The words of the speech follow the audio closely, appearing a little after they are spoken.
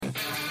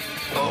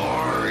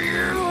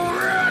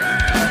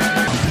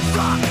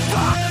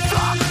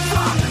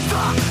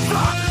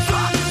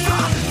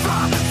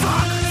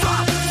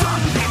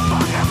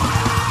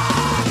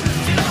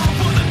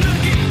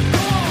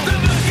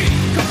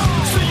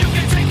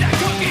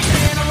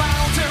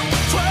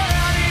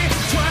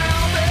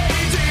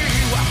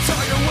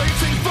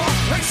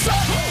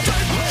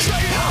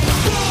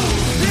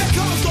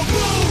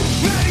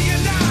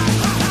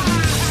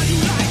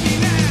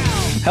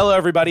Hello,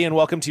 everybody, and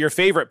welcome to your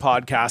favorite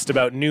podcast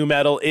about new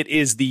metal. It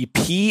is the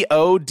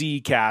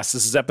POD This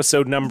is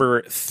episode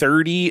number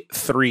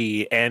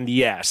 33, and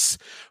yes,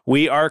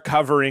 we are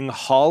covering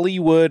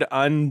Hollywood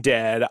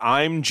Undead.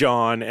 I'm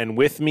John, and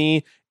with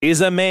me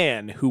is a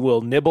man who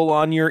will nibble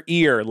on your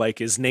ear like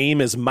his name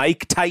is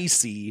Mike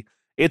Ticey.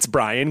 It's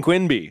Brian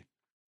Quinby.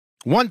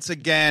 Once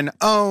again,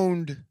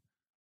 owned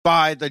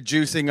by the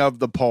juicing of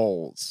the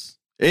polls.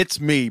 It's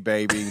me,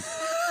 baby.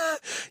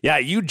 Yeah,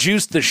 you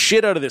juiced the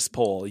shit out of this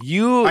poll.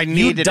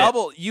 You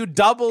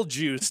double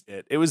juiced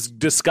it. It was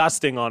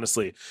disgusting,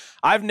 honestly.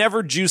 I've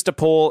never juiced a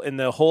poll in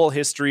the whole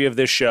history of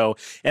this show.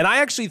 And I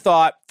actually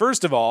thought,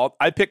 first of all,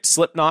 I picked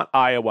Slipknot,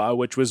 Iowa,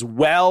 which was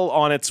well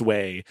on its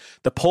way.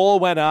 The poll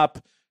went up.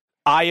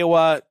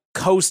 Iowa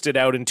coasted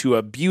out into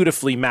a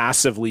beautifully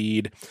massive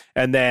lead.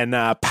 And then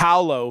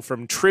Paolo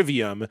from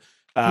Trivium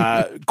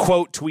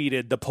quote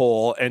tweeted the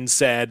poll and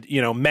said,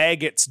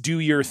 maggots, do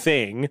your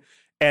thing.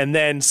 And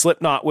then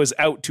Slipknot was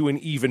out to an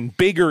even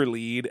bigger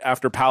lead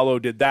after Paolo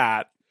did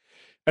that.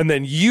 And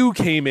then you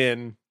came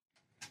in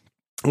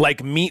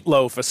like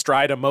Meatloaf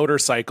astride a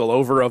motorcycle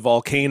over a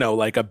volcano,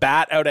 like a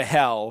bat out of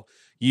hell.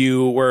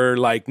 You were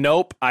like,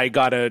 nope, I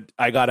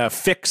gotta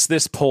fix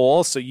this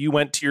poll. So you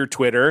went to your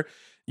Twitter.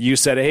 You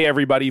said, hey,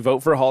 everybody,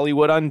 vote for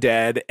Hollywood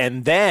Undead.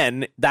 And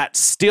then that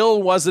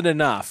still wasn't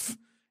enough.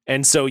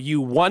 And so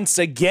you once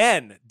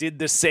again did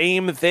the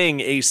same thing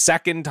a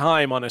second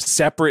time on a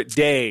separate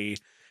day.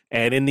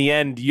 And in the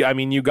end,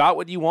 you got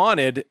what you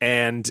wanted,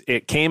 and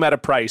it came at a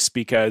price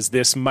because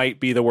this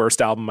might be the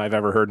worst album I've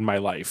ever heard in my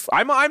life.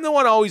 I'm the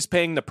one always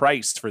paying the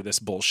price for this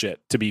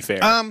bullshit, to be fair.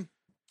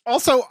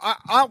 Also,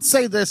 I'll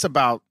say this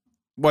about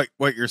what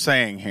you're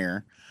saying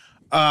here.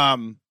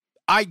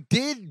 I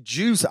did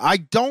juice. I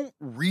don't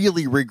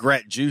really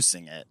regret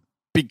juicing it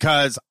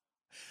because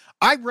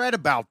I read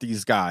about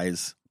these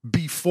guys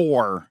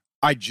before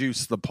I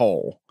juiced the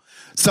poll.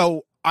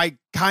 So I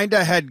kind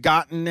of had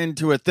gotten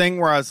into a thing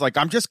where I was like,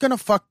 I'm just going to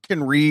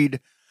fucking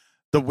read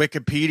the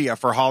Wikipedia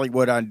for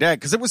Hollywood Undead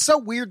because it was so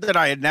weird that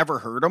I had never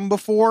heard them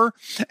before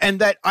and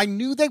that I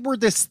knew they were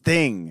this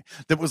thing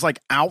that was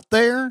like out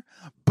there,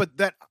 but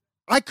that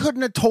I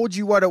couldn't have told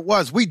you what it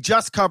was. We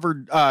just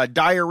covered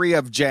Diary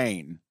of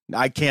Jane.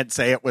 I can't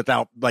say it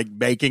without like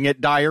making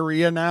it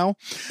diarrhea now.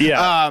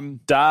 Yeah.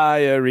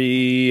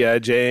 Diary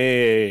of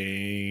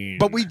Jane.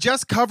 But we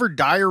just covered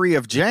Diary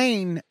of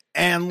Jane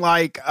and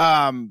like,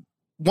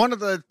 one of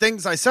the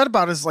things I said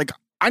about it is like,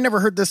 I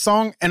never heard this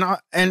song.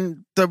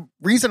 And the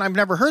reason I've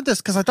never heard this,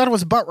 because I thought it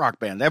was a butt rock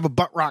band. They have a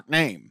butt rock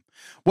name.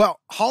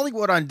 Well,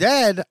 Hollywood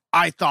Undead,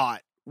 I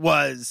thought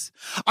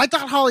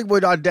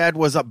Hollywood Undead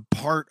was a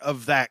part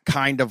of that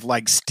kind of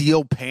like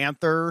Steel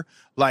Panther,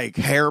 like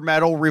hair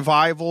metal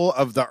revival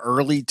of the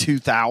early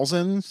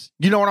 2000s.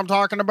 You know what I'm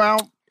talking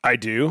about? I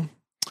do.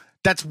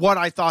 That's what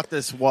I thought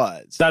this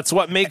was. That's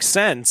what makes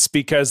sense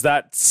because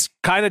that's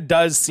kind of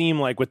does seem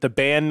like with the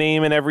band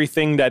name and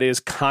everything, that is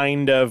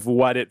kind of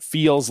what it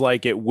feels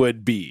like it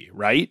would be,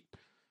 right?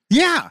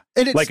 Yeah.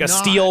 And it's like a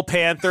Steel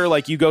Panther,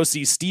 like you go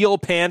see Steel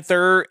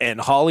Panther and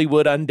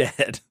Hollywood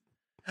Undead.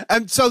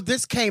 And so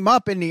this came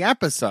up in the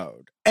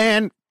episode.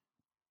 And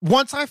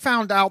once I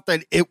found out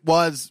that it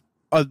was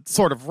a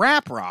sort of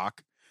rap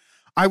rock,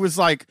 I was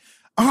like,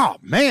 oh,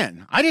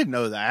 man, I didn't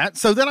know that.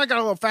 So then I got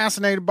a little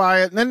fascinated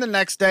by it. And then the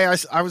next day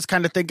I was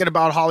kind of thinking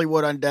about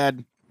Hollywood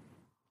Undead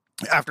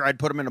after I'd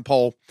put them in a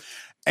poll.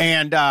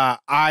 And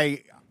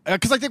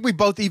because I think we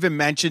both even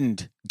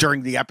mentioned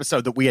during the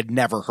episode that we had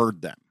never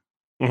heard them.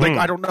 Mm-hmm. Like,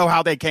 I don't know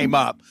how they came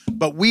up,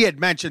 but we had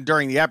mentioned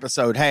during the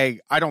episode, hey,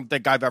 I don't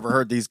think I've ever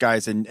heard these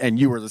guys. And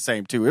you were the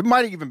same, too. It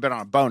might have even been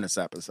on a bonus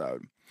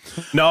episode.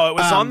 No, it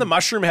was on the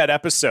Mushroom Head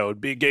episode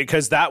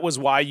because that was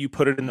why you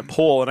put it in the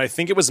poll. And I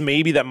think it was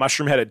maybe that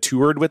Mushroom Head had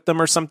toured with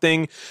them or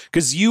something.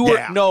 Because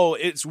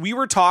we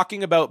were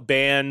talking about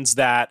bands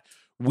that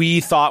we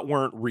thought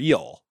weren't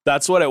real.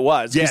 That's what it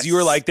was. Because you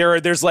were like,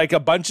 there's like a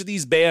bunch of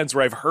these bands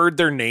where I've heard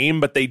their name,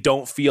 but they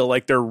don't feel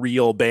like they're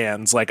real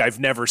bands. Like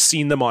I've never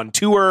seen them on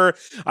tour.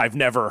 I've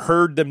never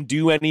heard them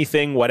do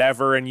anything,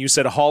 whatever. And you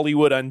said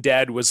Hollywood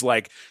Undead was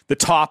like the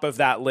top of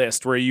that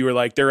list where you were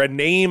like, they're a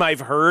name I've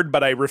heard,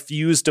 but I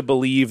refuse to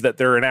believe that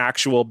they're an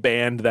actual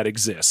band that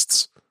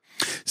exists.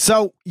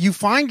 So you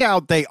find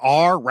out they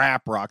are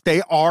rap rock.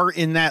 They are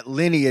in that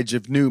lineage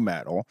of nu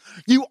metal.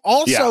 You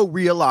also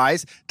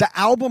realize the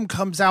album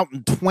comes out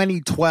in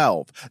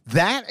 2012.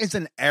 That is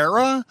an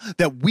era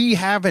that we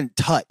haven't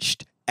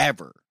touched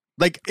ever.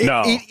 Like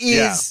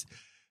it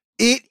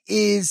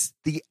is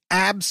the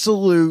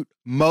absolute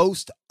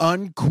most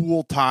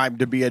uncool time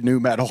to be a nu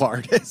metal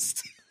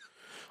artist.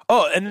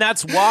 Oh, and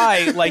that's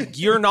why, like,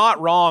 you're not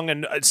wrong.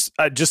 And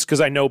just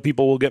because I know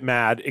people will get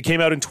mad, it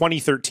came out in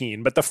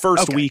 2013, but the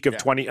first week of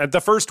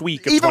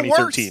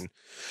 2013,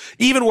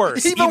 even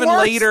worse, even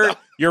later. Though.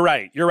 You're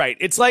right.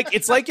 It's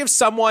like if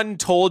someone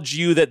told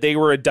you that they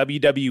were a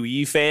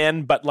WWE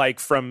fan, but like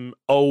from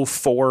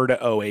 04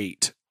 to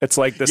 08, it's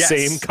like the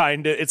same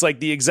kind of. It's like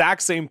the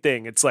exact same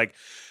thing. It's like.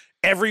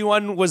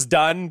 Everyone was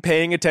done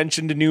paying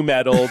attention to new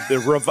metal.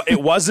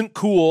 It wasn't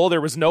cool. There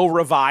was no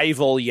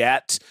revival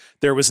yet.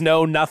 There was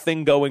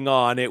nothing going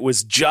on. It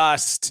was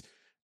just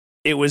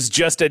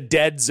a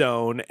dead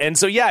zone. And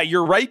so, yeah,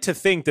 you're right to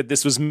think that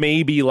this was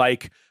maybe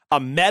like a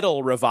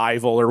metal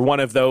revival or one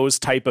of those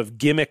type of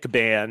gimmick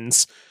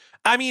bands.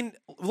 I mean,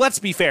 let's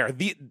be fair.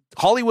 The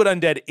Hollywood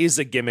Undead is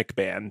a gimmick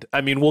band.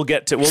 I mean, we'll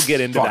get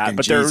into that,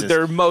 but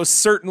they're most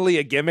certainly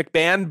a gimmick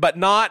band, but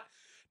not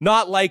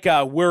like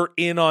a we're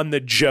in on the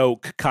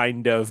joke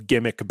kind of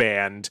gimmick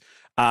band.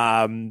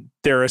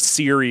 They're a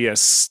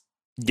serious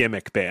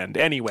gimmick band.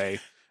 Anyway.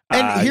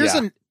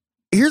 And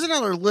here's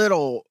another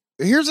little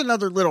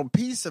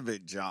piece of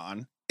it,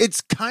 John. It's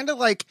kind of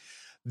like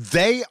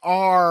they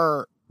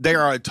are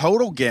a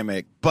total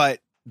gimmick,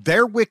 but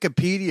their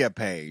Wikipedia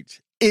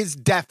page is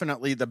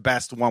definitely the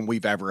best one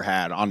we've ever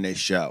had on this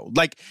show.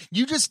 Like,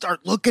 you just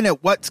start looking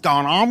at what's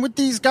gone on with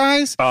these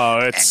guys. Oh,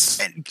 it's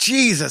and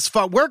Jesus,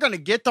 we're going to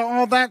get to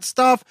all that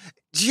stuff.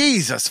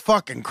 Jesus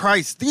fucking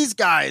Christ. These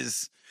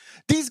guys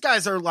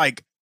are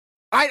like,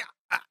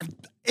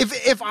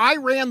 if I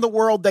ran the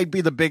world, they'd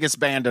be the biggest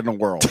band in the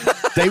world.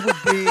 They would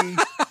be,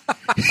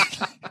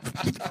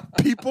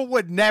 people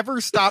would never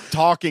stop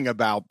talking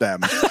about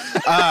them.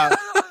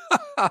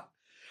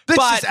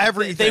 But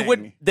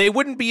everything. They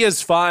wouldn't be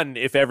as fun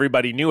if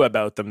everybody knew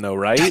about them, though,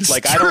 right? That's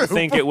like, true. I don't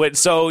think it would.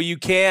 So you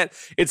can't.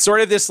 It's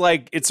sort of this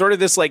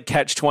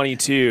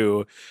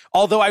catch-22.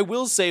 Although I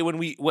will say, when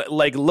we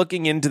like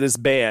looking into this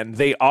band,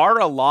 they are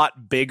a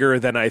lot bigger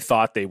than I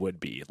thought they would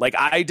be. Like,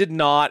 I did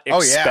not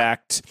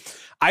expect.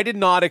 I did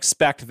not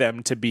expect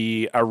them to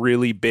be a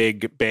really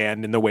big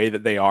band in the way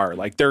that they are.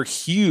 Like, they're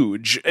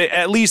huge,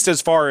 at least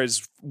as far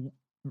as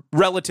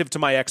relative to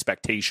my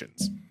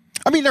expectations.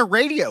 I mean, they're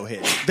radio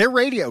hits. They're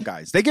radio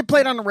guys. They get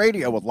played on the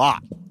radio a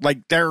lot.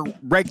 Like, their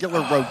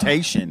regular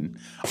rotation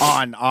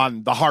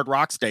on the hard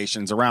rock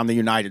stations around the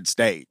United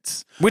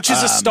States. Which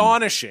is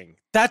astonishing.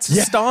 That's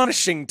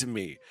astonishing to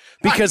me.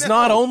 Because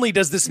not only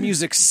does this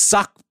music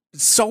suck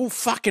so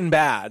fucking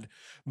bad,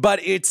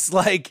 but it's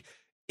like...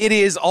 It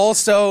is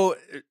also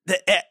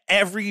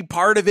every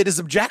part of it is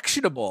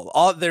objectionable.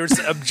 There's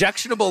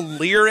objectionable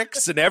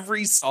lyrics in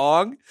every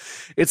song.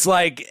 It's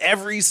like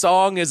every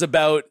song is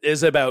about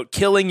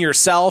killing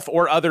yourself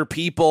or other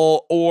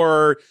people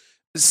or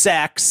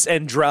sex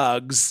and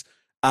drugs.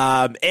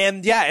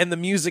 And the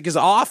music is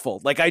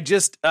awful. Like, anyway,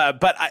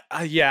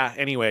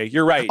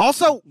 you're right.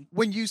 Also,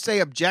 when you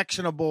say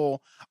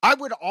objectionable, I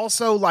would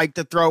also like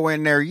to throw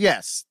in there,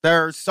 yes,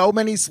 there are so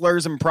many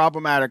slurs and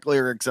problematic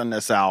lyrics in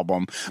this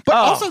album, but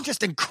also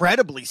just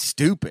incredibly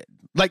stupid.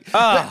 Like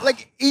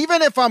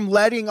even if I'm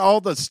letting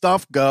all the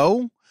stuff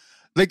go,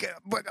 like,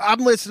 I'm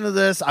listening to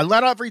this, I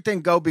let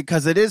everything go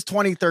because it is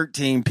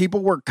 2013.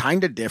 People were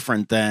kind of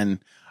different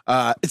then.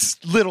 It's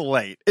a little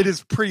late. It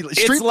is Street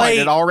Fight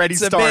had already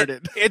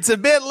started. It's a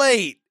bit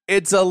late.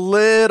 It's a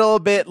little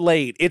bit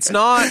late. It's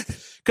not...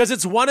 Because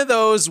it's one of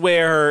those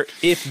where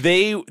if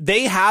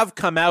they have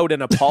come out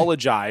and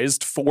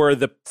apologized for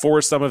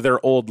some of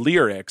their old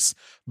lyrics,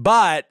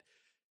 but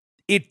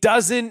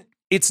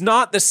it's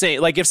not the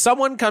same. Like, if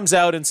someone comes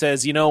out and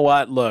says, you know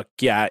what, look,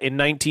 yeah, in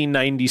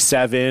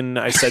 1997,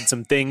 I said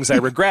some things I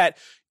regret,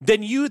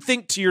 then you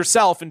think to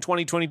yourself in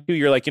 2022,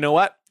 you're like, you know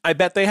what? I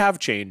bet they have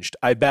changed.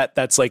 I bet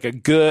that's like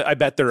I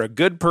bet they're a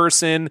good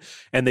person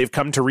and they've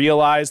come to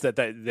realize that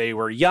they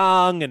were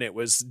young and it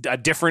was a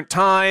different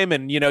time.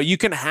 And, you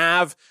can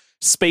have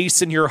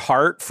space in your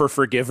heart for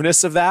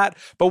forgiveness of that.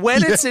 But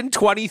when it's in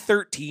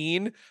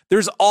 2013,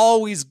 there's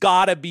always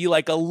gotta be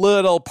like a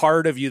little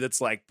part of you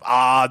that's like,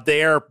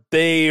 they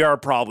are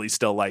probably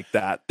still like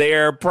that.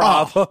 They're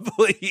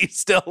probably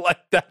still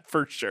like that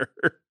for sure.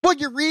 Well,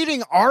 you're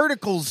reading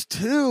articles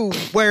too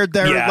where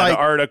they're the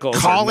articles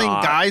calling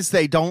guys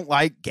they don't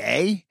like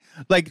gay.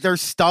 Like,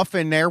 there's stuff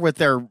in there with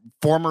their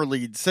former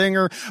lead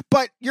singer.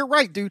 But you're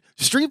right, dude.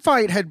 Street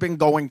Fight had been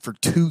going for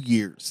 2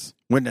 years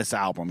when this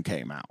album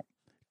came out.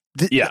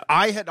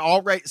 I had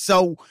already...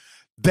 So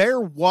there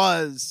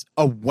was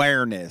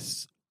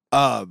awareness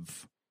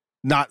of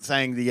not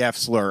saying the F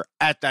slur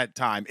at that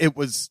time. It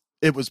was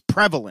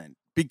prevalent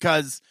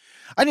because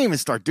I didn't even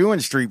start doing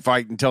Street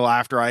Fight until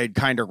after I had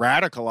kind of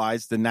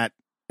radicalized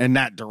in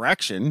that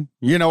direction.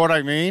 You know what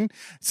I mean?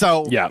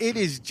 So it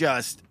is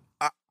just...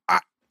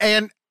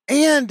 And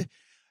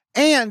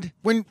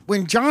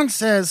when John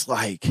says,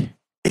 like,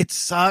 it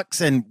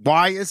sucks and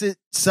why is it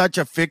such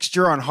a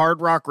fixture on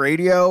hard rock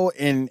radio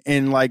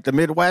in like the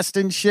Midwest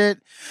and shit,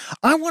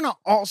 I want to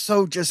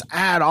also just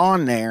add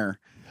on there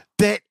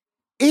that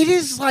it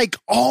is like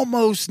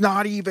almost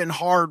not even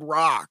hard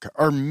rock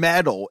or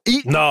metal.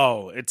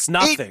 No, it's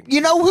nothing.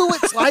 You know who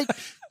it's like?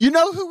 You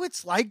know who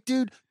it's like,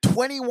 dude?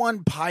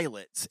 21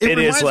 Pilots. It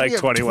is like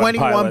 21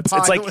 Pilots.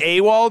 It's like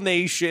AWOL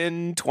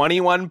Nation,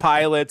 21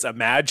 Pilots,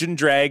 Imagine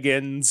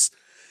Dragons.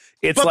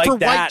 It's but like for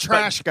that, white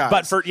trash guys.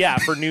 But for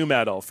new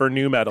metal,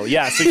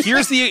 Yeah. So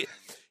here's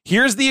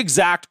the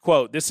exact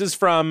quote. This is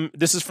from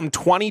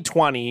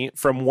 2020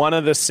 from one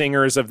of the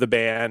singers of the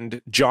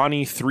band,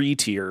 Johnny Three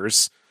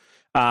Tears.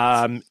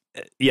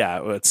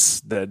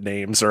 It's the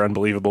names are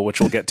unbelievable, which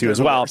we'll get to as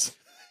well.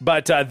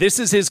 But this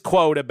is his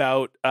quote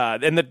about,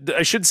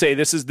 I should say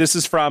this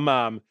is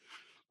from,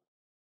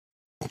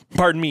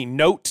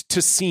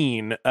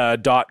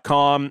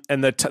 notetoscene.com.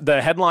 And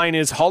the headline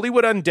is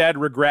Hollywood Undead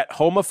regret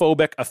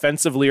homophobic,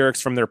 offensive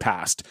lyrics from their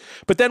past.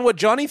 But then what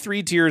Johnny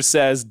Three Tears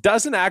says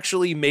doesn't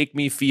actually make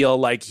me feel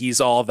like he's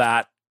all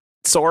that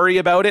sorry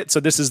about it. So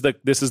this is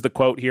the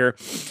quote here.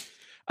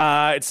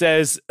 It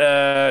says,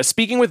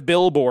 speaking with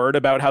Billboard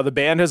about how the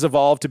band has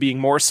evolved to being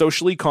more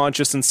socially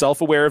conscious and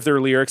self-aware of their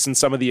lyrics and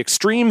some of the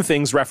extreme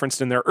things referenced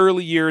in their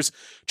early years,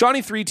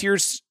 Johnny Three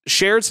Tears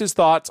shares his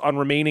thoughts on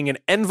remaining an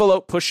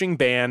envelope-pushing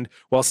band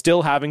while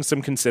still having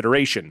some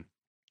consideration.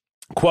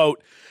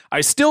 Quote,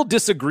 I still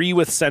disagree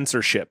with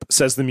censorship,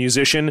 says the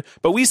musician,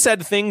 but we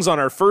said things on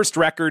our first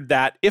record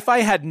that, if I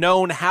had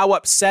known how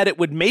upset it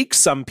would make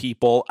some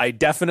people, I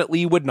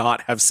definitely would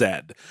not have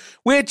said.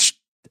 Which...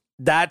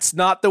 that's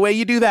not the way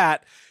you do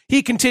that.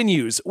 He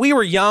continues, we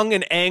were young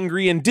and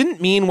angry and didn't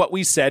mean what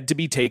we said to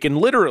be taken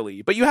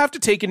literally, but you have to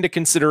take into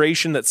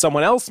consideration that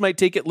someone else might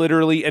take it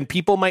literally and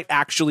people might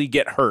actually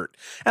get hurt.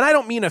 And I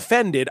don't mean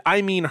offended,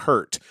 I mean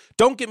hurt.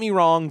 Don't get me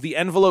wrong, the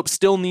envelope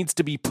still needs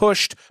to be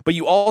pushed, but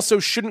you also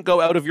shouldn't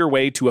go out of your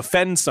way to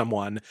offend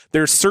someone.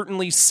 There's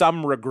certainly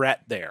some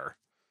regret there.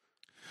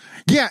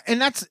 Yeah,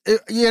 and that's,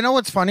 you know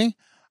what's funny?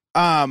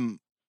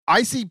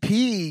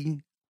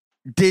 ICP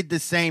did the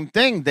same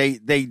thing. They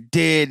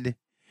did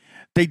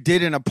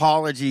an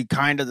apology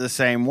kind of the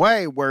same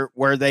way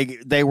where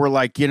they were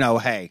like, you know,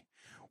 hey,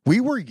 we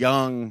were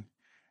young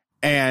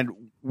and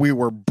we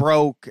were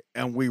broke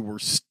and we were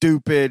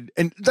stupid.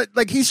 And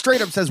like he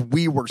straight up says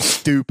we were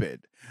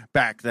stupid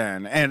back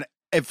then. And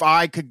if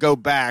I could go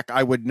back,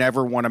 I would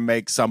never want to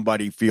make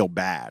somebody feel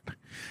bad.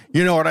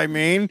 You know what I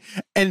mean?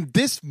 And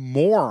this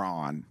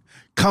moron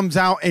comes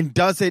out and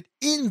does it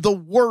in the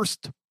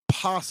worst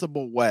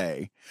possible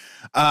way.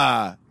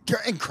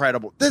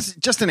 Incredible. This is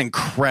just an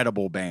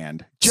incredible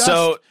band. Just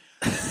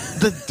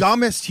the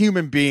dumbest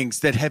human beings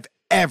that have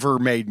ever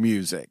made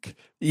music.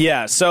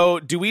 Yeah. So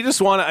do we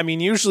just want to, I mean,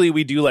 usually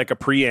we do like a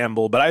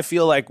preamble, but I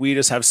feel like we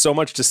just have so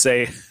much to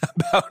say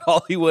about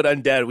Hollywood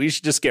Undead. We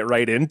should just get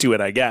right into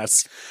it, I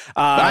guess.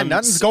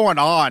 Nothing's going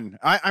on.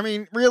 I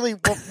mean, really,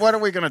 what are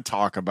we going to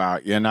talk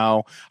about? You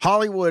know,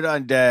 Hollywood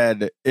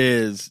Undead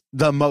is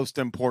the most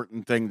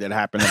important thing that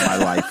happened in my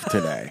life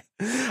today.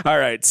 All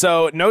right.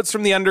 So Notes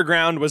from the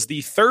Underground was the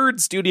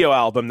third studio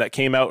album that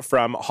came out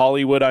from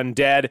Hollywood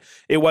Undead.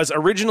 It was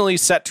originally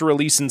set to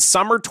release in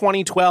summer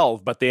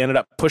 2012, but they ended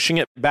up pushing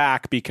it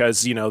back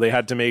because, you know, they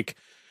had to make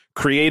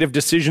creative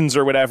decisions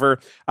or whatever.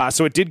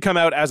 So it did come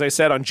out, as I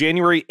said, on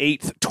January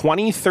 8th,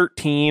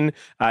 2013.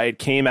 It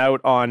came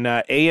out on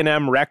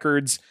A&M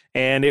Records,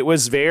 and it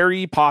was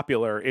very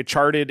popular.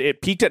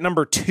 It peaked at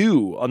number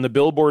 2 on the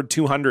Billboard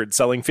 200,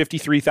 selling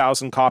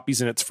 53,000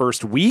 copies in its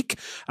first week,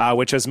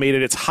 which has made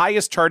it its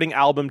highest charting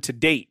album to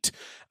date.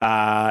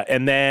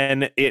 And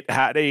then it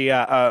had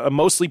a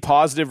mostly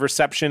positive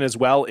reception as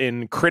well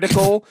in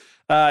critical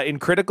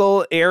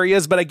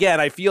areas. But again,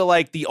 I feel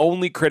like the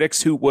only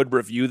critics who would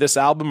review this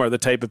album are the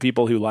type of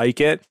people who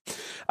like it.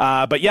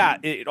 But yeah,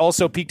 it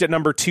also peaked at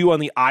number 2 on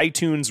the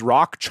iTunes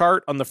rock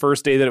chart on the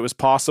first day that it was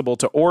possible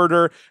to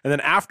order. And then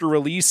after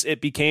release,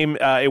 it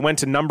went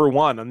to number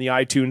 1 on the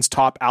iTunes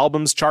top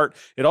albums chart.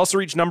 It also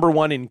reached number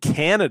 1 in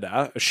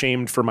Canada,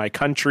 ashamed for my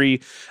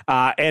country.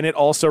 And it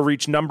also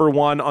reached number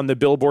 1 on the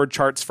Billboard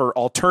charts for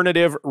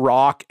alternative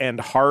rock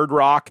and hard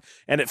rock.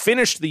 And it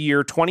finished the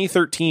year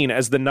 2013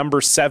 as the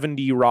number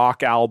 70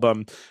 rock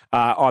album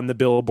on the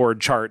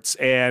Billboard charts.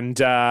 And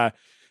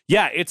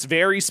it's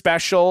very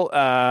special.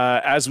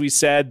 As we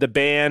said, the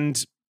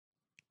band,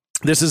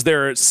 this is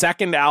their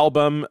second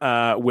album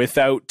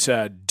without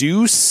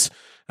Deuce.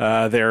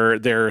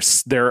 Their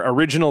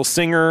original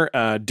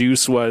singer,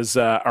 Deuce, was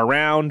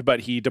around,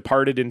 but he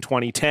departed in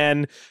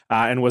 2010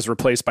 and was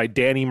replaced by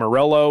Danny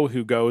Morello,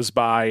 who goes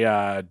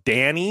by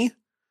Danny.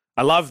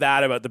 I love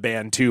that about the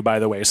band too, by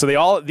the way. So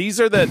these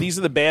are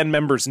the band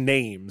members'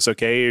 names.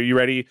 Okay, are you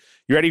ready?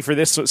 You ready for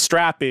this?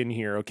 Strap in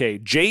here. Okay,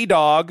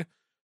 J-Dog,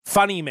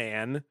 Funny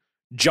Man,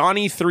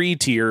 Johnny Three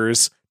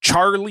Tears,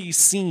 Charlie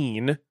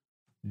Scene,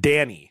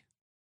 Danny.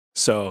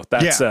 So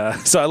that's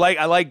so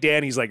I like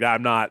Danny's like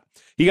I'm not.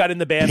 He got in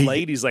the band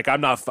late. He's like, I'm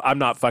not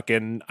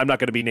going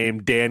to be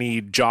named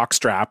Danny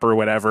Jockstrap or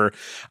whatever.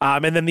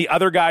 And then the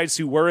other guys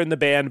who were in the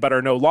band but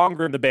are no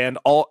longer in the band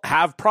all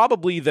have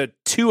probably the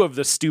two of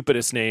the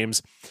stupidest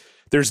names.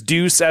 There's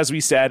Deuce, as we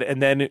said, and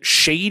then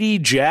Shady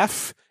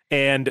Jeff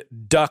and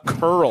Da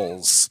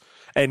Curls.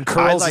 and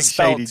Curls is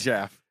spelled Shady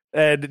Jeff.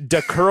 And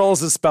Da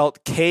Curls is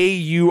spelled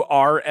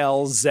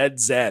Kurlzz.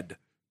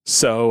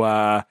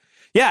 So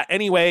yeah.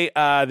 Anyway,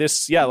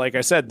 this like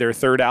I said, their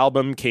third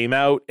album came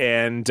out,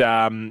 and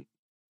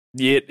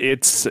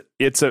it's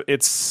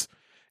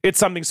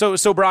something.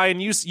 So Brian,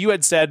 you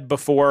had said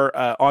before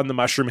on the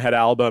Mushroomhead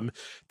album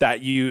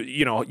that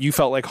you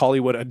felt like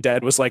Hollywood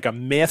Undead was like a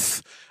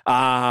myth.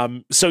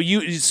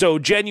 So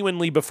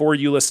genuinely, before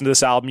you listened to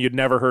this album, you'd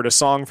never heard a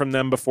song from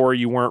them before.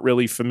 You weren't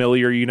really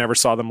familiar. You never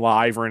saw them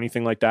live or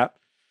anything like that.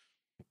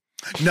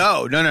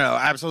 No,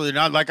 absolutely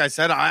not. Like I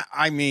said,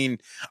 I mean,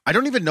 I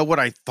don't even know what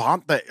I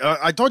thought that.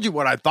 I told you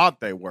what I thought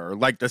they were,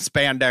 like the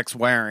spandex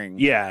wearing,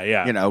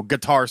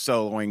 guitar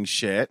soloing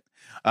shit,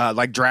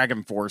 like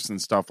Dragon Force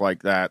and stuff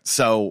like that.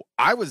 So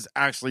I was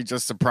actually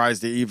just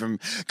surprised to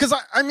even, because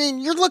I mean,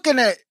 you're looking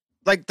at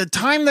like the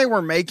time they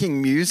were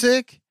making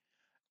music,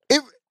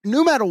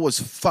 nu metal was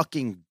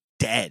fucking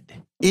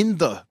dead in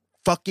the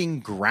fucking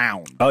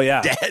ground. Oh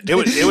yeah, dead.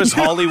 It was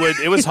Hollywood.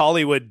 It was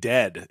Hollywood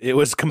dead. It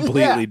was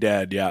completely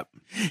dead. Yeah,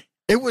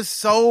 it was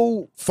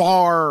so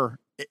far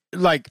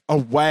like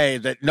away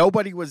that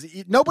nobody would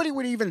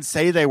even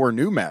say they were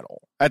nu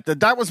metal.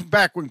 That was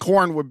back when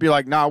Korn would be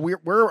like, "Nah,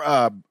 we're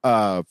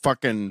a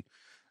fucking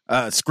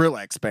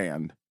Skrillex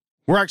band.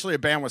 We're actually a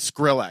band with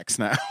Skrillex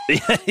now."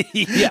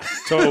 Yeah,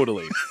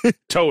 totally.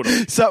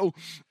 So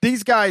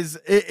these guys,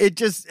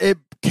 it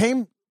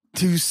came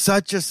to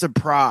such a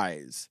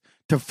surprise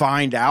to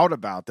find out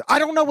about that. I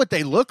don't know what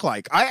they look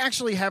like. I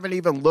actually haven't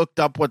even looked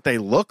up what they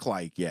look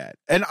like yet.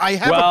 And I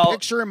have a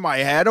picture in my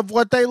head of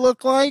what they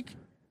look like.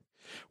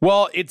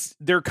 Well,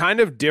 they're kind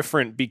of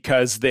different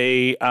because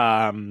they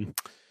don't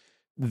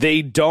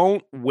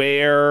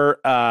wear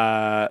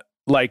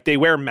they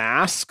wear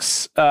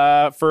masks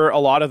for a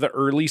lot of the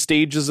early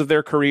stages of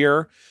their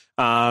career.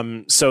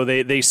 So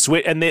they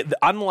switch, and they,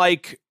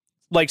 unlike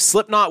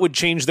Slipknot would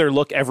change their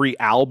look every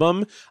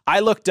album. I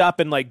looked up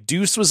and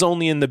Deuce was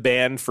only in the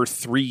band for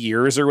 3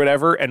 years or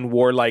whatever and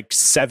wore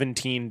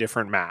 17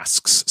 different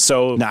masks.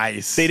 So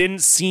nice. They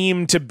didn't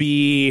seem to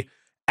be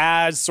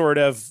as sort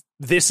of,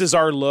 this is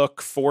our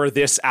look for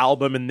this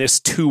album and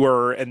this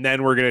tour, and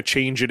then we're going to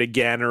change it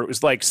again. Or it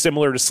was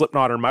similar to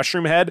Slipknot or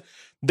Mushroomhead.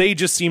 They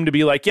just seem to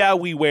be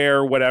we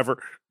wear whatever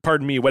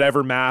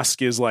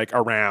mask is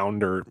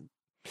around, or,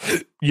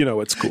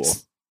 it's cool.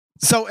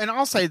 So, and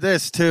I'll say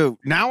this too.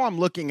 Now I'm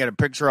looking at a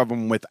picture of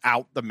them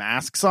without the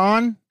masks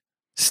on.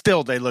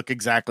 Still, they look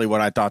exactly what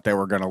I thought they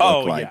were going to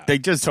look like. Yeah,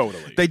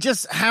 they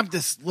just have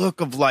this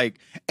look of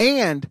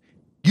and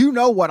you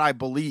know what I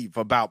believe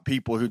about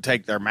people who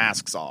take their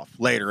masks off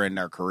later in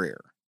their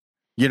career.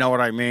 You know what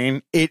I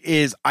mean? It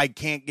is, I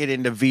can't get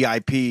into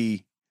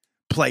VIP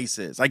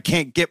places. I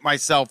can't get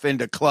myself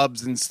into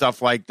clubs and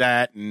stuff like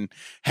that and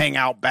hang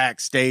out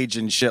backstage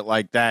and shit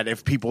like that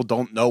if people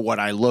don't know what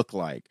I look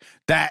like.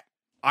 That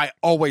I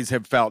always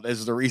have felt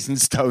is the reason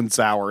Stone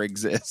Sour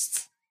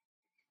exists.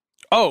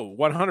 Oh,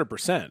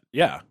 100%.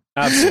 Yeah,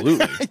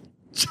 absolutely.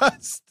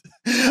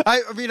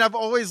 I mean, I've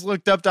always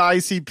looked up to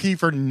ICP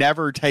for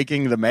never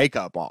taking the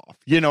makeup off.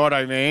 You know what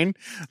I mean?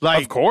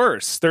 Of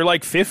course. They're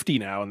 50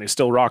 now and they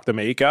still rock the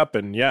makeup,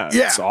 and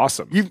it's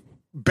awesome. You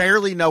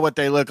barely know what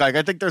they look like.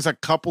 I think there's a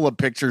couple of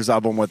pictures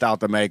of them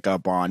without the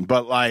makeup on,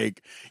 but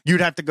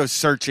you'd have to go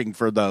searching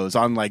for those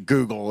on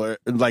Google or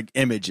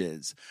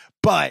images.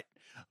 But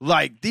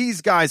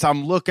these guys,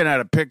 I'm looking at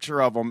a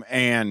picture of them,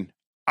 and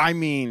I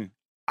mean,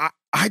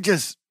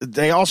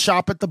 they all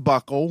shop at the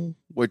Buckle,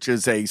 which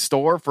is a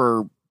store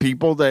for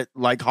people that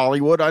like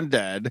Hollywood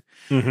Undead.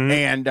 Mm-hmm.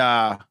 And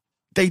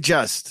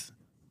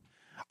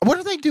what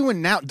are they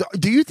doing now?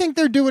 Do you think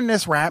they're doing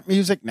this rap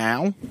music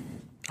now?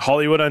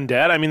 Hollywood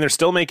Undead? I mean, they're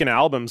still making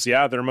albums.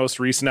 Yeah, their most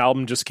recent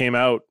album just came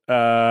out.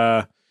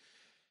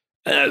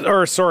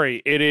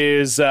 It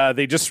is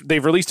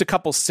they've released a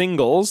couple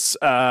singles.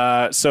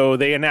 So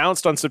they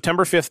announced on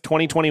September 5th,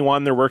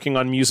 2021, they're working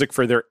on music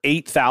for their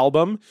 8th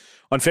album.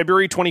 On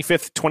February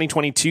 25th,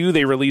 2022,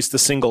 they released the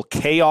single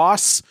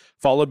Chaos,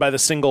 followed by the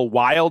single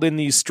Wild in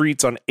These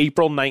Streets on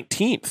April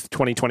 19th,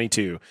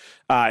 2022.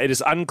 It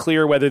is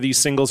unclear whether these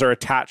singles are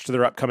attached to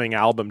their upcoming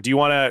album.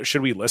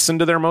 Should we listen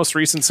to their most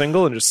recent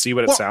single and just see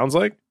what it sounds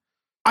like?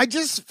 I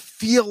just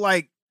feel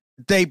like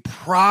they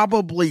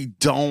probably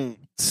don't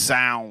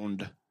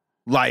sound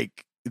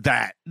like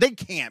that. They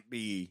can't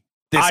be.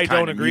 I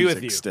don't agree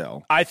with you.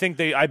 Still, I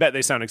bet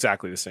they sound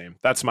exactly the same.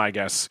 That's my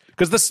guess.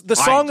 Because the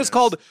song is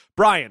called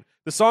Brian.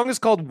 The song is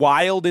called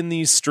 "Wild in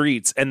These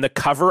Streets," and the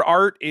cover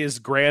art is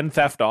Grand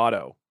Theft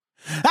Auto.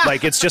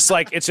 It's just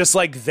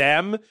like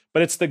them,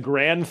 but it's the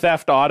Grand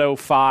Theft Auto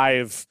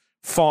 5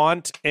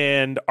 font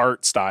and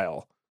art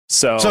style.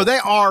 So they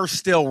are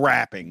still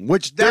rapping,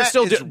 which they're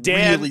still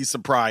really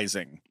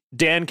surprising.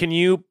 Dan, can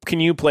you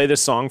play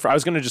this song I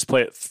was going to just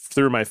play it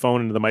through my phone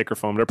into the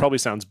microphone, but it probably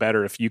sounds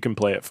better if you can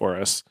play it for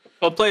us.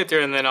 I'll play it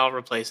through and then I'll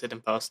replace it in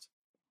post.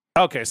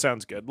 Okay,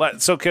 sounds good.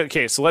 So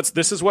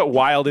this is what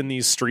Wild in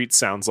These Streets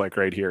sounds like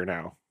right here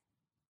now.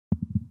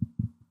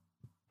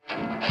 All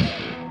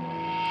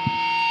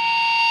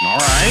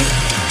right.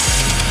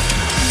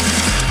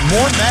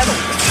 More metal.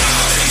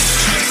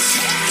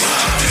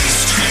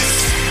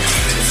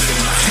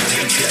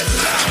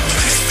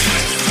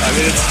 I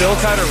mean, it's still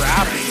kind of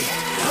rappy.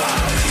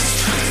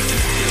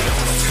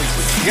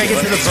 You gotta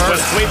get to the verse.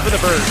 Let's wait for the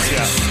verse,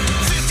 yeah.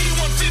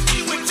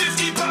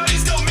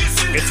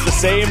 It's the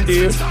same,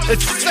 dude.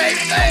 It's the same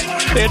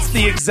thing. It's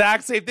the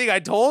exact same thing. I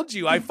told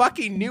you. I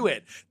fucking knew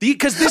it.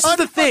 Because this is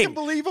the thing.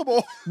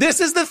 Unbelievable.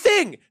 This is the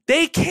thing.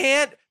 They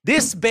can't.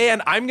 This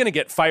band, I'm going to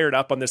get fired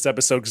up on this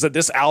episode because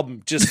this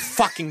album just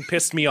fucking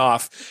pissed me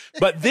off.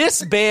 But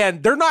this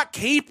band, they're not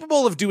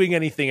capable of doing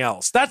anything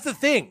else. That's the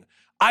thing.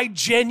 I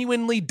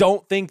genuinely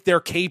don't think they're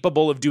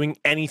capable of doing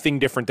anything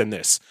different than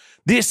this.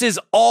 This is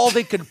all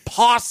they could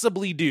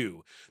possibly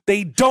do.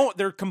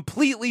 They're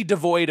completely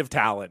devoid of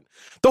talent.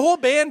 The whole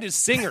band is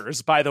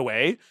singers, by the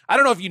way. I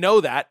don't know if you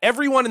know that.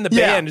 Everyone in the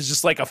band is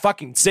just like a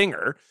fucking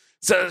singer.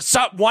 So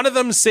one of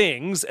them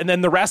sings, and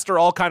then the rest are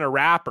all kind of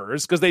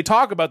rappers, because they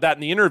talk about that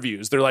in the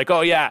interviews. They're like,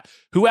 oh, yeah,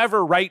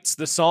 whoever writes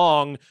the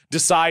song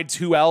decides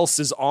who else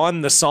is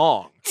on the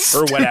song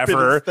or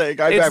whatever.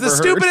 It's the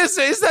stupidest.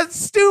 Is that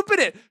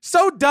stupid?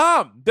 So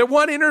dumb. The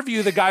one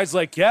interview, the guy's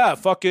like, yeah,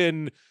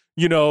 fucking,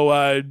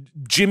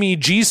 Jimmy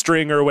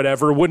G-String or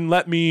whatever wouldn't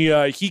let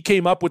me. He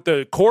came up with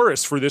the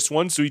chorus for this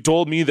one, so he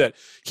told me that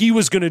he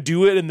was going to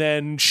do it, and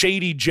then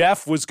Shady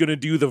Jeff was going to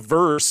do the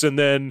verse, and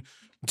then...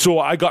 So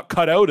I got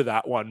cut out of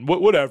that one.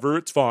 Whatever,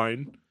 it's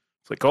fine.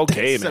 It's like,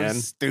 okay, that's man.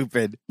 So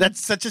stupid. That's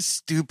such a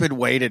stupid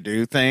way to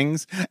do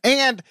things.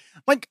 And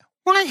like,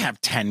 why have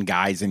 10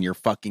 guys in your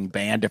fucking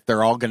band if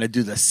they're all going to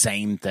do the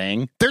same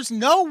thing? There's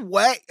no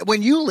way.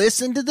 When you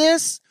listen to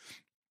this,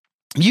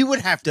 you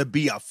would have to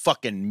be a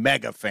fucking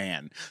mega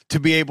fan to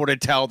be able to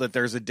tell that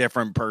there's a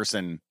different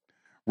person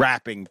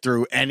rapping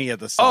through any of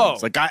the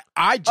songs. Like I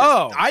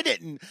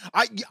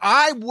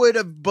would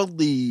have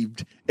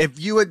believed if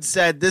you had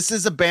said this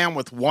is a band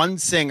with one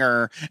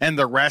singer and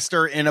the rest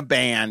are in a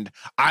band,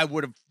 I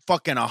would have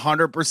fucking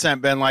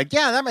 100% been like,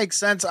 yeah, that makes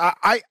sense.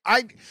 I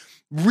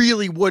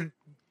really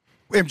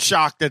am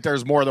shocked that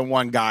there's more than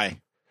one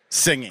guy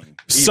singing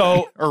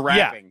or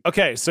rapping. Yeah.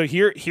 Okay, so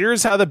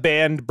here's how the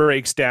band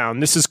breaks down.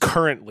 This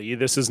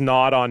is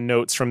not on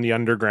Notes from the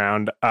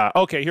Underground.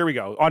 Okay, here we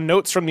go. On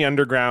Notes from the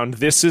Underground,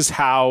 this is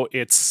how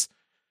it's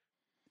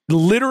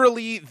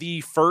literally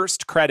the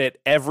first credit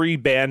every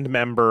band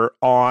member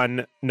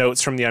on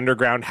Notes from the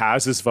Underground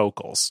has is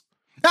vocals.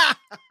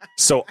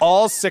 So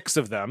all 6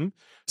 of them.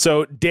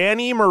 So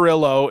Danny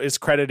is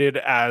credited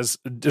as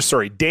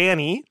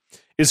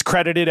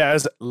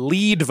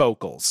lead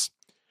vocals.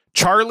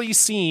 Charlie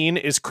Scene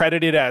is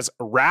credited as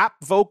rap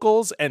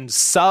vocals and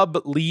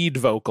sub-lead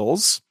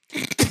vocals.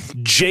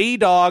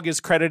 J-Dog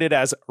is credited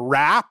as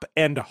rap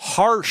and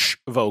harsh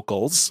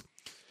vocals.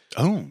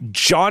 Oh.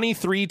 Johnny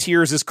Three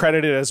Tears is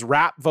credited as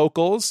rap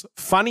vocals.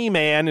 Funny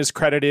Man is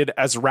credited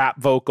as rap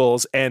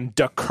vocals. And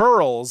Da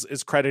Curls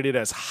is credited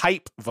as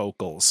hype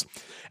vocals.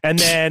 And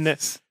then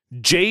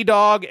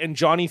J-Dog and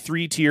Johnny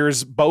Three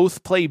Tears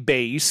both play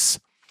bass.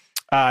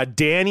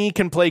 Danny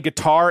can play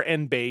guitar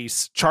and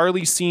bass.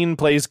 Charlie Scene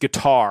plays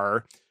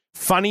guitar.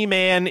 Funny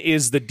Man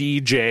is the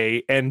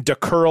DJ, and Da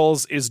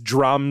Curls is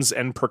drums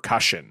and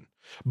percussion.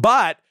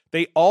 But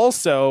they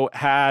also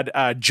had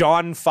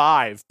John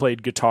 5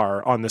 played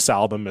guitar on this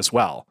album as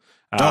well.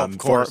 Of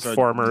course,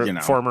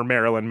 former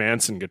Marilyn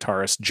Manson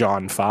guitarist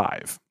John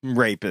 5,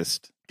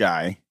 rapist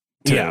guy.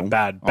 Too, yeah,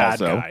 bad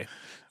guy.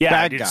 Yeah,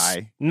 bad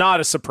guy. Not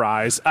a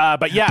surprise.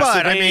 But yeah,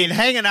 but I mean,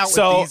 hanging out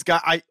with these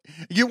guys,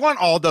 you want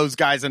all those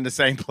guys in the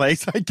same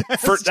place, I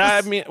guess. I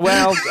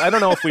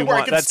don't know if we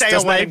want that. Stay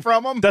away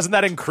from them. Doesn't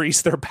that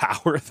increase their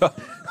power, though?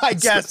 I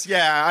guess.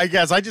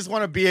 I just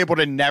want to be able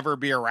to never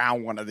be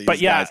around one of these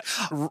guys.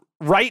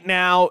 Right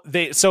now,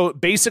 so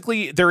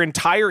basically their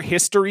entire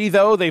history,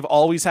 though, they've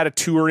always had a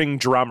touring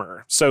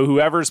drummer. So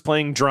whoever's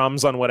playing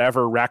drums on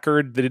whatever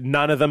record,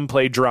 none of them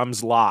play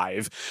drums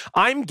live.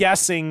 I'm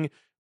guessing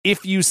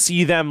if you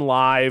see them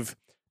live,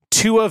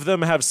 2 of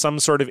them have some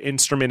sort of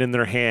instrument in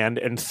their hand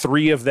and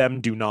 3 of them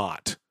do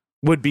not,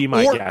 would be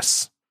my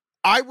guess.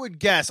 I would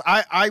guess.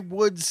 I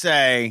would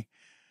say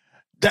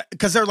that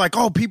because they're like,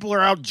 oh, people are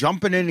out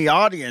jumping in the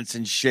audience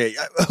and shit.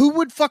 Who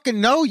would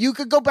fucking know? You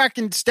could go back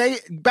and stay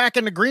back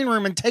in the green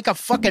room and take a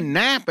fucking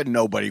nap and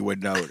nobody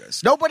would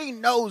notice. Nobody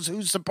knows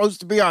who's supposed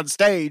to be on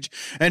stage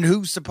and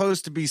who's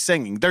supposed to be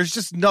singing. There's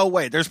just no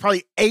way. There's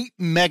probably 8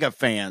 mega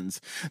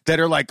fans that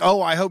are like,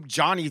 oh, I hope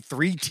Johnny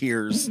Three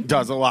Tears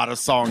does a lot of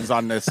songs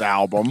on this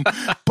album.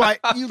 But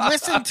you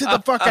listen to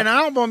the fucking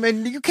album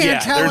and you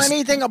can't tell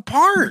anything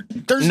apart.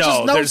 There's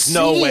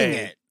no way.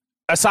 It.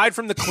 Aside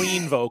from the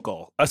clean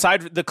vocal,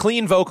 the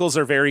clean vocals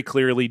are very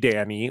clearly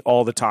Danny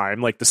all the time,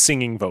 like the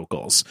singing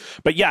vocals.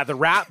 But yeah, the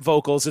rap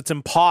vocals, it's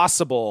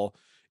impossible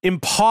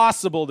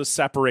to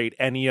separate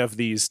any of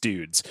these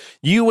dudes.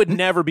 You would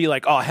never be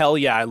like, oh, hell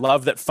yeah, I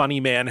love that Funny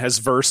Man has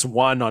verse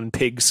 1 on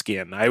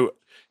Pigskin.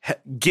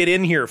 Get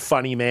in here,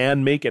 Funny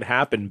Man, make it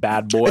happen,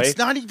 bad boy. It's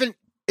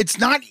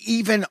not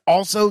even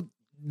also,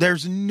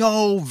 there's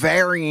no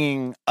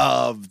varying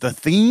of the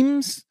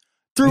themes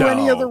through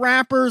any of the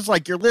rappers.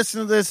 Like, you're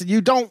listening to this and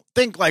you don't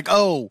think like,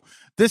 oh,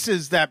 this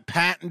is that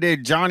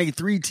patented Johnny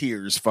Three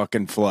Tears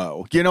fucking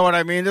flow. You know what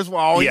I mean? This is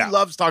why he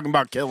loves talking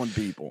about killing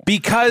people.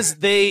 Because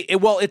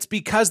it's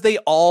because they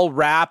all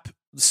rap.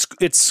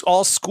 It's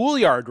all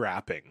schoolyard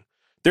rapping.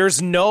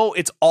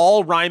 It's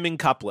all rhyming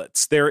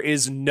couplets. There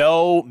is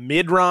no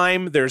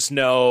mid-rhyme. There's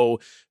no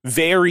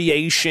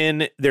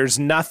variation. There's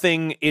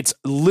nothing. It's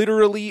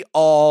literally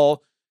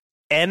all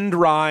end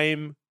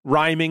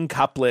rhyming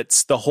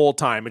couplets the whole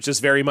time. It's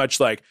just very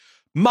much like,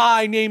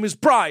 my name is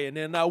Brian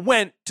and I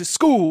went to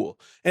school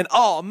and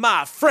all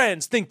my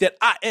friends think that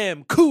I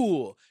am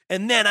cool.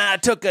 And then I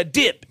took a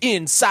dip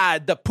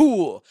inside the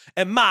pool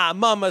and my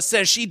mama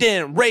says she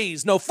didn't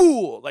raise no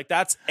fool. Like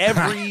that's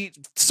every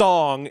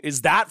song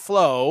is that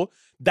flow,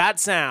 that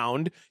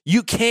sound.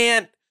 You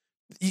can't,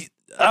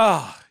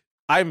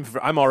 I'm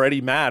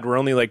already mad. We're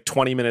only like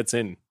 20 minutes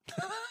in.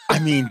 I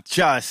mean,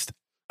 just,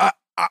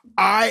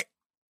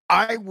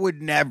 I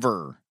would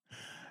never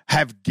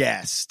have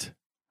guessed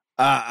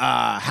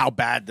how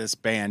bad this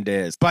band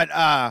is. But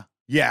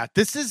yeah,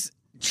 this is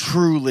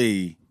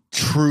truly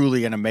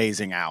an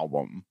amazing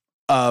album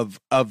of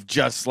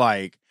just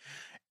like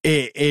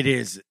it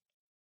is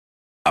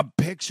a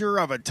picture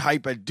of a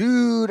type of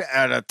dude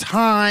at a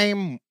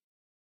time.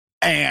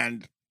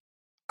 And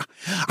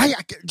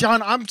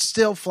John, I'm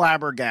still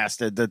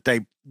flabbergasted that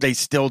they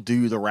still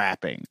do the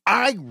rapping.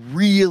 I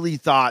really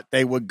thought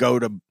they would go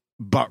to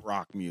butt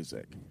rock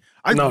music.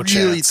 I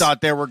really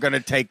thought they were going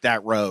to take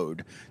that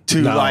road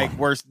to like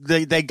where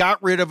they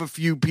got rid of a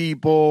few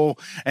people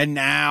and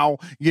now,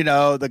 you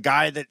know, the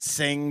guy that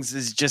sings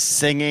is just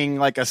singing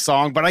like a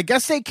song, but I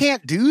guess they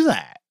can't do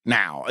that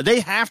now.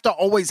 They have to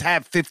always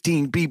have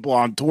 15 people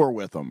on tour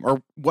with them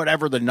or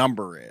whatever the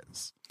number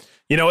is.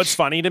 You know, what's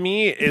funny to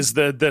me is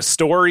the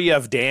story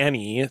of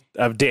Danny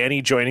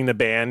joining the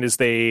band is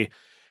they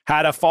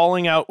had a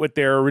falling out with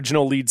their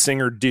original lead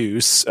singer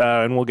Deuce,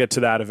 and we'll get to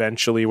that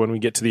eventually when we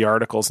get to the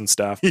articles and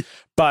stuff.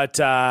 But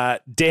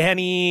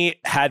Danny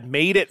had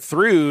made it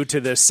through to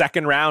the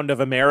second round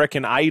of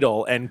American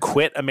Idol and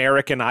quit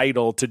American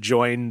Idol to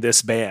join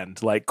this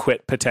band, like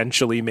quit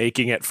potentially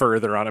making it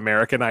further on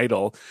American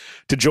Idol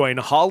to join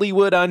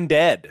Hollywood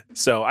Undead.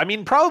 So, I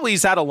mean, probably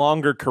he's had a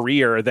longer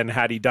career than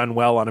had he done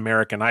well on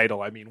American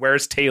Idol. I mean,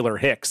 where's Taylor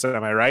Hicks?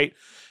 Am I right?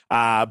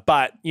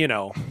 But, you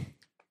know,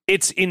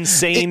 it's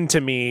insane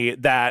to me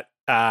that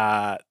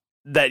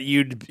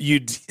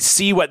you'd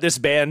see what this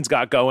band's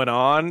got going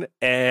on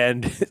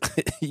and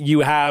you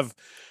have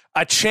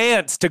a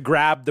chance to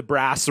grab the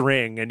brass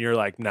ring and you're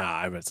like, nah,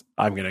 I'm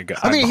gonna go.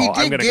 I'm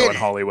gonna go in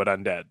Hollywood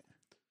Undead.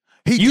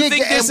 You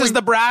think this is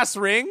the brass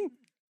ring?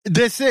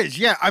 This is,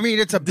 yeah. I mean,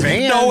 it's a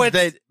band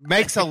that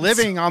makes a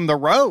living on the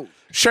road.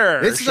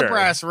 Sure, it's the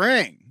brass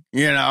ring.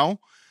 You know.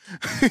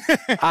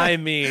 I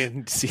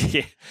mean,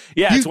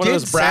 yeah, it's one of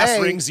those brass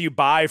rings you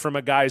buy from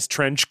a guy's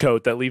trench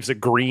coat that leaves a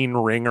green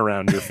ring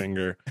around your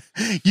finger.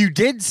 You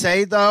did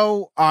say,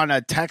 though, on a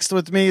text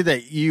with me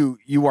that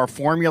you are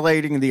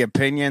formulating the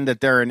opinion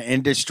that they're an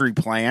industry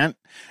plant,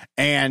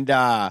 and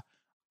I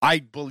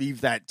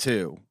believe that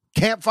too.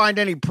 Can't find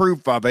any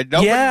proof of it.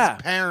 Nobody's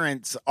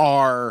parents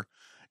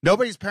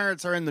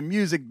are in the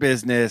music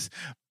business,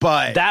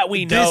 but that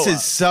we know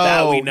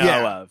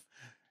of.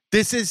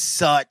 This is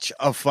such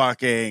a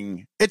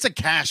fucking, it's a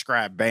cash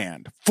grab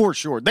band for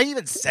sure. They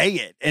even say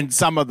it in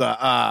some of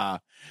the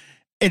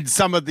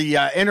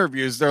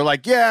interviews. They're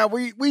like, yeah,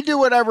 we do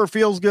whatever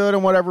feels good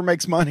and whatever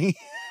makes money.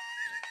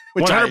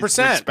 Which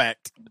 100%. I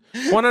respect.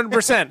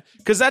 100%.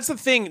 Because that's the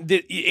thing,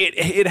 that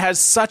it has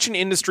such an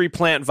industry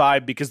plant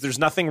vibe because there's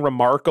nothing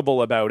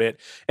remarkable about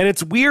it. And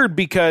it's weird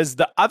because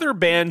the other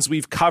bands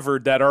we've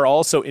covered that are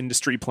also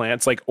industry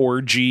plants like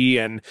Orgy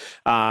and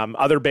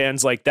other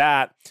bands like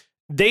that,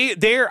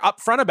 they're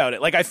upfront about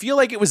it. Like, I feel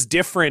like it was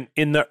different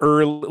in the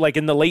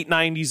late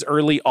 90s,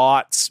 early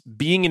aughts.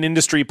 Being an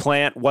industry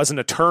plant wasn't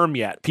a term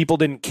yet. People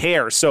didn't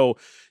care. So,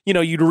 you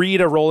know, you'd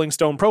read a Rolling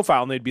Stone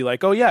profile and they'd be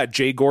like, oh yeah,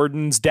 Jay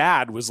Gordon's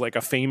dad was like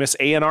a famous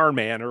A&R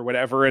man or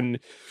whatever. And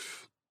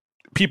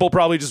people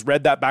probably just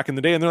read that back in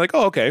the day and they're like,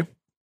 oh, okay,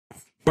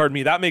 pardon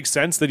me, that makes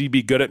sense that he'd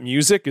be good at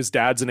music. His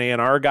dad's an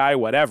A&R guy,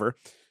 whatever,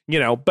 you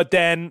know. But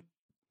then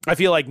I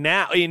feel like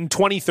now in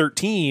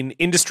 2013,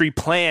 industry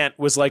plant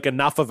was like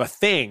enough of a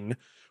thing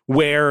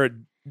where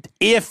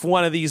if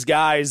one of these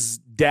guys'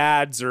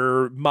 dads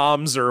or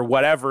moms or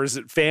whatever's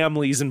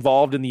families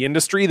involved in the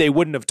industry, they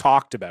wouldn't have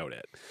talked about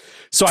it.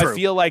 So true. I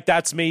feel like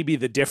that's maybe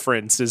the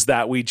difference is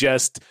that we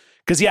just,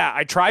 because yeah,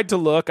 I tried to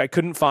look, I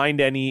couldn't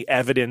find any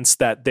evidence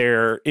that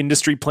they're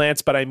industry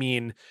plants, but I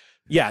mean,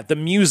 yeah, the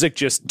music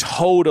just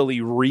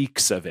totally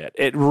reeks of it.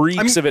 It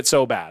reeks of it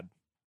so bad.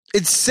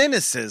 It's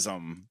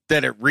cynicism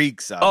that it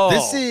reeks of. Oh,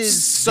 this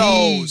is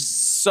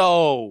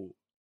so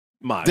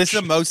much. This is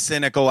the most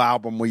cynical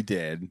album we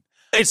did.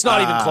 It's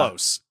not even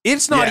close.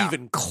 It's not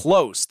even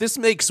close. This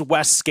makes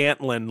Wes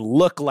Scantlin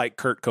look like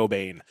Kurt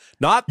Cobain.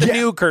 Not the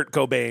new Kurt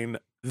Cobain,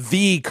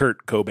 the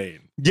Kurt Cobain.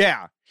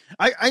 Yeah.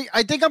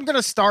 I think I'm going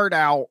to start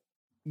out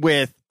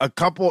with a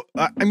couple.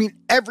 I mean,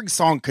 every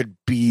song could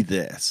be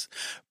this.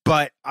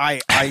 But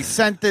I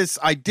sent this.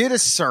 I did a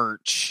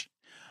search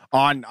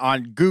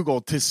on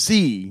Google to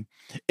see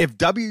if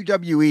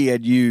WWE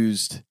had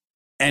used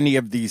any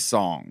of these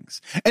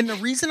songs. And the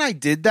reason I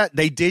did that,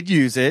 they did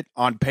use it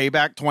on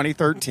Payback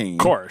 2013. Of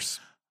course.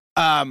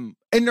 And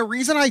the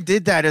reason I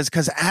did that is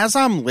because as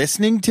I'm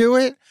listening to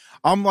it,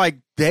 I'm like,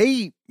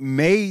 they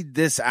made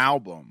this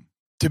album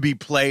to be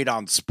played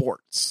on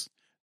sports.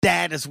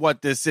 That is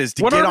what this is.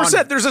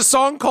 100%. There's a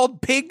song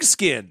called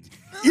Pigskin.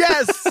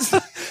 Yes.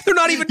 They're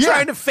not even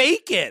trying to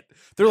fake it.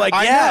 They're like,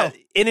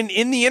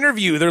 in the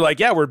interview, they're like,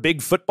 yeah, we're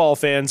big football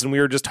fans, and we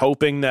were just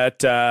hoping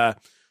that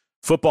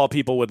football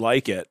people would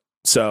like it.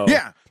 So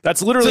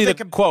that's literally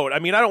the quote. I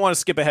mean, I don't want to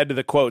skip ahead to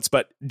the quotes,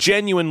 but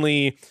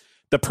genuinely,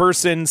 the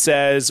person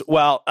says,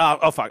 well,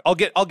 oh fuck, I'll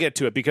get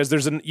to it because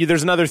there's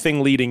another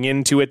thing leading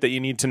into it that you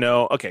need to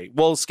know. Okay,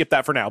 we'll skip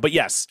that for now. But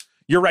yes,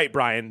 you're right,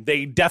 Brian.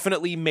 They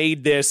definitely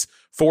made this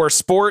for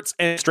sports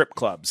and strip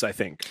clubs, I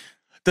think.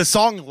 The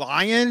song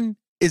Lion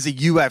is a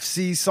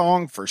UFC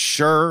song for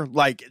sure.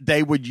 Like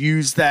they would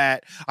use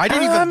that. I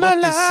didn't even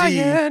look to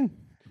see.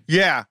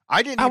 Yeah,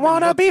 I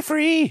want to be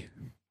free.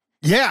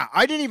 Yeah,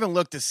 I didn't even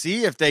look to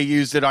see if they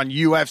used it on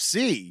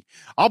UFC.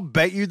 I'll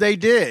bet you they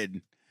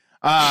did.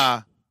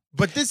 But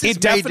this is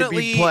made to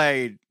be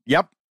played.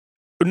 Yep.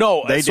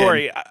 No,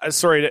 sorry,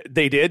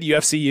 they did.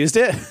 UFC used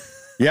it.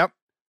 Yep.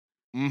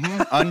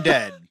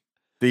 Undead,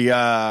 the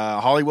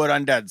Hollywood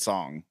Undead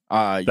song.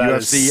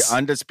 UFC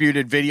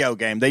Undisputed video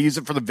game. They use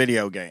it for the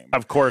video game.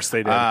 Of course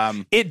they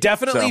did. It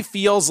definitely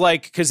feels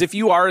like, because if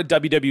you are a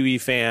WWE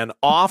fan,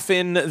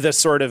 often the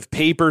sort of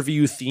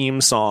pay-per-view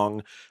theme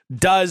song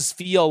does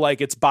feel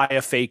like it's by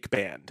a fake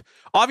band.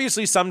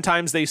 Obviously,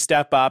 sometimes they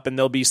step up and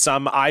there'll be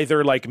some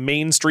either like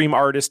mainstream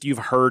artist you've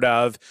heard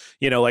of,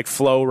 like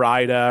Flo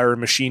Rida or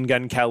Machine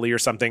Gun Kelly or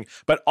something.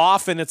 But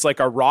often it's like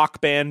a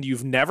rock band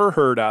you've never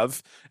heard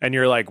of. And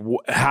you're like,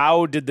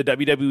 how did the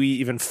WWE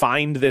even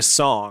find this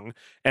song?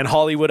 And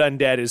Hollywood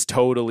Undead is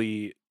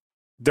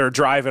they're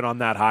driving on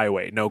that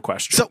highway. No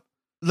question. So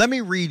let me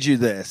read you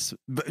this.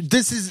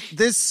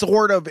 This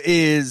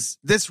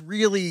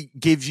really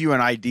gives you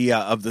an idea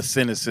of the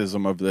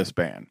cynicism of this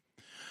band.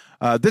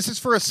 This is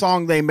for a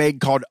song they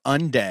made called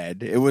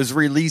Undead. It was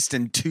released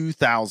in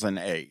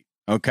 2008.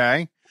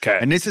 Okay.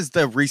 And this is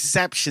the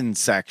reception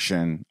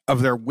section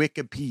of their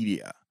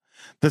Wikipedia.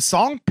 The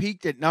song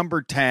peaked at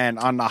number 10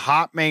 on the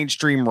Hot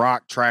Mainstream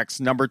Rock Tracks,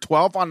 number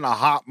 12 on the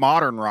Hot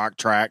Modern Rock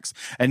Tracks,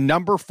 and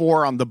number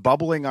 4 on the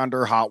Bubbling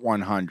Under Hot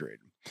 100.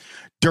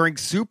 During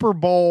Super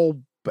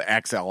Bowl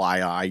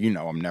XLII,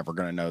 I'm never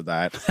going to know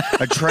that.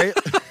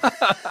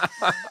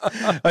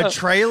 A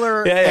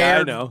trailer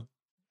aired, I know.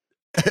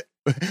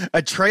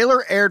 A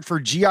trailer aired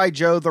for G.I.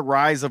 Joe The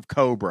Rise of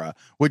Cobra,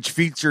 which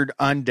featured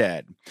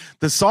Undead.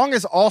 The song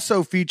is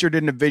also featured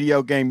in the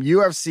video game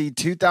UFC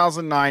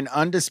 2009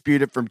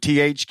 Undisputed from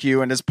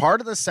THQ and is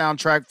part of the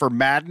soundtrack for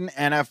Madden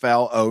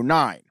NFL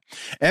 09.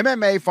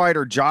 MMA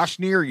fighter Josh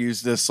Neer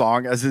used this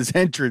song as his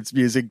entrance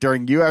music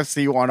during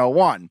UFC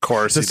 101. Of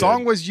course, the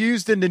song was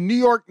used in the New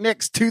York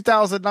Knicks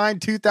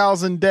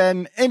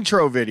 2009-2010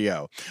 intro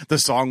video. The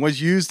song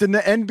was used in the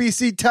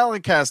NBC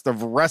telecast of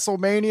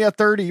WrestleMania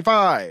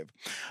 35,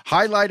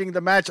 highlighting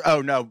the match.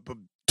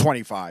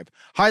 25,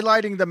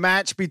 highlighting the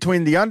match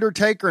between The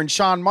Undertaker and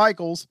Shawn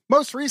Michaels.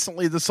 Most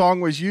recently, the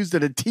song was used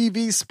in a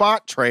TV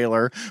spot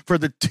trailer for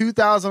the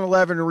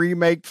 2011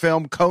 remake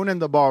film Conan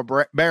the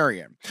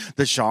Barbarian.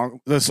 The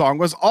song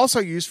was also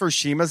used for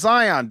Shima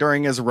Zion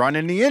during his run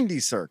in the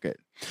indie circuit.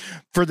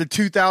 For the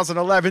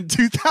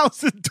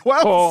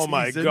 2011-2012 oh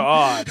my season,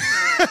 God.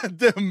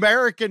 the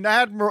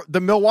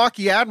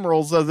Milwaukee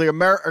Admirals of the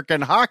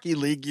American Hockey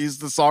League used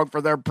the song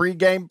for their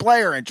pregame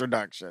player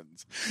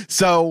introductions.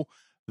 So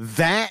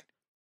that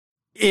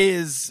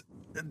is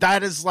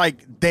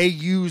like they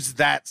use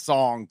that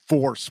song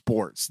for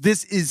sports.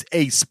 This is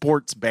a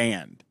sports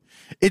band.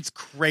 It's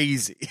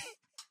crazy.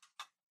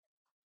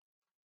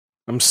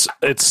 It's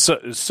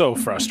so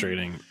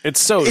frustrating.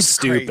 It's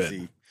stupid.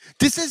 Crazy.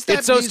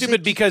 It's so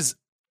stupid because.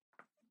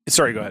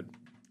 Sorry, go ahead.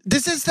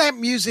 This is that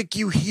music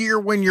you hear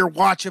when you're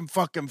watching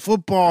fucking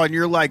football, and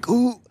you're like,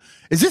 "Ooh,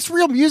 is this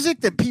real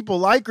music that people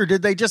like, or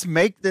did they just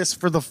make this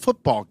for the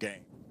football game?"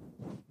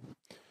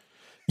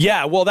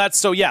 Yeah, well,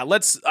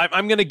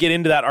 I'm going to get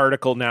into that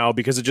article now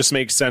because it just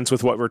makes sense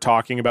with what we're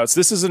talking about. So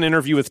this is an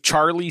interview with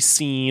Charlie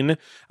Scene.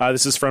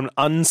 This is from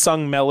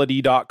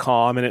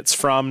unsungmelody.com, and it's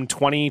from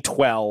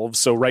 2012,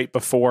 so right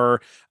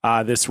before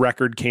this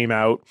record came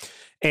out.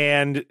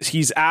 And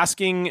he's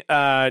asking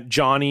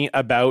Johnny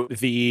about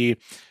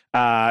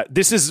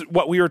this is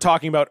what we were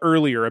talking about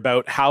earlier,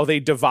 about how they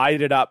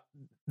divided up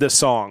the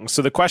song.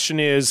 So the question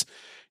is,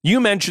 you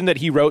mentioned that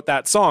he wrote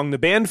that song. The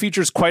band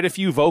features quite a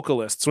few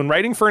vocalists. When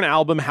writing for an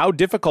album, how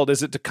difficult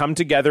is it to come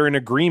together in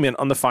agreement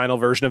on the final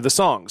version of the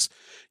songs?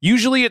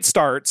 Usually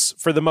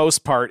for the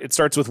most part, it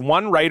starts with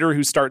one writer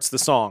who starts the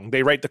song.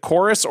 They write the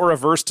chorus or a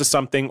verse to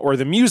something or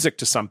the music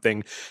to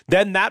something.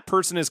 Then that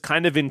person is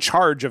kind of in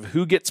charge of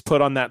who gets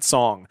put on that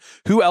song,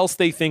 who else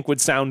they think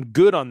would sound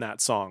good on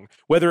that song.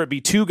 Whether it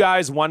be 2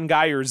 guys, 1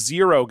 guy, or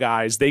 0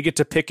 guys, they get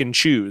to pick and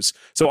choose.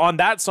 So on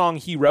that song,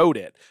 he wrote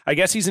it. I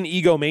guess he's an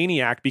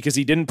egomaniac because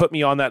he didn't didn't put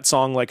me on that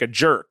song like a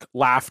jerk.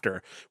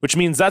 Laughter. Which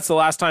means that's the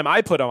last time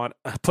I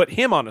put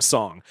him on a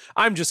song.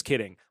 I'm just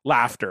kidding.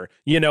 Laughter.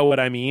 You know what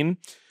I mean?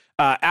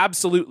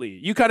 Absolutely.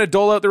 You kind of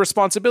dole out the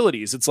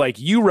responsibilities. It's like,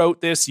 you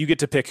wrote this, you get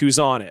to pick who's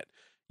on it.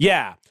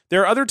 Yeah,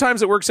 there are other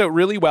times it works out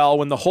really well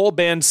when the whole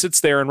band sits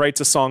there and writes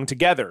a song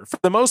together. For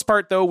the most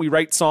part, though, we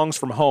write songs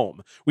from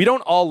home. We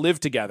don't all live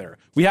together.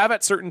 We have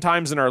at certain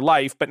times in our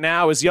life, but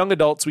now as young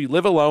adults, we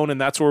live alone, and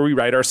that's where we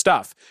write our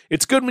stuff.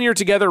 It's good when you're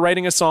together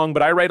writing a song,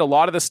 but I write a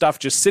lot of the stuff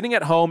just sitting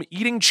at home,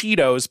 eating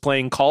Cheetos,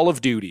 playing Call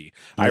of Duty.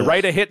 I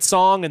write a hit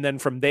song, and then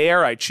from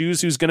there, I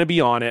choose who's going to be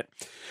on it.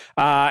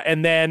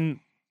 And then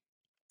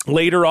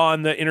later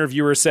on, the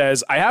interviewer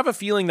says, I have a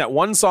feeling that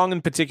one song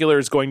in particular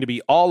is going to be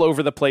all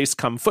over the place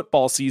come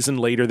football season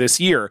later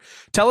this year.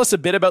 Tell us a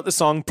bit about the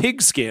song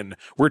Pigskin.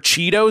 Were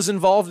Cheetos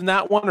involved in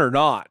that one or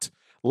not?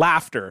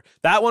 Laughter.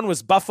 That one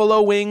was buffalo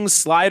wings,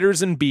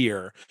 sliders, and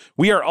beer.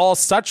 We are all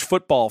such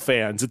football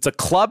fans. It's a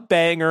club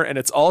banger, and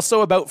it's also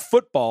about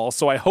football,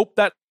 so I hope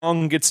that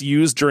song gets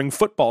used during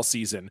football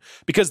season,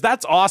 because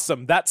that's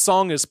awesome. That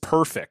song is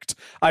perfect.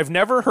 I've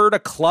never heard a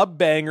club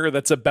banger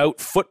that's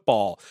about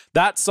football.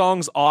 That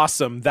song's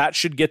awesome. That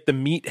should get the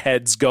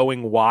meatheads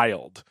going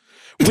wild,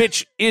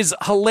 which is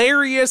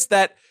hilarious.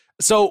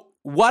 So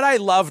what I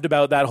loved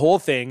about that whole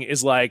thing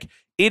is, like,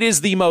 it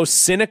is the most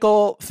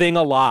cynical thing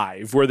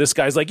alive, where this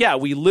guy's like, yeah,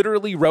 we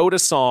literally wrote a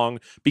song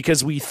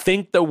because we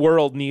think the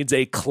world needs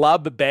a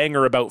club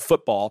banger about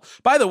football.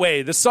 By the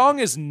way, the song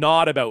is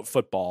not about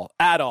football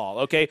at all,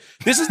 okay?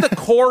 This is the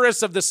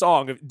chorus of the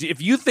song.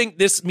 If you think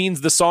this means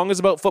the song is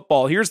about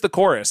football, here's the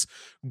chorus.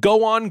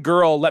 Go on,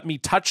 girl, let me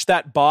touch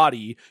that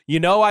body. You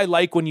know I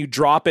like when you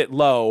drop it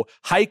low.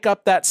 Hike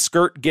up that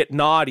skirt, get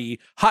naughty.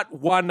 Hut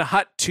 1,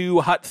 hut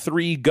 2, hut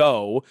 3,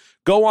 go.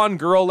 Go on,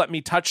 girl, let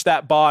me touch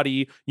that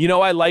body. You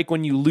know I like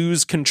when you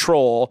lose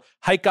control.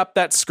 Hike up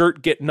that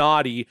skirt, get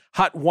naughty.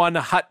 Hut 1,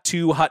 hut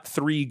 2, hut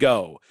 3,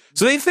 go.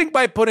 So they think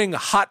by putting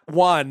hut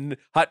 1,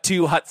 hut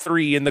 2, hut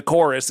 3 in the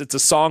chorus, it's a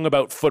song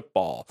about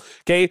football.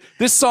 Okay?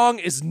 This song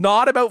is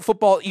not about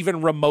football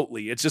even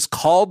remotely. It's just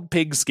called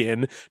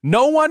Pigskin.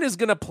 No one is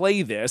going to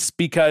play this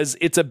because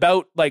it's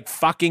about, like,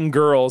 fucking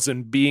girls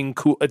and being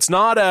cool. It's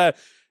not a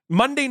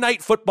Monday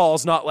Night Football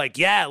is not like,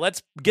 yeah,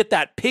 let's get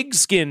that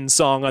Pigskin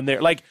song on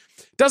there. Like,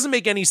 it doesn't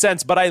make any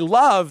sense, but I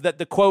love that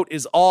the quote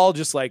is all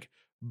just like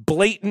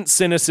blatant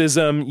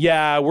cynicism.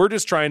 Yeah, we're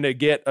just trying to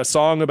get a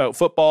song about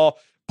football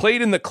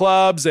played in the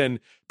clubs, and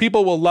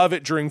people will love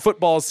it during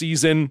football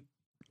season.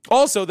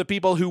 Also, the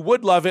people who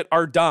would love it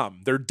are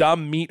dumb. They're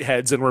dumb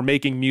meatheads, and we're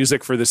making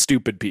music for the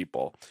stupid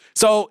people.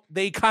 So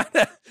they kind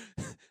of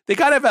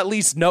at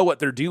least know what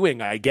they're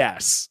doing, I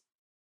guess.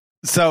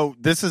 So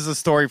this is a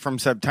story from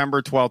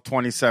September 12th,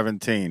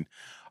 2017.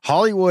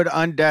 Hollywood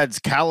Undead's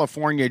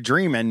California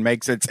Dreamin'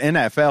 makes its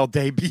NFL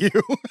debut.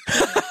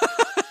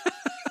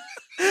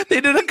 They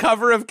did a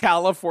cover of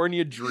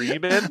California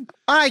Dreamin'.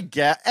 I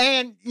get,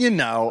 and you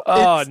know,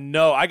 oh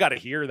no, I gotta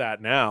hear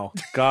that now.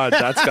 God,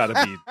 that's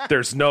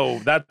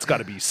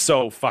gotta be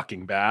so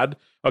fucking bad.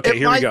 Okay,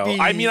 here we go.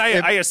 I mean,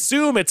 I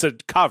assume it's a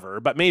cover,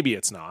 but maybe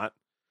it's not.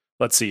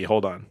 Let's see.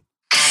 Hold on.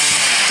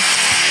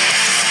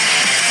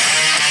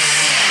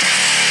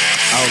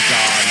 Oh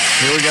God,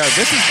 here we go.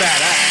 This is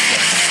badass.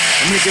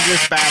 I'm gonna give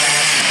this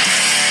badass.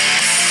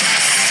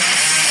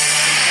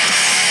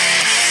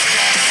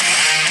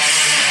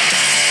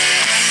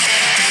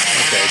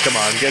 Okay, come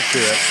on, get to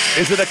it.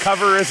 Is it a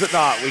cover or is it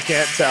not? We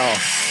can't tell.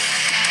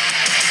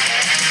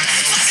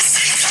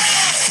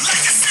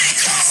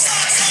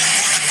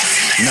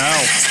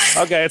 No.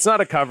 Okay, it's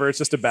not a cover. It's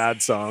just a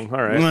bad song.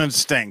 All right. Well, it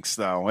stinks,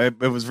 though. It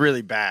was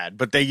really bad.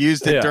 But they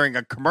used it during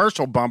a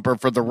commercial bumper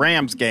for the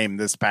Rams game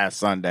this past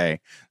Sunday.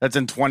 That's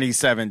in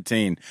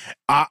 2017.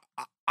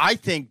 I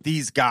think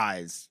these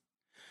guys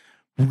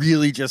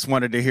really just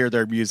wanted to hear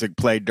their music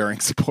played during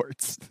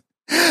sports.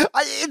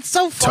 It's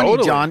so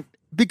funny, John,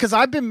 because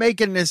I've been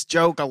making this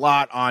joke a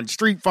lot on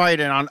Street Fight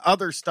and on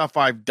other stuff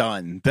I've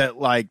done, that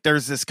like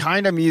there's this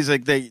kind of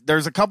music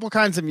there's a couple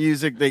kinds of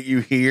music that you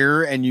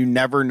hear and you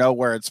never know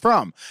where it's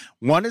from.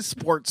 One is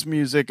sports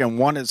music and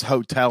one is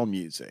hotel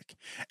music.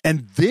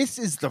 And this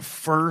is the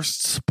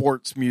first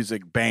sports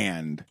music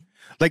band,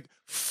 like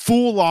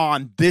full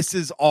on. This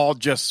is all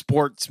just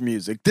sports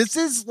music. This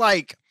is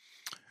like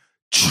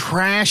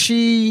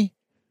trashy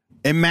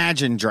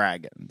Imagine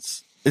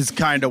Dragons. Is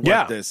kind of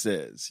what this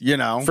is, you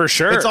know? For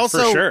sure. It's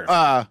also,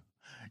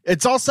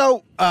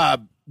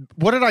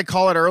 what did I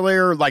call it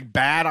earlier? Like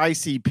bad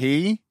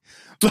ICP?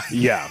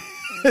 Yeah.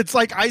 It's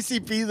like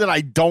ICP that I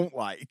don't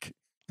like.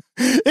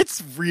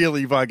 It's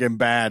really fucking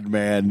bad,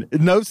 man.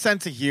 No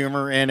sense of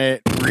humor in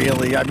it,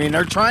 really. I mean,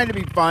 they're trying to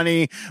be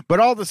funny, but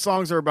all the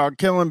songs are about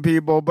killing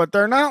people, but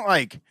they're not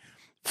like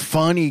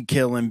funny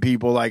killing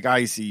people like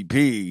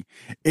ICP.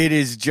 It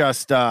is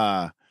just,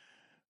 wow,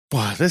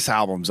 this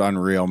album's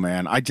unreal,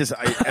 man.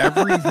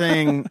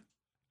 Everything.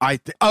 I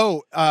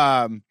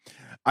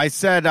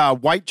said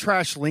White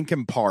Trash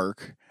Linkin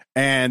Park,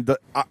 and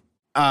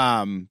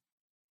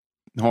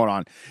hold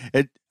on.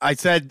 I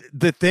said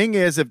the thing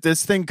is, if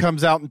this thing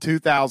comes out in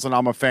 2000,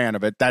 I'm a fan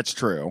of it. That's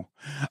true.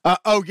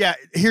 Oh yeah,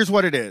 here's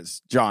what it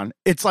is, John.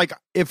 It's like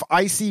if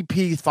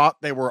ICP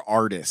thought they were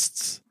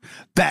artists.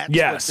 That's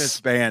what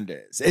this band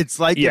is. It's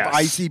like if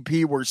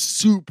ICP were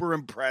super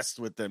impressed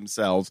with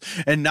themselves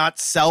and not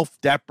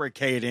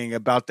self-deprecating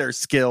about their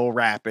skill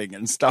rapping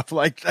and stuff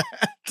like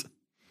that.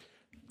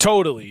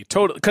 Totally.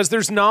 Because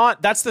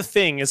that's the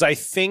thing is I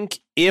think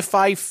if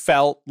I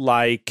felt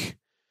like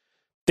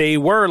they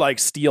were like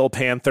Steel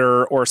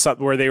Panther or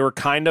something where they were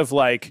kind of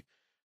like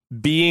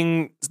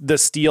being the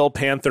Steel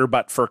Panther,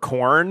 but for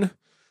Korn,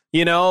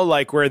 you know,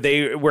 like where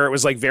it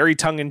was like very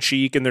tongue in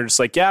cheek and they're just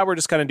like, yeah, we're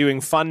just kind of doing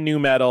fun new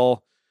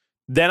metal.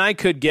 Then I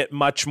could get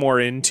much more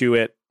into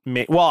it.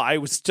 Well, I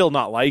would still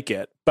not like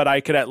it, but I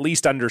could at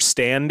least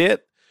understand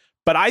it.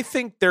 But I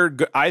think they're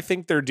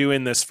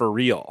doing this for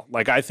real.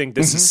 Like, I think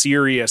this is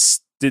serious.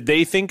 Did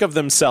they think of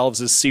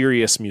themselves as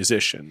serious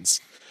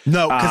musicians?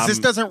 No, because this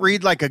doesn't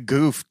read like a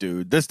goof,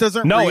 dude. This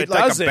doesn't read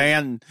like a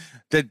band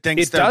that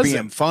thinks they're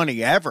being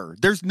funny ever.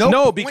 There's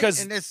no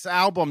point in this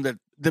album that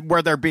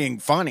where they're being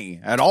funny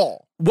at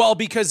all. Well,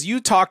 because you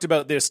talked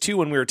about this too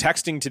when we were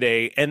texting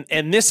today,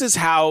 and this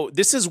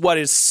is what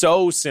is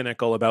so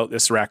cynical about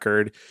this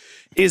record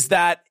is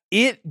that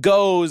it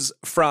goes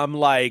from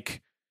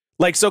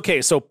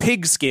so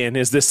Pigskin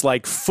is this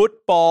like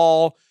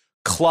football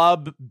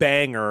club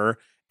banger,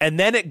 and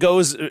then it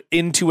goes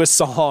into a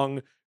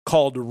song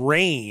called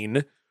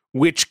Rain,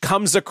 which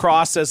comes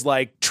across as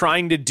like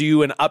trying to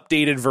do an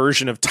updated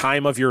version of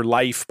Time of Your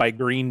Life by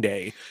Green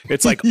Day.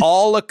 It's like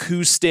all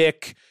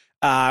acoustic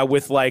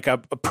with like a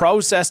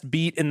processed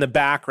beat in the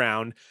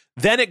background.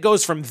 Then it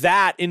goes from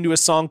that into a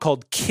song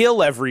called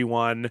Kill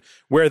Everyone,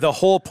 where the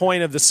whole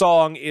point of the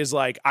song is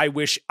like, I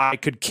wish I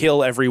could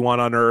kill everyone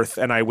on earth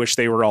and I wish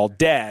they were all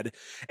dead.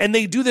 And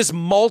they do this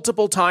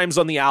multiple times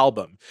on the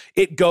album.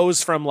 It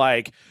goes from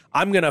like,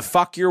 I'm going to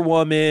fuck your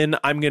woman.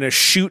 I'm going to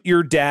shoot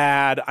your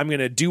dad. I'm going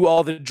to do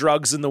all the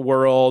drugs in the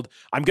world.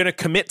 I'm going to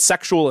commit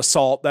sexual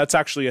assault. That's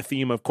actually a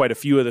theme of quite a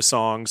few of the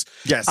songs.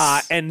 Yes.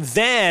 And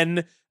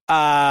then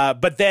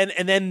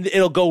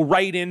it'll go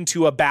right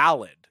into a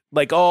ballad.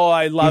 Like, oh,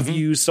 I love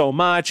you so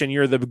much, and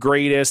you're the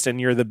greatest,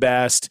 and you're the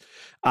best.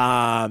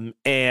 And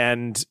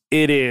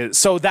it is.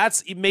 So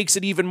it makes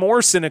it even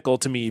more cynical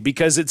to me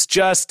because it's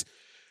just,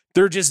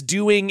 they're just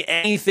doing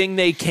anything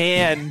they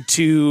can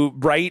to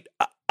write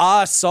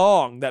a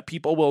song that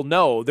people will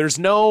know. There's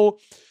no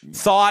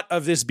thought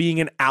of this being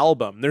an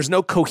album. There's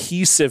no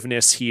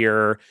cohesiveness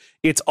here.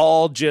 It's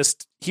all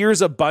just,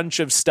 here's a bunch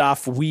of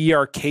stuff we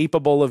are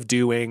capable of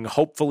doing.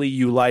 Hopefully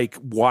you like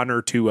one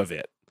or two of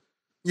it.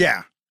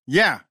 Yeah.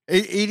 Yeah,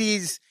 it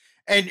is.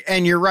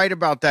 And you're right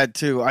about that,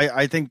 too.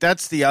 I think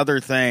that's the other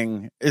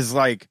thing is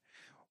like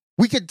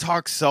we could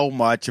talk so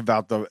much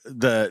about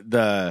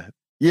the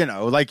you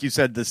know, like you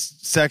said, the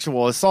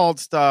sexual assault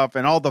stuff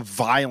and all the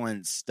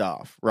violent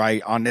stuff,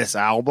 right, on this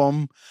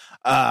album.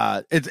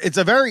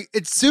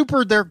 It's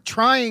super.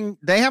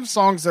 They have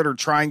songs that are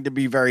trying to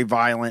be very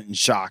violent and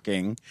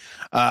shocking,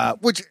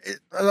 which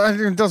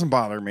it doesn't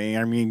bother me.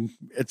 I mean,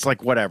 it's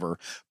like whatever.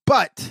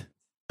 But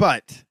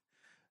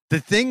the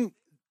thing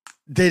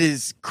that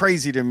is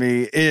crazy to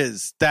me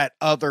is that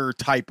other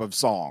type of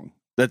song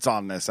that's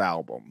on this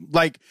album.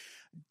 Like,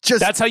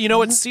 that's how you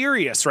know it's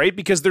serious, right?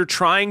 Because they're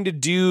trying to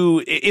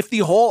do, if the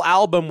whole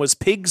album was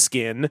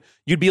Pigskin,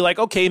 you'd be like,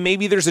 okay,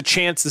 maybe there's a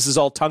chance this is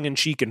all tongue in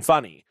cheek and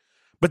funny.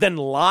 But then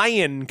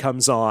Lion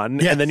comes on,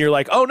 and then you're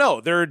like, oh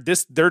no,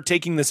 they're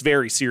taking this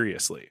very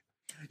seriously.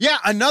 Yeah,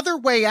 Another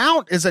Way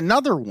Out is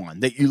another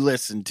one that you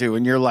listen to,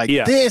 and you're like,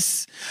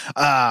 this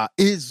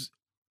is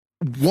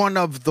one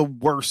of the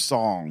worst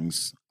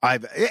songs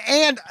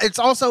and it's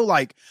also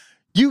like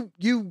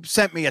you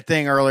sent me a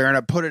thing earlier and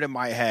I put it in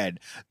my head.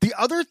 The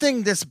other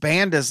thing this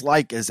band is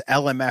like is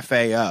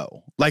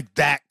LMFAO, like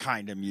that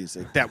kind of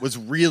music that was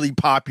really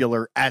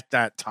popular at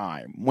that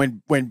time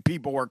when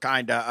people were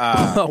kind of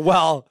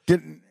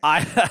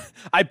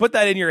I put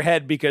that in your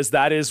head because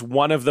that is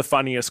one of the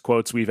funniest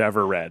quotes we've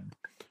ever read.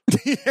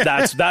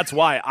 That's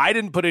why I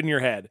didn't put it in your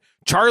head.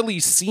 Charlie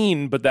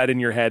Scene put that in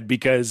your head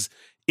because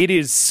it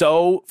is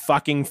so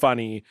fucking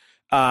funny.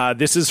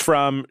 This is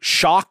from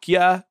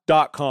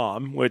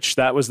shockya.com, which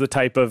that was the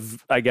type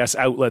of, I guess,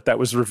 outlet that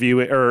was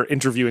reviewing or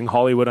interviewing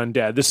Hollywood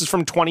Undead. This is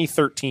from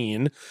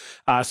 2013.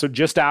 So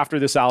just after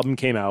this album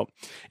came out.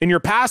 In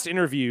your past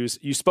interviews,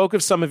 you spoke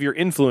of some of your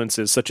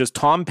influences, such as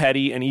Tom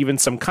Petty and even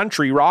some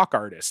country rock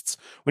artists.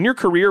 When your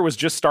career was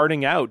just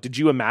starting out, did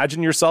you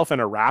imagine yourself in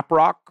a rap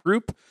rock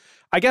group?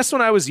 I guess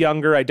when I was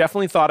younger, I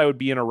definitely thought I would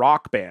be in a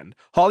rock band.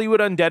 Hollywood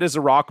Undead is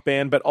a rock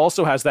band, but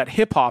also has that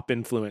hip-hop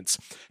influence.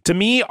 To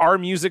me, our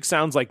music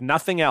sounds like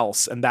nothing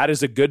else, and that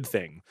is a good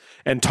thing.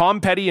 And Tom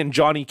Petty and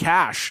Johnny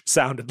Cash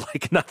sounded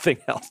like nothing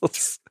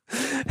else.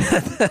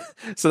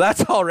 So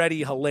that's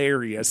already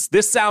hilarious.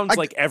 This sounds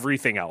like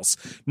everything else.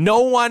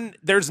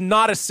 There's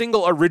not a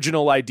single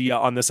original idea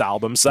on this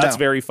album, so that's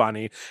very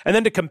funny. And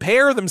then to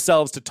compare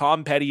themselves to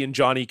Tom Petty and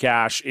Johnny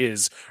Cash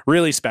is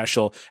really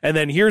special. And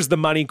then here's the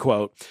money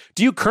quote.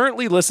 Do you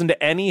currently listen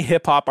to any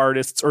hip-hop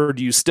artists, or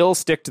do you still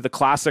stick to the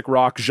classic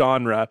rock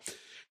genre?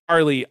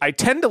 Charlie, I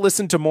tend to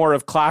listen to more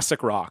of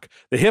classic rock.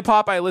 The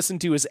hip-hop I listen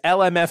to is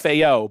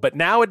LMFAO, but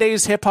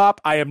nowadays hip-hop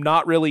I am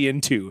not really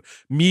into.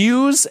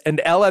 Muse and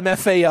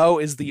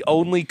LMFAO is the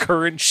only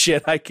current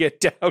shit I get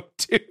down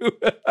to.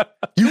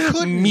 You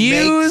couldn't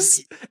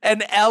Muse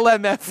and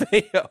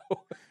LMFAO.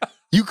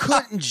 You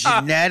couldn't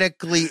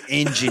genetically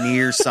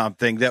engineer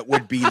something that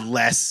would be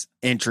less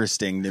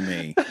interesting to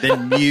me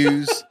than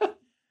Muse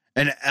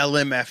and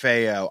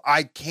LMFAO.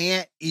 I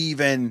can't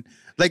even...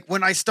 Like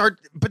when I start,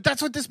 but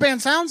that's what this band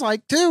sounds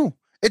like too.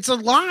 It's a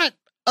lot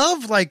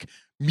of like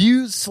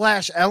Muse /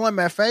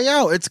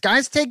 LMFAO. It's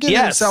guys taking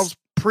themselves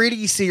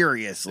pretty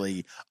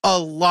seriously a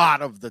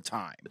lot of the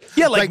time.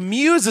 Yeah, like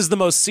Muse is the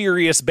most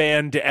serious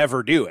band to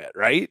ever do it,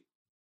 right?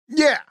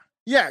 Yeah.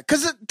 Yeah,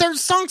 because there's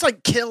songs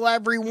like Kill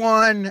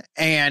Everyone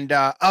and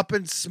Up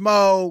in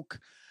Smoke.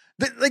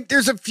 Like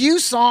there's a few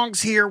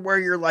songs here where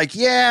you're like,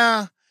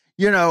 yeah,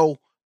 you know,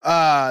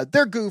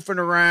 they're goofing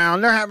around,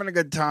 they're having a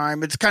good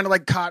time. It's kind of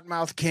like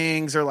Cottonmouth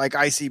Kings or like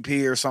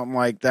ICP or something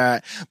like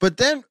that. But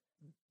then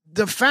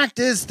the fact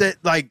is that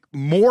like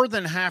more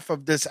than half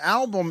of this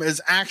album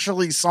is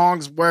actually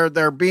songs where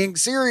they're being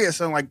serious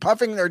and like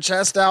puffing their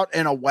chest out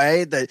in a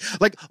way that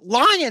like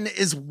Lion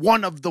is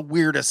one of the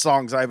weirdest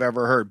songs I've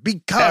ever heard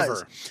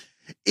because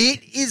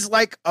it is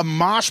like a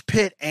mosh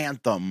pit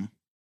anthem,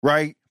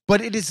 right?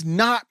 But it is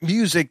not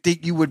music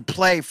that you would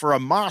play for a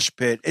mosh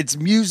pit. It's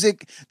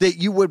music that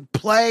you would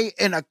play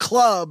in a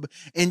club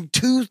in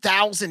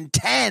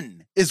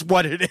 2010 is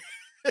what it is.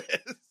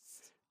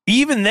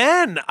 Even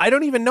then, I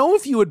don't even know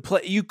if you would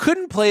play. You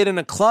couldn't play it in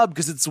a club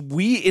because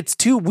it's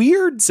too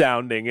weird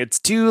sounding. It's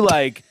too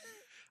like,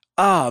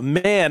 oh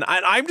man,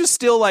 I'm just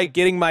still like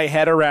getting my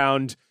head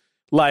around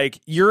like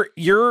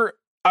you're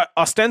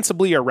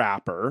ostensibly a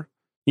rapper.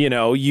 You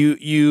know,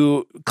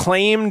 you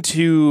claim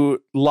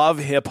to love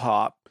hip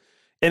hop.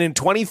 And in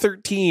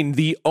 2013,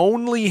 the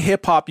only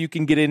hip hop you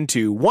can get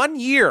into, 1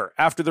 year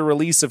after the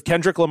release of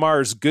Kendrick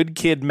Lamar's Good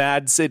Kid,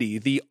 Mad City,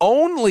 the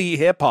only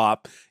hip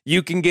hop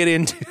you can get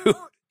into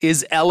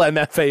is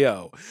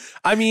LMFAO.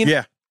 I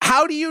mean,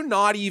 how do you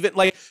not even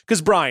like,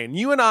 because Brian,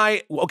 you and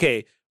I,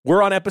 okay,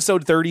 we're on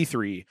episode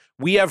 33.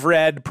 We have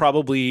read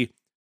probably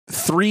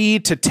 3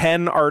 to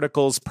 10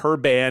 articles per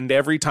band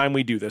every time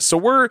we do this. So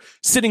we're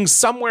sitting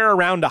somewhere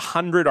around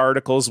 100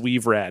 articles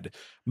we've read.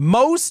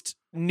 Most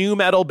new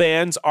metal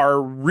bands are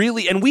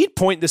really, and we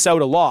point this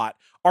out a lot,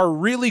 are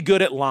really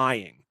good at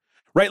lying,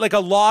 right? Like a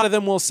lot of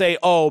them will say,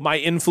 oh, my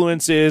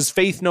influence is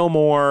Faith No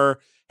More,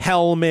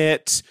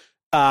 Helmet,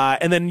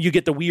 and then you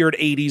get the weird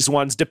 80s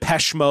ones,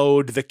 Depeche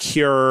Mode, The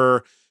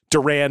Cure,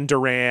 Duran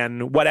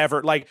Duran,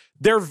 whatever. Like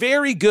they're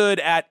very good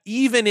at,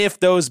 even if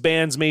those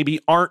bands maybe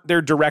aren't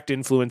their direct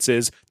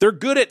influences, they're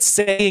good at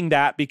saying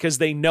that because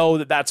they know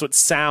that that's what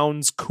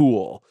sounds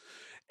cool.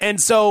 And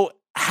so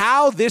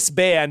how this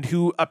band,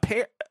 who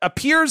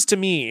appears to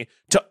me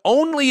to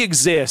only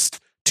exist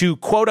to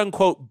quote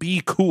unquote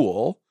be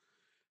cool,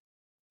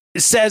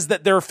 says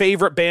that their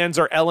favorite bands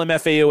are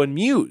LMFAO and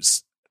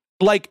Muse.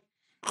 Like,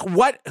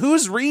 what?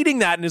 Who's reading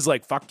that and is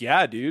like, fuck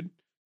yeah, dude.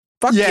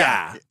 Fuck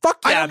yeah. Fuck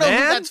yeah, man. I don't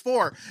know who that's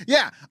for.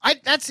 Yeah,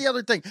 that's the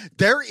other thing.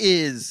 There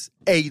is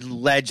a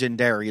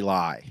legendary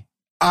lie.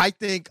 I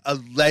think a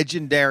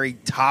legendary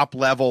top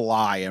level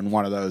lie in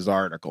one of those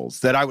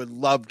articles that I would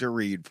love to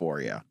read for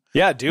you.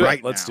 Yeah, do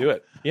it. Let's do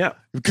it. Yeah.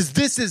 Because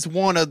this is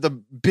one of the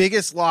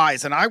biggest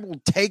lies, and I will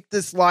take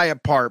this lie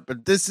apart,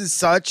 but this is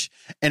such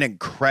an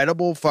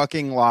incredible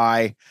fucking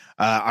lie.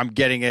 I'm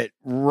getting it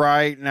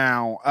right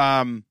now.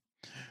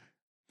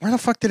 Where the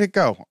fuck did it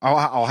go?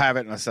 I'll have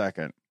it in a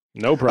second.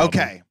 No problem.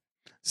 Okay.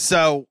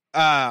 So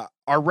our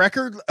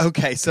record,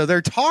 so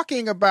they're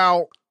talking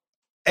about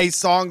a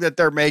song that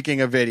they're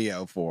making a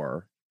video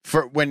for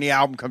when the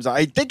album comes out.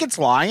 I think it's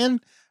Lion.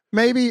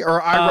 Maybe, or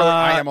I wrote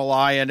I Am a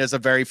Lion as a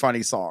very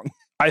funny song.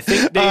 I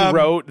think they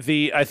wrote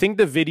I think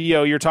the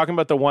video, you're talking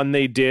about the one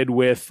they did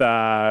with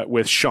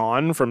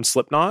Sean from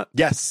Slipknot.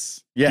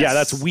 Yes. Yeah,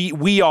 that's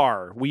We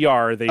Are.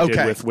 They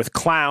did with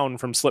Clown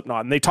from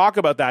Slipknot. And they talk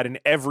about that in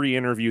every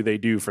interview they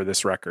do for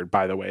this record,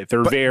 by the way.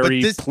 They're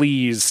very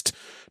pleased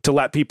to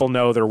let people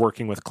know they're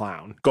working with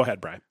Clown. Go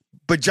ahead, Brian.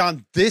 But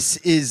John, this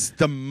is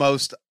the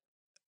most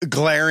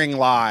glaring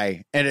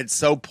lie, and it's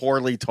so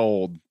poorly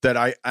told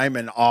that I'm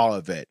in awe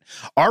of it.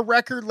 Our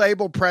record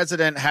label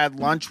president had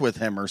lunch with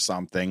him or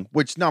something,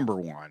 which, number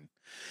one,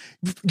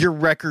 your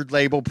record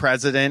label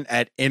president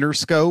at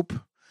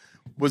Interscope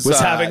was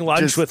having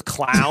lunch with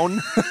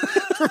Clown.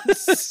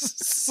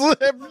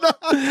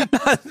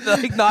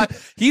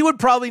 He would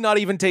probably not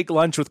even take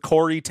lunch with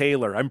Corey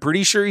Taylor. I'm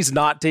pretty sure he's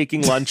not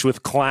taking lunch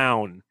with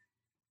Clown.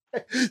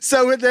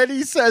 So then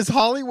he says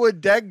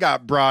Hollywood Undead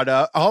got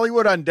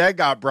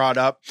brought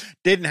up.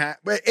 Didn't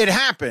happen. It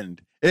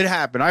happened. It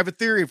happened. I have a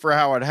theory for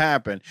how it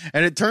happened.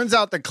 And it turns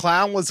out the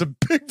clown was a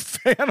big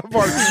fan of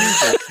our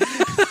music.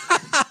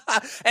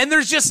 And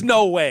there's just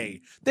no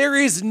way. There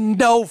is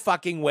no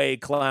fucking way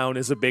Clown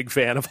is a big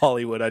fan of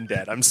Hollywood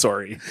Undead. I'm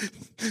sorry.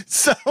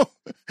 So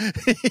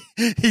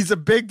he's a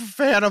big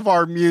fan of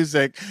our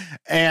music.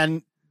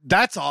 And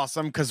that's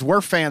awesome because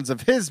we're fans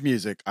of his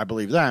music. I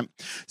believe that.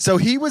 So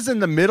he was in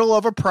the middle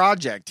of a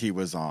project he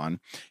was on.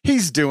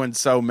 He's doing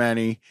so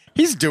many.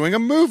 He's doing a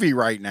movie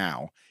right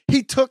now.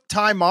 He took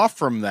time off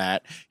from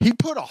that. He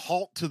put a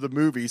halt to the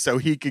movie so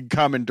he could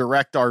come and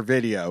direct our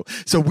video.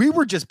 So we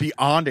were just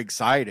beyond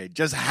excited,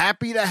 just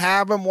happy to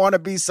have him want to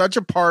be such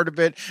a part of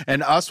it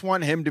and us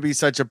want him to be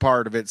such a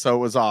part of it. So it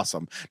was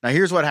awesome. Now,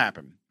 here's what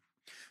happened.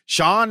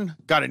 Sean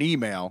got an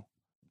email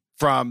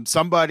from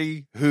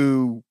somebody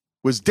who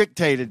was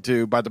dictated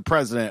to by the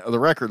president of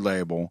the record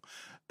label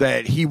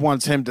that he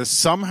wants him to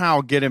somehow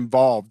get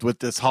involved with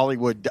this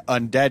Hollywood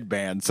Undead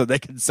band so they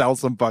can sell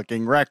some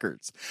fucking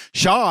records.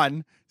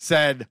 Sean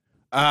said,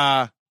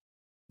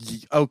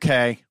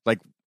 okay, like,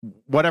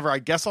 whatever, I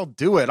guess I'll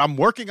do it. I'm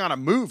working on a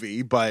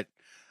movie, but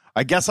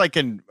I guess I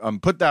can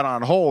put that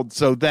on hold.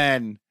 So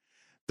then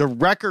the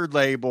record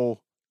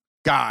label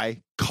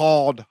guy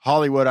called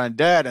Hollywood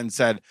Undead and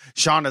said,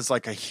 Sean is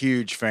like a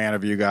huge fan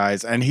of you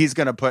guys, and he's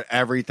going to put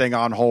everything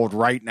on hold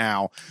right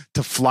now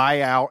to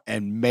fly out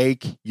and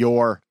make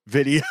your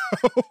video.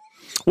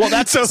 Well,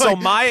 that's so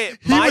like,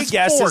 my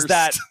guess is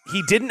that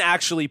he didn't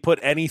actually put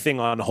anything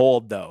on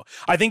hold, though.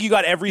 I think you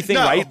got everything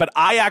right, but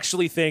I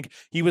actually think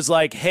he was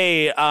like,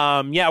 hey,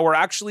 yeah, we're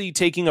actually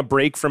taking a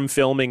break from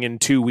filming in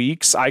 2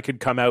 weeks. I could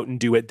come out and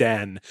do it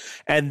then.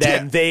 And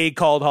then they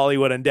called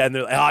Hollywood Undead and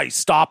they're like, he's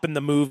stopping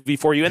the movie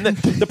for you. And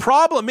the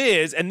problem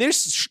is, and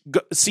this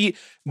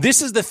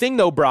is the thing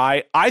though,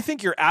 Bri, I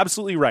think you're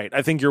absolutely right.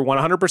 I think you're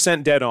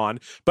 100% dead on,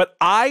 but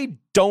I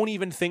don't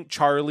even think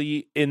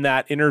Charlie in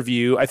that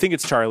interview, I think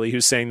it's Charlie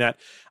who's saying that,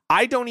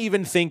 I don't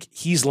even think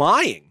he's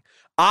lying.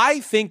 I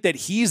think that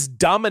he's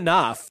dumb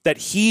enough that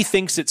he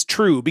thinks it's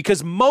true,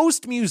 because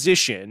most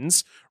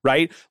musicians,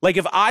 right? Like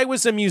if I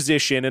was a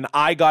musician and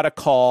I got a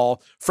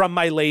call from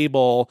my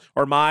label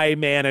or my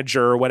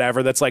manager or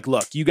whatever, that's like,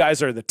 look, you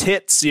guys are the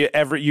tits.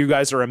 You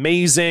guys are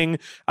amazing.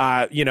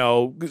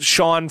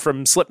 Sean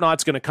from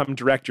Slipknot's going to come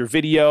direct your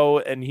video.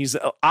 And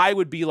I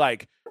would be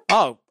like,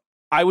 oh,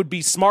 I would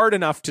be smart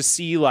enough to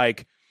see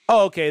like,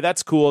 oh, okay,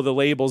 that's cool. The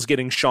label's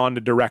getting Sean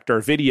to direct our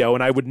video.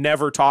 And I would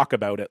never talk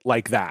about it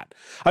like that.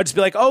 I'd just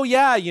be like, oh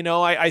yeah,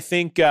 I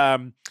think,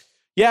 Sean,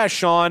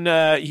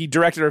 he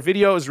directed our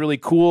video. It was really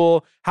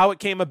cool. How it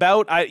came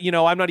about,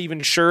 I'm not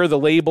even sure. The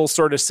label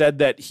sort of said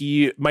that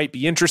he might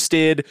be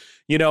interested,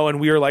 and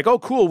we were like, oh,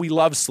 cool. We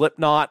love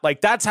Slipknot.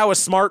 Like, that's how a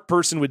smart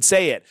person would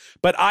say it.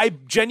 But I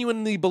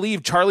genuinely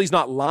believe Charlie's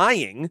not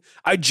lying.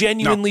 I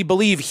genuinely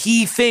believe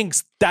he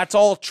thinks that's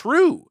all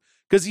true,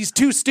 because he's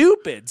too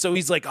stupid. So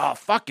he's like, oh,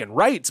 fucking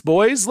rights,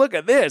 boys. Look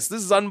at this.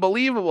 This is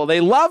unbelievable. They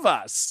love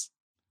us.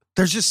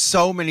 There's just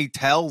so many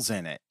tells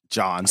in it,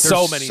 John. There's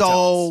so many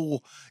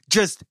tells.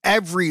 Just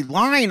every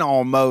line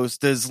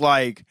almost is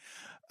like,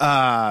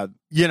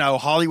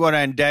 Hollywood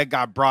Undead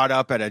got brought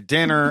up at a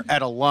dinner,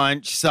 at a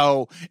lunch.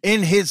 So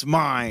in his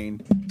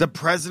mind, the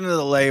president of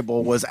the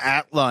label was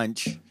at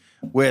lunch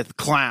with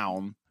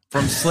Clown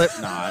from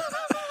Slipknot.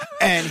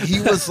 And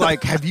he was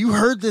like, have you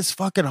heard this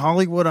fucking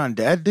Hollywood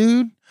Undead,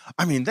 dude?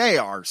 I mean, they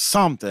are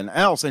something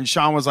else. And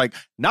Sean was like,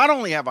 not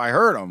only have I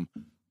heard them,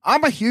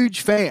 I'm a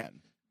huge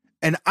fan.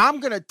 And I'm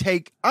going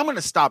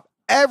to stop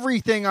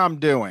everything I'm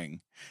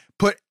doing,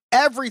 put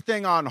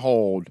everything on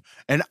hold,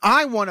 and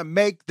I want to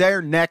make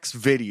their next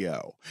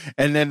video.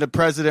 And then the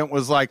president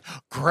was like,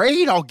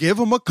 great, I'll give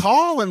him a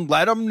call and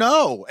let him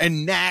know.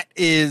 And that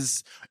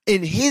is,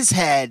 in his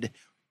head,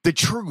 the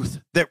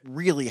truth that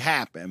really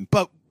happened.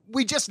 But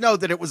we just know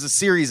that it was a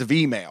series of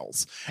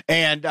emails.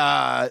 And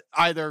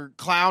either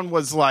Clown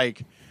was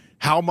like,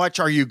 how much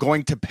are you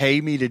going to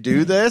pay me to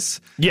do this?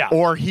 Yeah.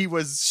 Or he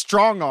was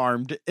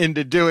strong-armed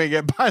into doing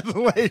it by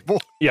the label.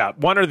 Yeah,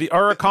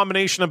 or a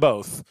combination of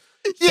both.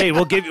 Yeah. Hey,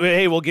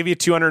 we'll give you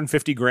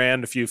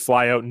 $250,000 if you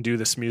fly out and do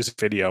this music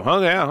video.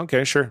 Oh yeah,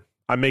 okay, sure.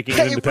 I'm making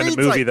an independent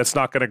movie that's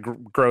not going to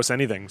gross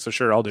anything, so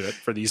sure, I'll do it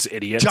for these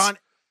idiots. John,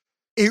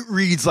 it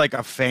reads like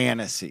a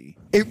fantasy.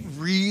 It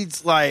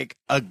reads like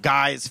a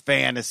guy's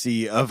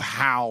fantasy of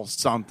how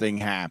something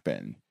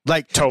happened.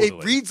 Like, totally.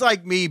 It reads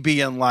like me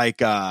being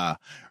like,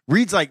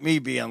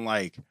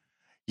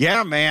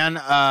 yeah,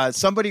 man,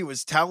 somebody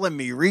was telling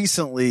me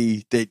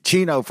recently that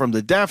Chino from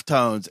the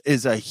Deftones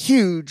is a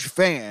huge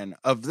fan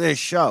of this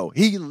show.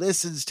 He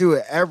listens to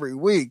it every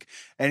week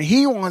and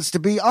he wants to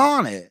be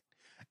on it.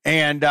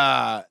 And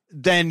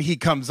then he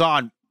comes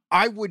on.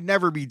 I would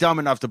never be dumb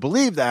enough to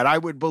believe that. I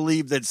would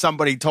believe that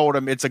somebody told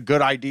him it's a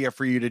good idea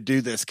for you to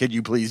do this. Can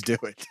you please do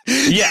it?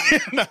 Yeah.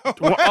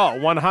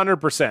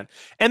 100%.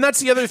 And that's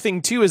the other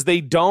thing too, is they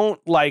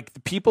don't, like,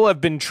 people have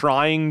been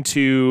trying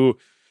to,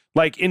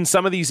 like, in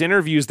some of these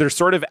interviews, they're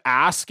sort of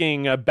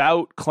asking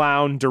about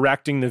Clown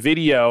directing the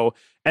video,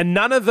 and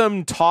none of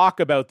them talk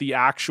about the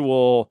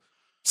actual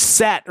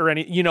set or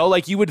any,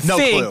 like you would No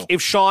think clue.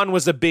 if Sean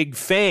was a big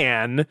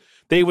fan,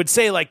 they would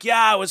say like,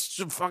 yeah, it was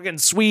fucking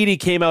sweet. He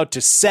came out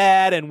to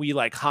set and we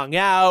like hung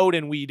out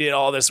and we did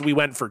all this. We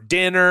went for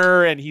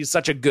dinner and he's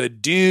such a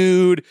good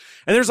dude.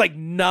 And there's like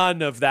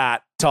none of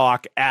that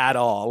talk at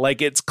all.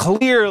 Like it's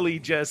clearly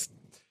just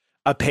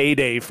a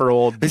payday for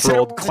old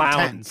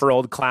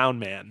clown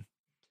man.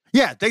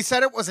 Yeah, they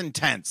said it was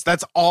intense.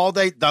 That's all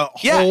the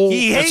whole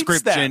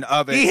description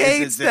of it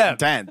is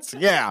intense.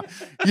 Yeah.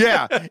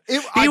 Yeah.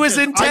 He was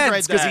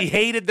intense because he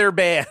hated their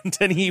band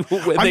and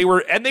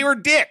they were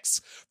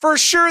dicks. For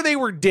sure they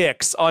were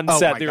dicks on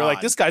set. They were like,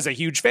 this guy's a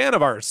huge fan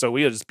of ours, so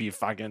we'll just be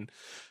fucking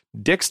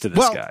dicks to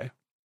this guy.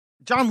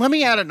 John, let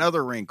me add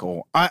another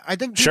wrinkle. I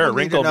think people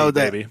need to know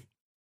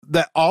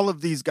that all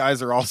of these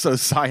guys are also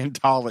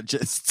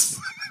Scientologists.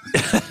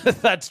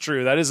 That's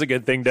true. That is a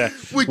good thing to.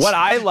 What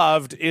I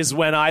loved is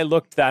when I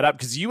looked that up,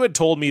 because you had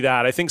told me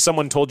that. I think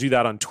someone told you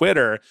that on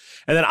Twitter,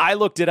 and then I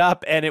looked it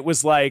up, and it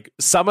was like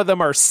some of them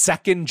are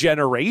second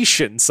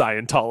generation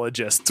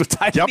Scientologists, which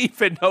I didn't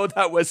even know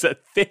that was a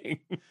thing.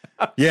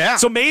 Yeah.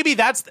 So maybe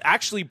that's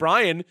actually,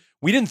 Brian,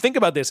 we didn't think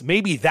about this.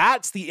 Maybe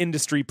that's the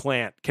industry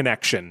plant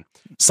connection.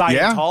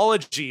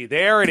 Scientology. Yeah.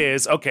 There it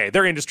is. Okay,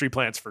 they're industry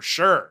plants for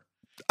sure.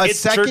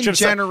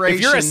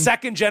 If you're a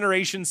second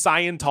generation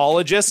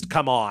Scientologist,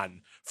 come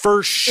on.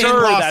 For sure.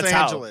 In Los that's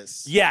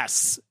Angeles.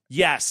 How.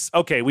 Yes.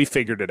 Okay, we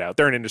figured it out.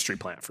 They're an industry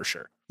plant for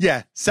sure.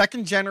 Yeah.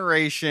 Second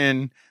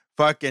generation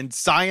fucking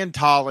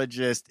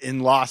Scientologist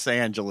in Los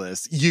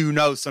Angeles.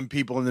 Some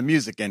people in the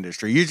music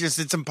industry.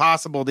 It's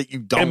impossible that you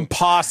don't.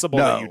 Impossible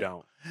that you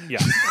don't. Yeah.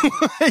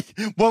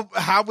 Well,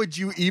 how would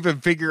you even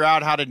figure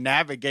out how to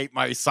navigate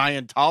my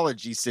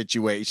Scientology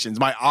situations,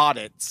 my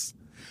audits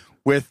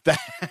with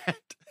that?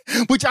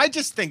 Which I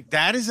just think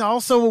that is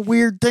also a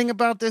weird thing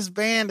about this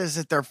band is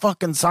that they're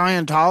fucking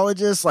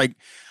Scientologists. Like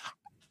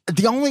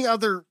the only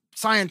other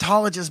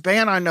Scientologist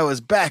band I know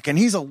is Beck, and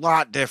he's a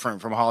lot different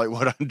from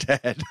Hollywood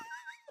Undead.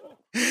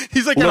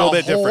 He's like a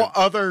whole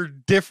other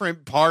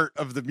different part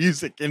of the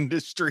music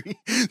industry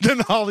than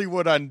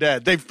Hollywood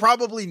Undead. They've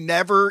probably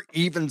never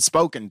even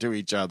spoken to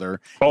each other.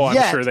 Oh,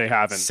 I'm sure they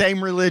haven't.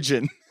 Same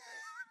religion.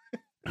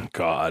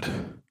 God.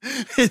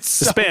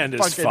 This band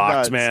is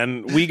fucked, nuts.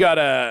 Man.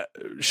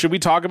 Should we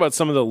talk about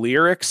some of the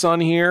lyrics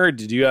on here?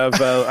 Did you have,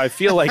 I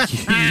feel like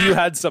you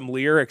had some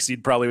lyrics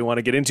you'd probably want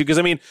to get into. Cause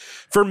I mean,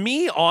 for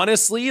me,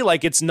 honestly,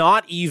 like it's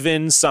not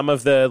even some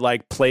of the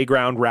like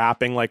playground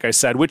rapping, like I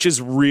said, which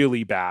is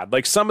really bad.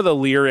 Like some of the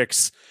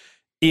lyrics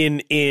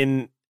in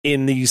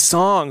these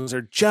songs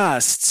are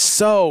just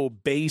so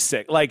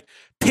basic. Like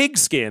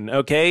Pigskin,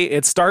 okay?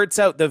 It starts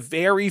out, the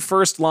very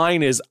first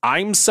line is,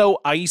 I'm so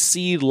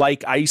icy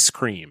like ice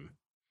cream.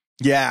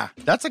 Yeah,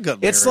 that's a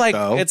good lyric,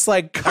 It's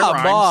like,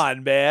 come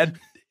on, man.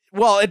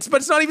 Well,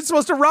 but it's not even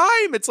supposed to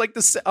rhyme. It's like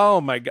oh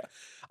my God.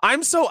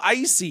 I'm so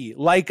icy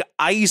like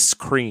ice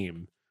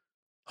cream.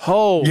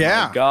 Oh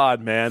my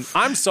God, man.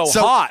 I'm so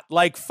hot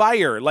like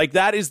fire. Like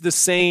that is the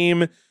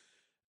same.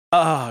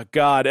 Oh,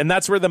 God. And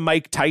that's where the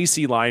Mike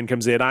Tyson line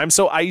comes in. I'm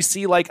so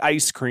icy like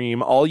ice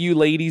cream. All you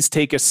ladies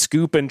take a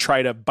scoop and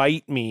try to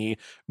bite me.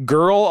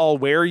 Girl, I'll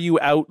wear you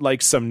out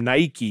like some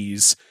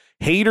Nikes.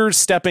 Haters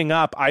stepping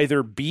up,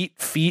 either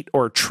beat feet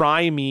or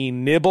try me.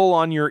 Nibble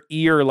on your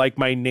ear like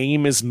my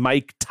name is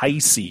Mike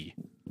Tyson.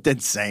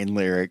 Insane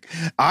lyric.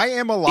 I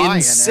am a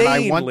lion and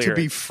I want to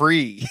be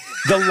free.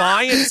 The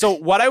lion. So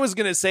what I was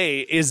going to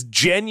say is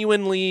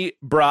genuinely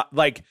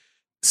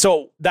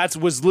so that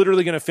was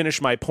literally going to finish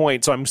my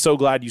point. So I'm so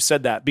glad you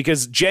said that,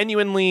 because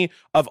genuinely,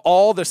 of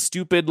all the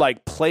stupid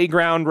like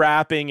playground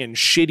rapping and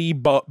shitty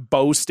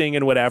boasting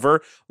and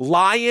whatever,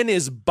 Lion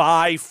is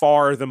by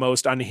far the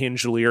most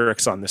unhinged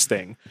lyrics on this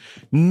thing.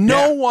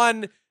 No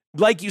one,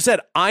 like you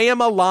said, I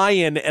am a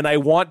lion and I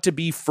want to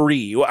be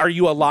free. Are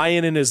you a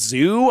lion in a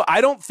zoo?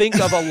 I don't think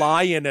of a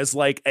lion as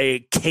like a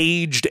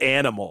caged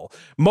animal.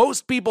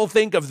 Most people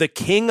think of the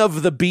king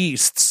of the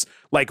beasts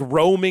like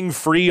roaming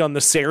free on the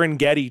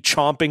Serengeti,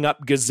 chomping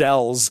up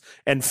gazelles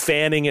and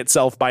fanning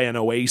itself by an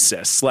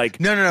oasis. Like,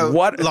 no.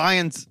 What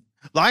lions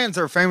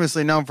are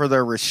famously known for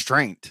their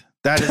restraint.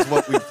 That is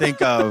what we think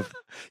of.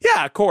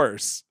 Yeah, of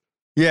course.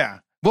 Yeah.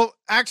 Well,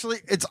 actually,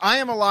 it's I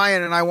am a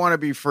lion and I want to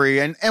be free.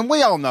 And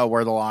we all know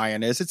where the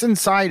lion is. It's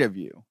inside of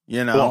you,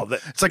 you know? Well,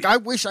 it's like, I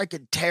wish I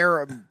could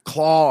tear and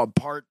claw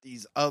apart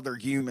these other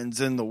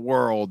humans in the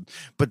world,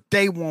 but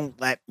they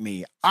won't let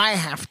me. I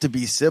have to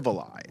be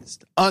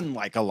civilized,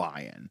 unlike a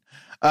lion.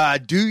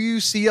 Do you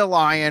see a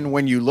lion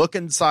when you look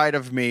inside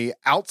of me,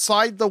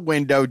 outside the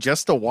window,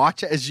 just to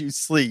watch as you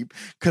sleep?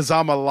 Because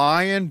I'm a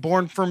lion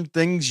born from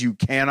things you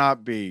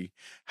cannot be.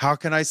 How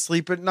can I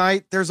sleep at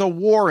night? There's a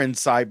war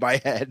inside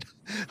my head.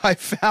 I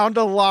found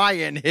a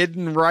lion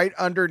hidden right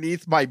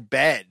underneath my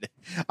bed.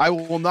 I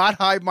will not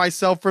hide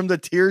myself from the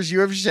tears you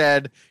have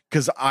shed,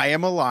 because I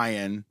am a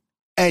lion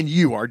and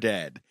you are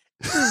dead.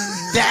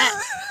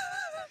 That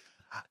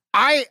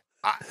I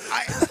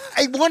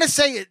want to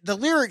say it. The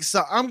lyrics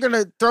suck. I'm going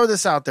to throw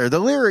this out there. The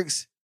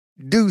lyrics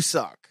do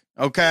suck.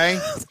 Okay.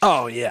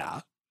 Oh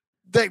yeah.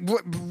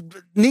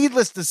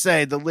 Needless to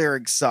say, the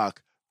lyrics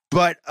suck.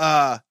 but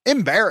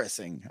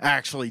embarrassing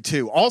actually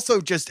too. Also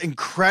just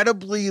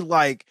incredibly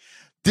like,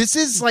 this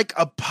is like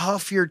a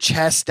puff your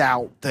chest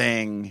out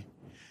thing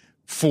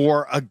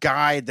for a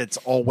guy that's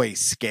always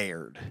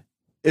scared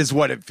is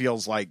what it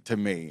feels like to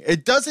me.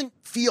 It doesn't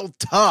feel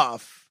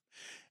tough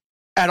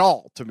at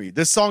all to me.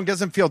 This song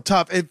doesn't feel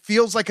tough. It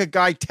feels like a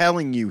guy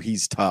telling you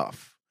he's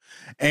tough,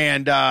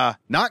 and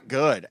not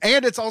good.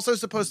 And it's also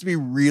supposed to be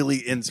really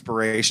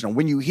inspirational.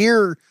 When you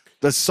hear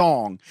the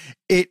song,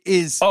 it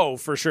is, oh,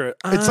 for sure.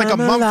 It's like a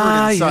Mumford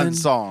and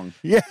Sons song.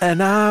 Yeah.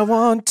 And I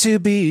want to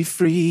be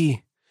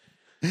free.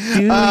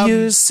 Do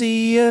you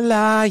see a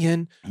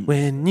lion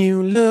when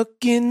you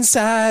look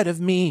inside of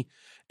me?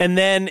 And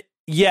then,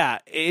 yeah,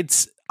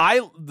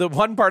 the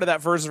one part of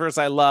that first verse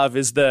I love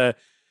is the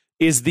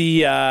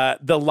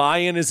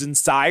lion is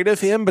inside of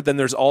him, but then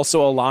there's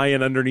also a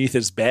lion underneath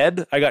his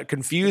bed. I got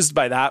confused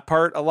by that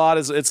part a lot.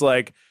 It's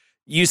like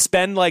you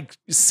spend like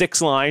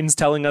 6 lines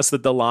telling us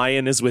that the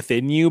lion is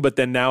within you, but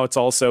then now it's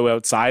also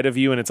outside of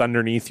you and it's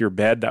underneath your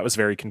bed. That was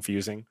very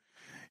confusing.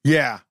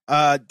 Yeah.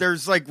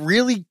 There's like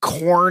really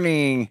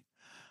corny.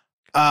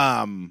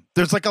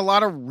 There's like a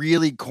lot of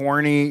really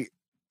corny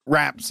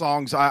rap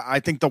songs. I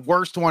think the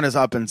worst one is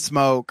Up in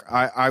Smoke.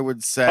 I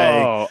would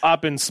say. Oh,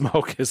 Up in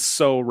Smoke is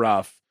so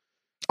rough.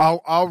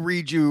 I'll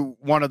read you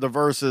one of the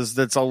verses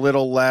that's a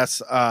little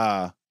less.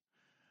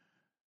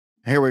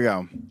 Here we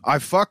go. I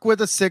fuck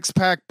with a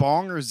 6-pack,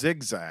 bong or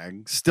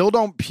zigzag. Still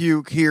don't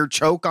puke. Here,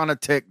 choke on a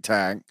Tic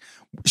Tac.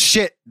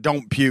 Shit,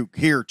 don't puke.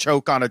 Here,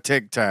 choke on a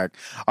Tic Tac.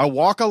 I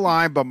walk a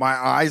line, but my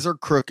eyes are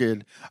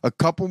crooked. A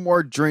couple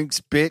more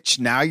drinks, bitch.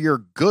 Now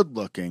you're good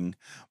looking.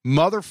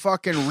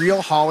 Motherfucking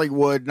real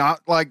Hollywood,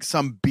 not like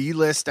some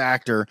B-list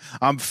actor.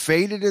 I'm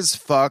faded as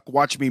fuck.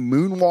 Watch me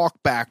moonwalk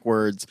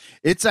backwards.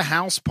 It's a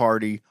house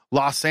party,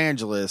 Los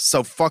Angeles.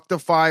 So fuck the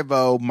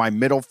 5-0. My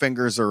middle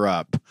fingers are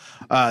up.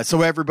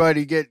 So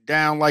everybody get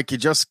down like you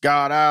just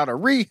got out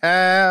of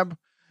rehab.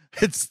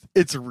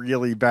 It's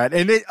really bad.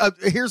 And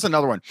here's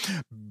another one.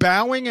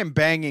 Bowing and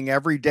banging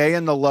every day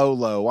in the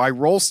low. I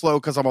roll slow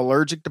because I'm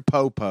allergic to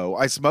popo.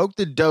 I smoke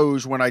the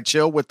Doge when I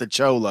chill with the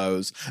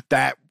cholos.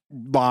 That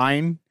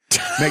line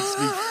makes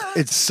me,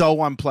 it's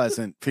so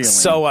unpleasant feeling.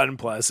 So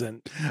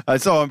unpleasant.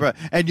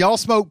 And y'all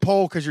smoke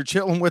pole because you're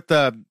chilling with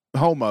the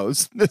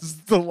homos. This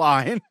is the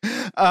line.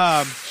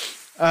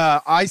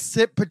 I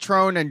sip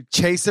Patron and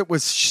chase it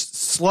with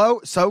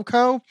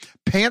SoCo.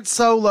 Pants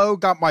so low,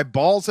 got my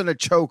balls in a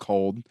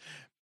chokehold.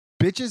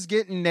 Bitches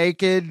getting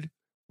naked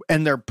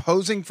and they're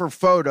posing for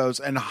photos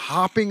and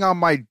hopping on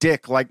my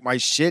dick like my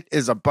shit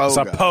is a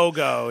pogo. It's a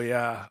pogo,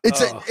 yeah.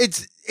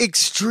 It's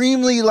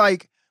extremely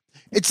like,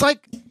 it's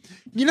like,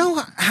 you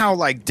know how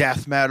like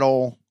death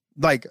metal,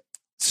 like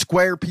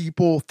square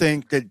people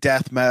think that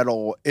death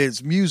metal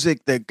is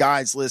music that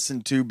guys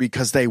listen to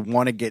because they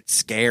want to get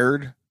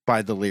scared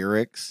by the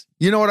lyrics.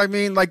 You know what I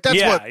mean? Like that's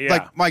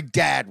like my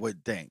dad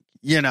would think,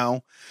 you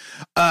know.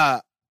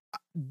 The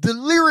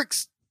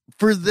lyrics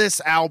for this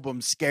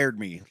album scared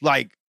me.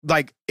 Like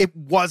it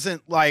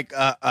wasn't like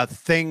a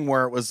thing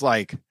where it was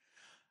like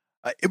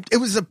it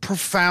was a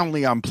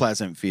profoundly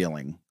unpleasant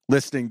feeling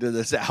listening to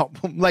this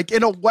album. Like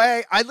in a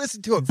way, I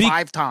listened to it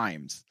 5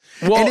 times.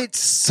 Well, and it's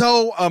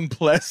so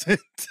unpleasant.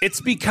 It's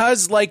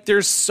because like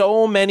there's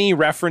so many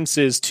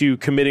references to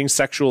committing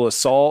sexual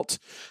assault.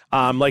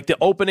 Like the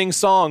opening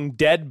song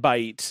Dead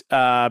Bite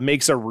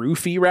makes a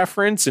roofie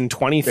reference in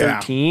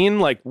 2013.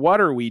 Yeah. Like,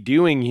 what are we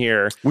doing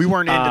here? We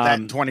weren't into that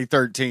in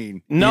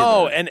 2013.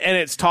 No, and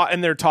it's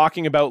and they're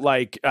talking about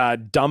like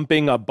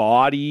dumping a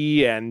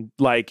body, and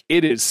like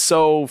it is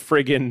so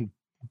friggin'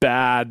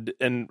 bad,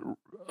 and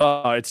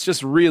it's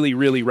just really,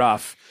 really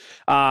rough.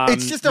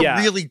 It's just a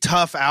really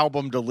tough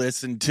album to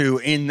listen to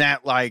in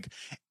that, like,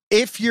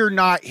 if you're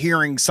not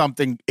hearing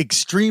something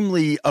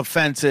extremely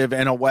offensive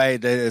in a way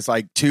that is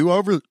like too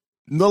over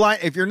the line,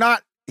 if you're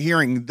not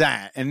hearing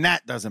that and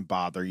that doesn't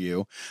bother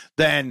you,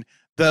 then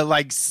the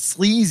like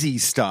sleazy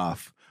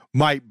stuff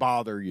might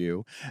bother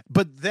you.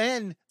 But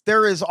then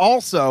there is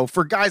also,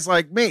 for guys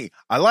like me,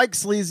 I like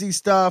sleazy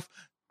stuff.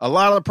 A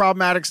lot of the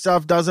problematic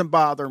stuff doesn't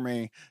bother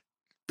me.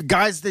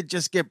 Guys that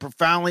just get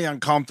profoundly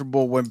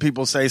uncomfortable when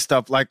people say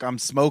stuff like I'm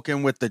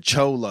smoking with the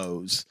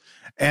cholos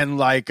and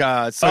like,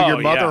 your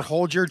mother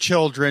hold your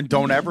children.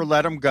 Don't ever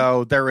let them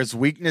go. There is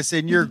weakness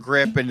in your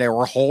grip and they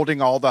were holding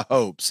all the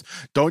hopes.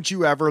 Don't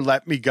you ever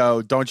let me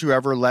go. Don't you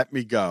ever let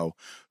me go.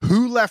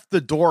 Who left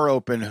the door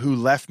open? Who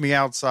left me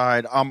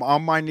outside? I'm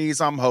on my knees.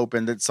 I'm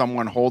hoping that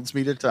someone holds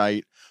me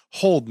tight.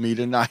 Hold me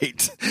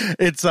tonight.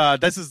 It's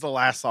this is the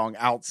last song,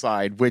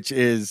 Outside, which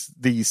is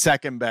the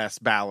second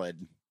best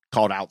ballad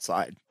called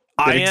Outside.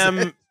 I am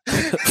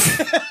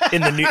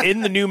in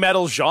the new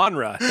metal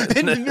genre.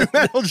 In the new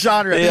metal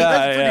genre. Yeah,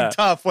 that's pretty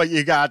tough what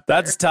you got there.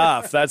 That's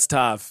tough. That's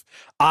tough.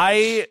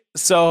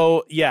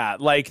 So this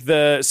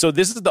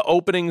is the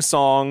opening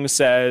song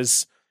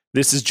says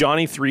This is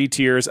Johnny Three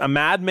Tears. A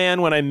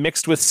madman when I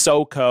mixed with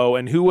SoCo,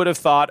 and who would have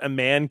thought a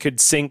man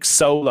could sink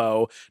so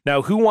low?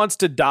 Now, who wants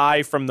to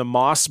die from the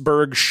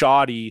Mossberg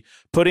shoddy,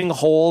 putting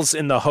holes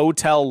in the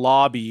hotel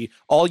lobby?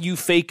 All you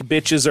fake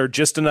bitches are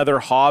just another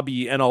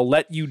hobby, and I'll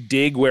let you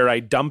dig where I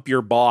dump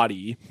your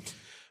body.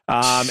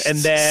 And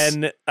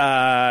then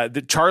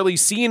the Charlie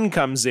Scene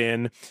comes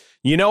in.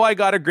 You know I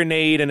got a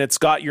grenade and it's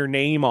got your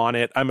name on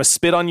it. I'ma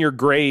spit on your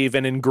grave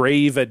and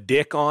engrave a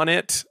dick on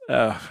it.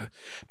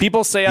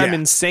 People say I'm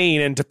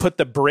insane, and to put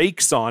the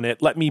brakes on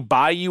it, let me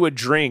buy you a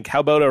drink.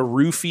 How about a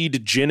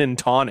roofied gin and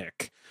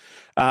tonic?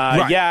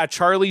 Right. Yeah,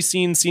 Charlie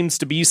Scene seems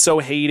to be so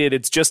hated.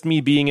 It's just me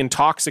being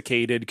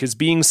intoxicated because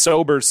being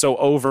sober so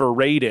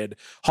overrated.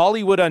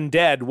 Hollywood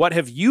Undead, what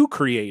have you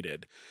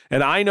created?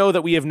 And I know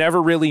that we have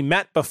never really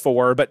met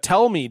before, but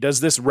tell me, does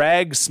this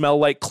rag smell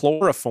like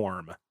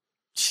chloroform?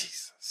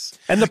 Jesus.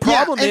 And the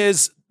problem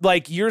is,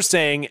 like you're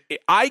saying,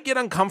 I get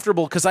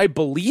uncomfortable because I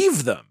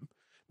believe them.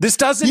 This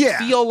doesn't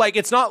feel like,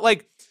 it's not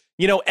like,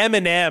 you know,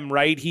 Eminem,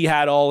 right? He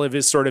had all of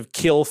his sort of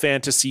kill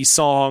fantasy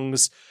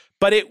songs,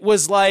 but it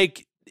was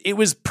like, it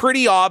was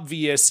pretty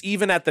obvious,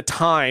 even at the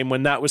time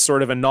when that was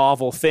sort of a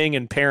novel thing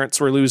and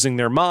parents were losing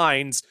their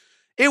minds,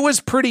 it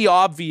was pretty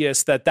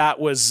obvious that that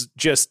was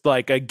just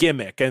like a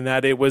gimmick and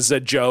that it was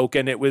a joke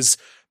and it was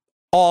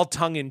all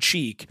tongue in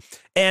cheek.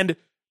 And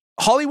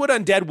Hollywood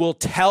Undead will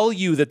tell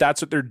you that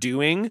that's what they're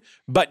doing,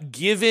 but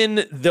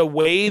given the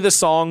way the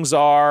songs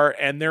are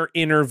and their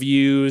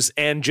interviews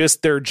and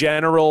just their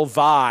general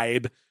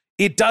vibe,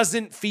 it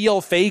doesn't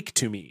feel fake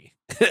to me.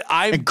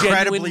 I'm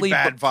incredibly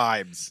bad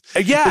vibes.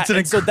 Yeah, it's an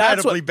and so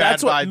that's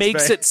what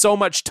makes it so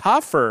much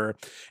tougher.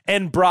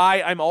 And Bri,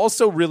 I'm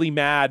also really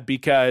mad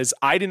because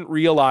I didn't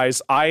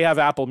realize I have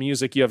Apple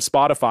Music, you have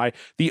Spotify.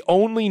 The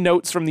only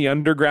notes from the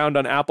underground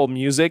on Apple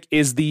Music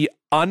is the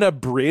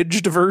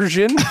unabridged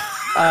version,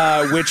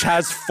 which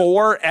has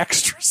 4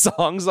 extra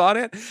songs on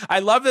it. I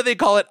love that they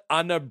call it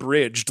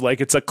unabridged, like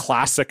it's a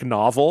classic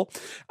novel.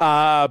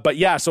 But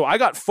yeah, so I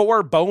got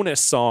 4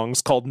 bonus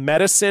songs called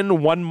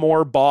Medicine, One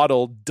More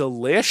Bottle,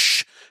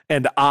 Delish,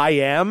 and I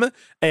Am.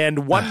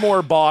 And One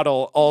More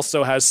Bottle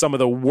also has some of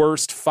the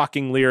worst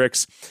fucking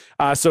lyrics.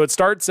 So it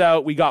starts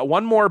out, we got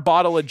one more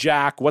bottle of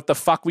Jack. What the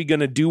fuck we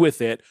gonna do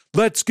with it?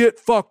 Let's get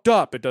fucked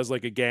up. It does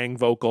like a gang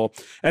vocal.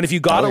 And if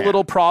you got a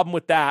little problem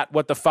with that,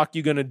 what the fuck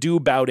you gonna do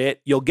about it?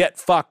 You'll get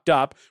fucked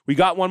up. We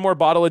got one more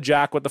bottle of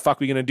Jack. What the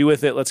fuck we gonna do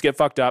with it? Let's get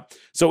fucked up.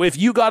 So if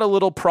you got a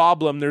little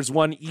problem, there's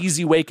one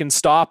easy way can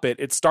stop it.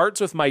 It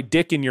starts with my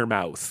dick in your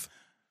mouth.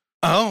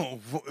 Oh,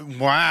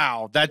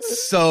 wow.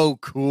 That's so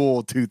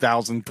cool,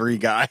 2003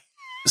 guy.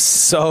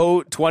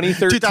 So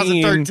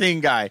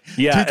 2013 guy.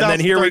 Yeah, and then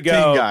here we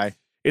go. Guy.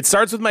 It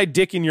starts with my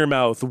dick in your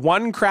mouth.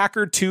 1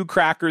 cracker, 2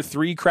 cracker,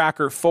 3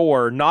 cracker,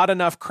 4. Not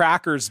enough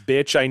crackers,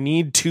 bitch. I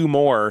need 2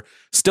 more.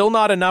 Still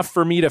not enough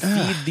for me to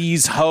feed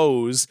these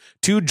hoes.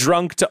 Too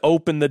drunk to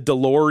open the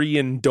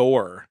DeLorean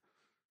door.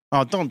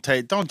 Oh, don't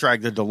drag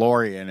the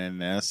DeLorean in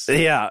this.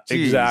 Yeah,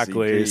 Jeez,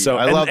 exactly. So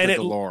I love the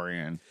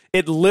DeLorean.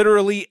 It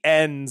literally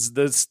ends.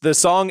 The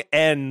song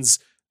ends.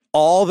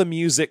 All the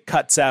music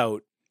cuts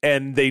out.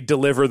 And they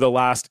deliver the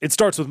last, it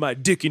starts with my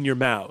dick in your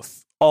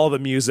mouth. All the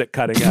music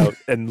cutting out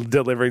and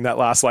delivering that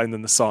last line,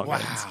 then the song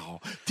ends.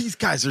 Wow. These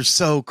guys are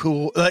so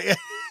cool. Like,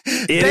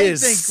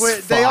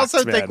 they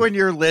also think when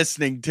you're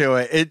listening to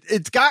it,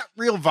 it's got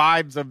real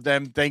vibes of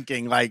them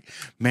thinking like,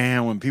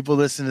 man, when people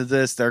listen to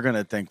this, they're going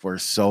to think we're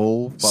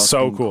so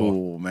fucking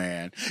cool,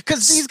 man.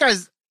 Because these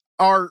guys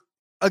are,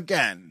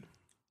 again,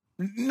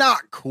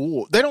 not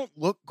cool. They don't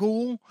look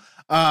cool.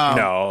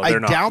 No, I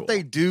not doubt cool.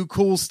 they do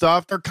cool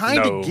stuff. They're kind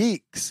of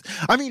geeks.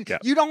 I mean,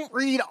 you don't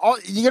read all,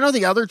 you know,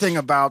 the other thing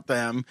about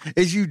them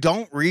is you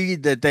don't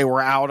read that they were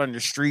out on the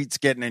streets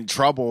getting in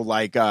trouble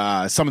like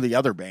some of the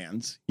other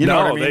bands. You know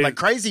what I mean? Like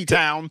Crazy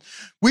Town.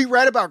 We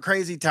read about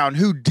Crazy Town,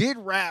 who did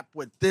rap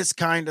with this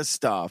kind of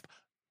stuff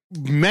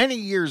many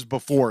years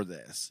before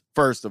this,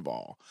 first of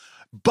all.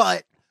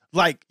 But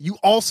like you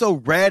also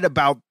read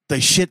about the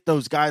shit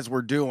those guys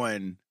were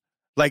doing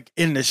like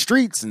in the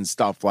streets and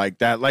stuff like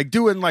that, like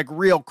doing like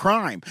real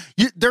crime.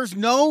 There's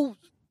no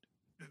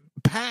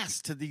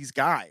past to these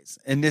guys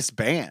in this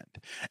band.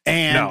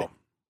 And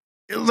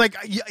like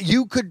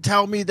you could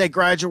tell me they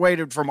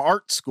graduated from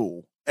art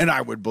school and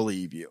I would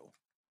believe you.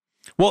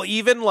 Well,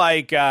 even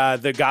like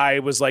the guy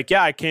was like,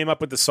 yeah, I came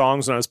up with the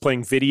songs when I was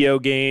playing video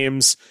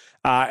games.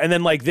 And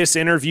then like this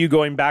interview,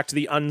 going back to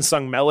the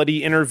Unsung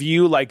Melody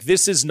interview, like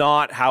this is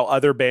not how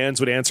other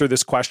bands would answer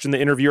this question. The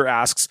interviewer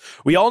asks,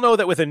 we all know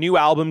that with a new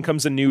album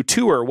comes a new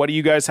tour. What do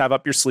you guys have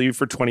up your sleeve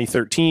for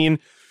 2013?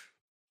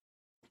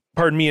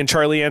 Pardon me. And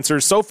Charlie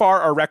answers, so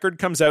far our record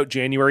comes out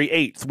January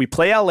 8th. We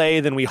play LA,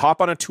 then we hop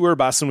on a tour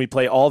bus and we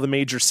play all the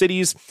major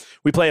cities.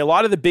 We play a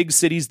lot of the big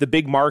cities, the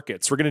big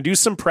markets. We're going to do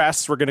some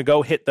press. We're going to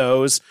go hit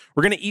those.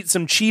 We're going to eat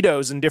some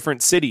Cheetos in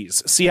different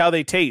cities, see how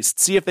they taste,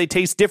 see if they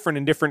taste different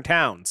in different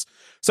towns.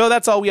 So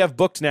that's all we have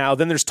booked now.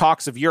 Then there's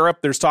talks of Europe.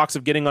 There's talks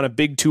of getting on a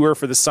big tour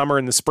for the summer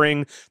and the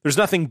spring. There's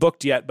nothing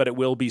booked yet, but it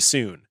will be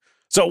soon.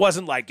 So it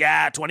wasn't like,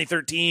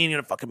 2013,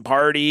 gonna fucking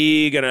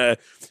party, gonna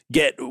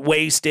get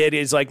wasted.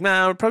 It's like,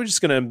 nah, we're probably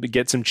just gonna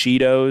get some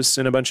Cheetos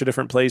in a bunch of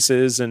different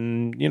places,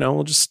 and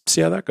we'll just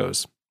see how that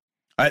goes.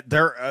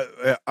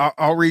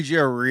 I'll read you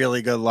a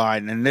really good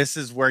line, and this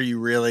is where you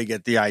really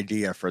get the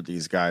idea for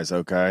these guys.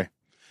 Okay,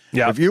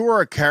 yeah. If you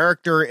were a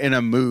character in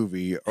a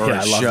movie or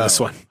a show, love this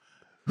one.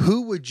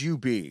 Who would you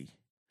be?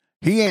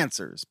 He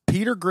answers,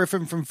 Peter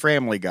Griffin from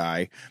Family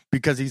Guy,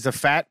 because he's a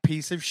fat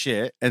piece of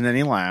shit. And then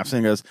he laughs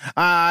and goes,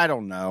 I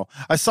don't know.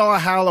 I saw a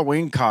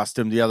Halloween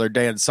costume the other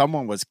day and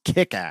someone was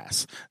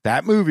kick-ass.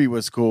 That movie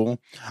was cool.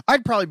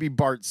 I'd probably be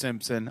Bart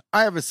Simpson.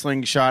 I have a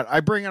slingshot.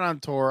 I bring it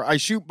on tour. I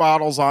shoot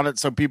bottles on it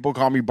so people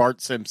call me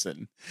Bart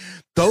Simpson.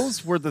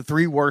 Those were the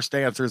 3 worst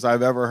answers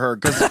I've ever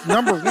heard. Because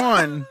number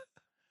one,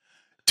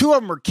 2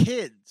 of them are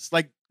kids,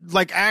 like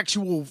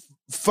actual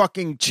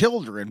fucking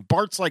children.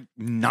 Bart's like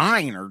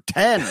 9 or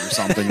 10 or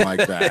something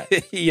like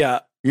that. Yeah.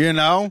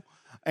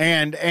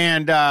 And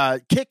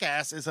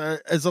Kick-Ass is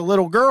a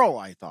little girl,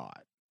 I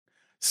thought.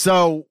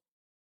 So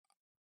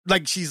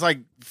like she's like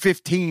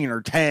 15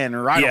 or 10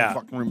 or I don't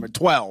fucking remember,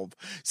 12.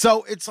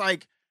 So it's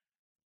like,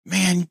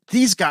 man,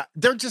 these guys,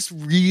 they're just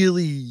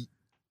really,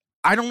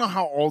 I don't know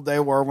how old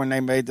they were when they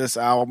made this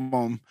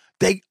album.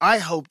 I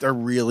hope they're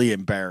really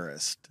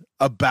embarrassed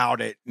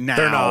about it now.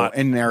 They're not.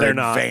 In their They're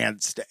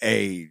advanced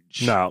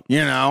age. No.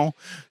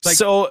 Like,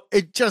 so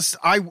it just,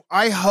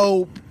 I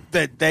hope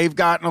that they've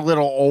gotten a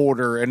little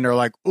older and they're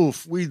like,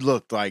 oof, we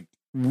looked like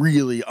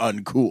really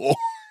uncool.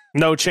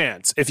 No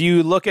chance. If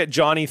you look at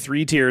Johnny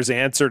Three Tears'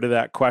 answer to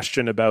that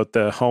question about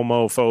the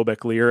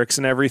homophobic lyrics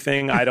and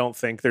everything, I don't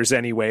think there's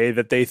any way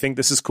that they think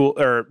this is cool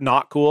or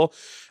not cool.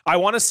 I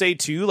want to say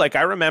too, like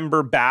I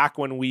remember back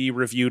when we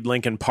reviewed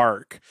Linkin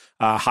Park,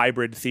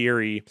 Hybrid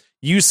Theory,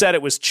 you said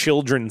it was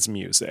children's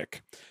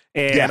music,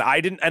 and I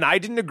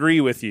didn't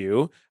agree with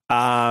you.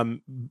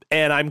 And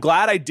I'm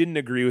glad I didn't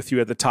agree with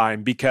you at the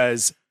time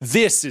because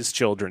this is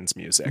children's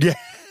music. Yeah,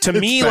 to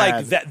me,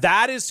 bad. Like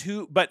that is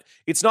who, but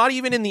it's not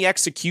even in the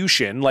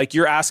execution. Like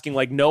you're asking,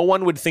 like no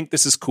one would think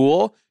this is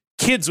cool.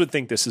 Kids would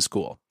think this is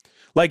cool.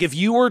 Like if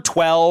you were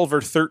 12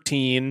 or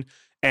 13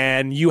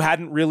 and you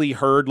hadn't really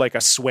heard like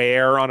a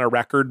swear on a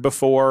record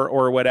before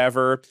or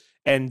whatever,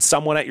 and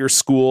someone at your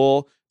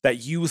school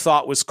that you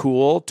thought was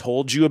cool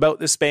told you about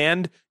this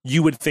band,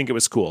 you would think it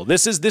was cool.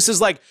 This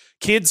is like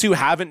kids who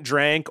haven't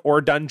drank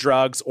or done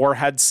drugs or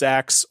had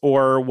sex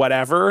or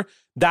whatever.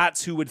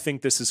 That's who would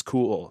think this is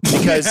cool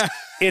because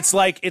it's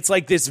like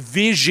this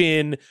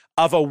vision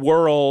of a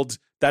world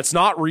that's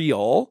not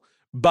real,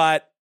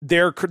 but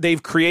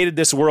they've created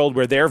this world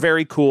where they're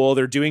very cool.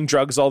 They're doing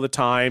drugs all the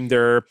time.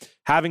 They're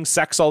having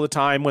sex all the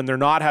time. When they're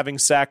not having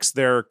sex,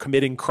 they're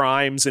committing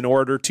crimes in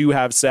order to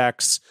have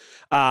sex.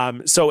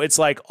 So it's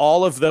like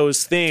all of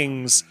those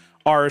things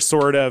are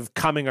sort of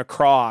coming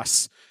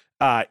across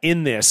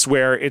in this,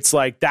 where it's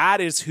like that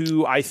is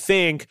who I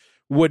think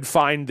would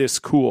find this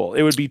cool.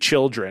 It would be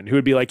children who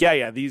would be like,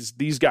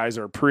 these guys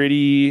are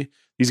pretty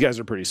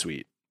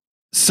sweet.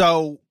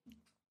 So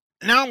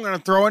now I'm going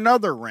to throw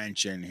another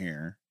wrench in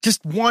here.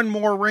 Just one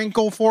more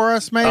wrinkle for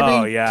us, maybe.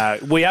 Oh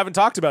yeah, we haven't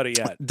talked about it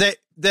yet.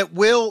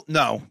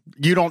 No,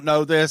 you don't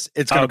know this.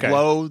 It's going to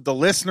blow the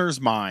listener's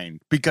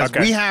mind because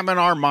we have in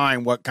our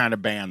mind what kind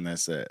of band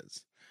this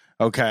is.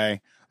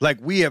 Okay, like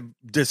we have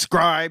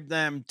described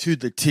them to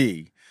the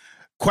T.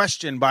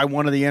 Question by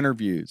one of the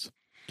interviews: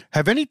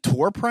 have any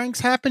tour pranks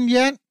happened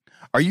yet?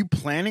 Are you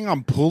planning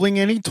on pulling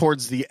any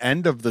towards the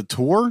end of the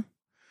tour?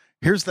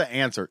 Here's the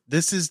answer.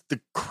 This is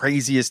the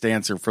craziest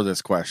answer for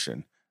this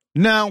question.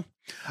 No.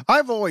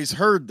 I've always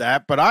heard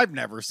that, but I've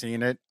never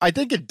seen it. I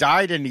think it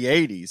died in the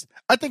 80s.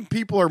 I think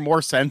people are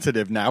more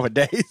sensitive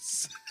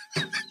nowadays.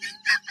 Yeah,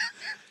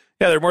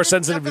 they're more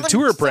sensitive to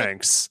tour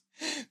pranks.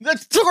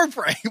 That's tour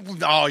prank.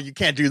 Oh, you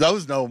can't do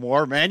those no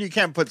more, man. You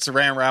can't put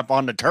saran wrap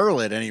on the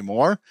turlet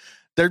anymore.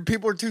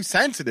 People are too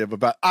sensitive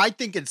about. I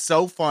think it's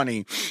so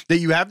funny that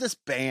you have this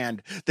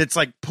band that's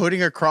like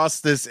putting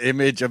across this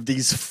image of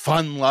these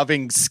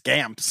fun-loving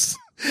scamps.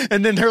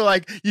 And then they're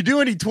like, you do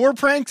any tour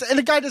pranks? And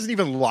the guy doesn't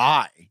even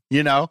lie,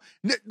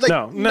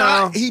 Like,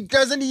 no. He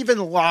doesn't even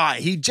lie.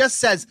 He just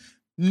says,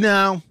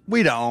 no,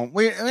 we don't.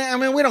 We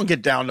don't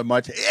get down to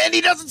much. And he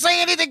doesn't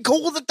say anything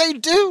cool that they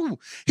do.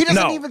 He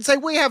doesn't even say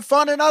we have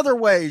fun in other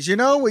ways,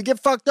 We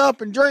get fucked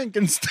up and drink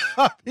and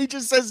stuff. He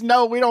just says,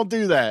 no, we don't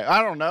do that.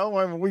 I don't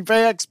know. We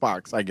pay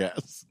Xbox, I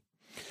guess.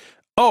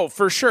 Oh,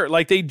 for sure.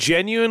 Like, they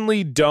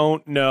genuinely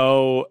don't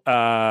know.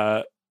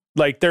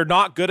 Like, they're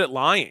not good at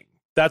lying.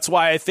 That's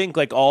why I think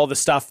like all the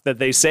stuff that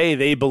they say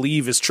they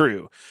believe is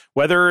true,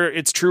 whether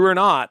it's true or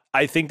not.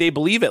 I think they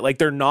believe it. Like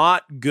they're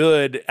not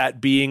good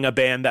at being a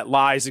band that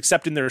lies,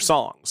 except in their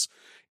songs.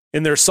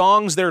 In their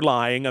songs, they're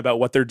lying about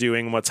what they're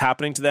doing and what's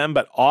happening to them.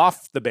 But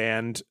off the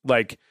band,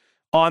 like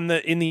in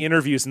the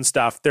interviews and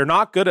stuff, they're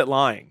not good at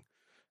lying.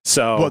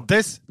 So, well,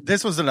 this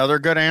was another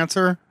good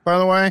answer, by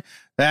the way.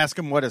 They ask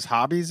him what his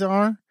hobbies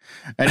are,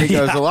 and he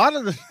goes, a lot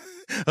of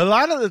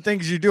the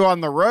things you do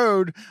on the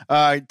road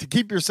to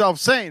keep yourself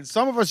sane.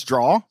 Some of us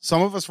draw.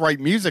 Some of us write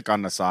music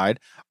on the side.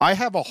 I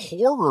have a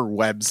horror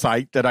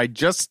website that I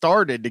just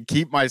started to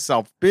keep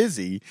myself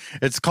busy.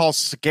 It's called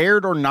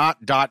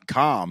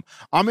scaredornot.com.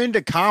 I'm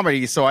into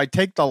comedy, so I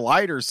take the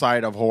lighter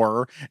side of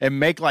horror and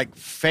make like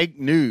fake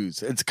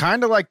news. It's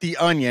kind of like The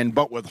Onion,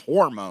 but with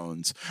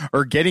hormones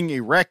or getting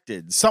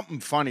erected,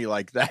 something funny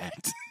like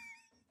that.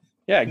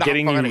 Yeah,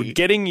 getting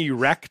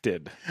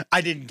erected.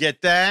 I didn't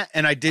get that,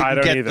 and I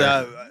didn't get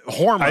the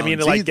hormones. I mean,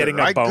 like either. getting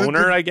a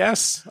boner, I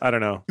guess. I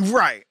don't know.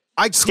 Right.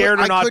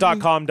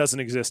 Scaredornot.com doesn't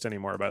exist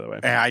anymore, by the way.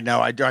 I know.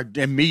 I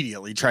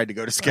immediately tried to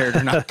go to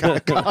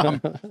scaredornot.com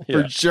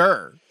for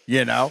sure.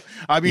 You know,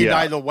 I mean,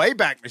 the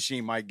Wayback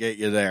Machine might get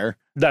you there.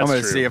 That's I'm going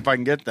to true. see if I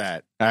can get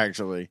that,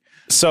 actually.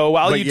 So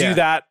while you do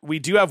that, we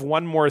do have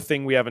one more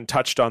thing we haven't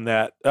touched on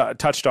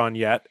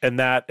yet,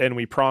 and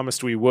we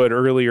promised we would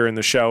earlier in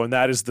the show, and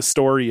that is the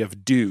story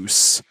of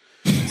Deuce.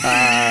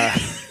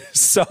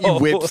 So he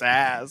whips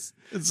ass.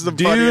 It's the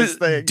funniest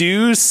thing.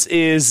 Deuce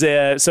is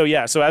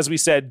so as we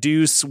said,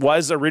 Deuce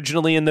was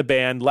originally in the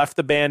band, left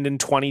the band in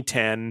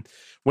 2010.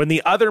 When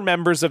the other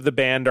members of the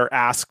band are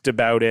asked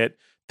about it,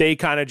 they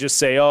kind of just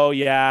say, oh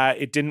yeah,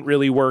 it didn't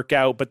really work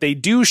out, but they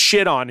do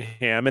shit on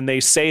him, and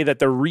they say that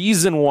the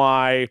reason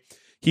why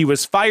he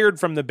was fired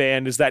from the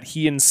band is that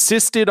he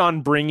insisted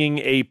on bringing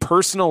a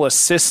personal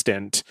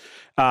assistant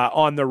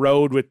on the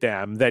road with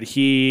them, that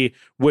he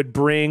would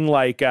bring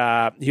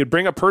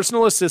a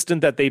personal assistant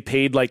that they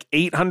paid like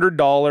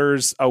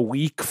 $800 a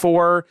week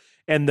for,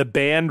 and the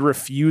band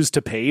refused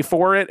to pay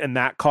for it, and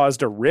that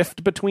caused a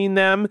rift between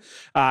them.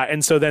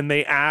 And so then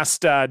they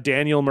asked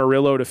Daniel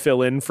Murillo to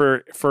fill in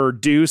for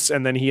Deuce,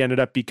 and then he ended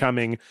up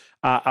becoming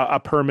a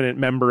permanent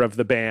member of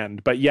the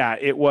band. But yeah,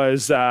 it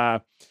was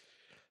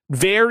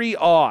very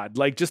odd,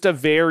 like just a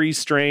very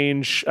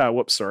strange,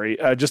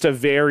 just a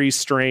very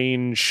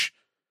strange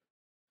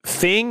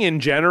thing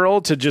in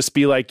general to just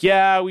be like,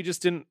 yeah, we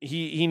just didn't,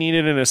 he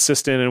needed an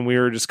assistant and we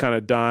were just kind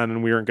of done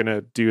and we weren't going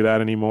to do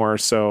that anymore.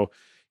 So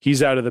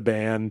he's out of the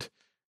band.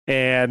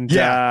 And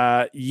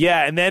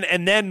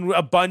and then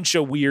a bunch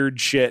of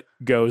weird shit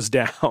goes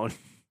down.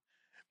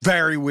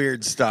 Very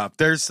weird stuff.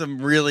 There's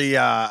some really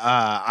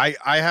I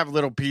have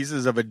little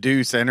pieces of a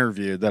Deuce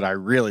interview that I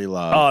really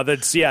love. Oh,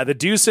 the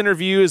Deuce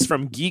interview is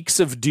from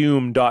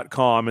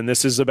geeksofdoom.com, and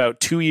this is about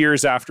 2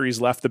 years after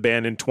he's left the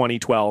band in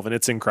 2012, and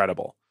it's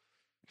incredible.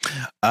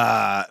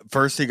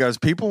 First he goes,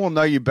 people will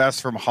know you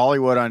best from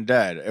Hollywood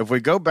Undead. If we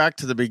go back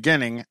to the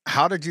beginning,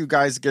 how did you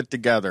guys get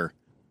together?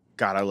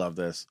 God, I love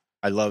this.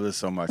 I love this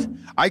so much.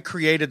 I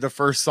created the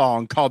first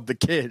song called The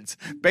Kids,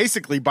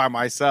 basically by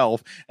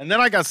myself. And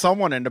then I got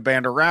someone in the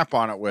band to rap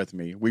on it with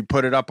me. We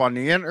put it up on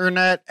the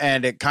internet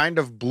and it kind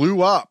of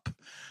blew up.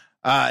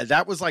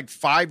 That was like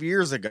 5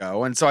 years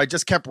ago. And so I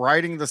just kept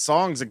writing the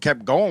songs and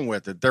kept going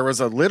with it. There was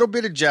a little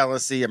bit of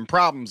jealousy and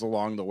problems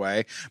along the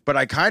way, but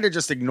I kind of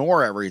just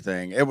ignore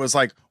everything. It was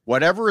like,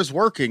 whatever is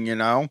working, you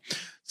know?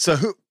 So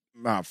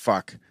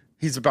fuck.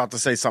 He's about to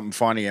say something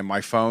funny and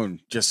my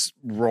phone just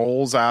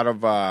rolls out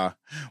of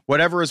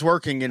whatever is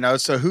working, you know?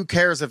 So who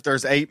cares if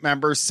there's 8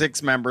 members,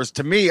 6 members?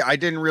 To me, I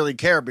didn't really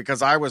care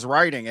because I was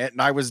writing it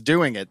and I was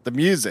doing it, the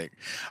music.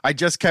 I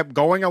just kept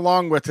going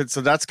along with it.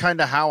 So that's kind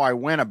of how I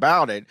went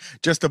about it.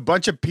 Just a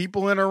bunch of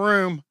people in a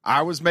room.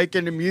 I was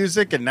making the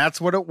music and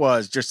that's what it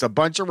was. Just a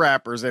bunch of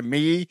rappers and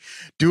me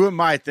doing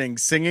my thing,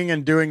 singing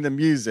and doing the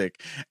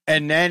music.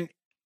 And then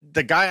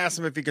the guy asked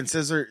him if he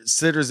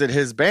considers it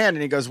his band,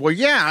 and he goes, well,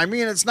 yeah, I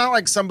mean, it's not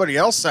like somebody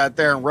else sat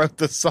there and wrote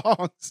the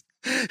songs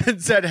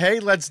and said, hey,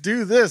 let's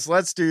do this,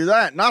 let's do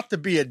that. Not to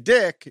be a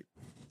dick.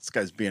 This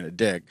guy's being a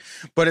dick.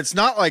 But it's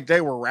not like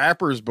they were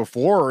rappers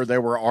before or they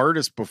were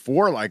artists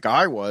before like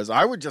I was.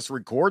 I would just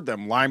record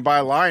them line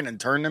by line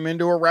and turn them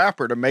into a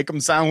rapper to make them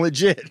sound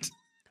legit.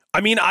 I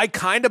mean, I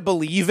kind of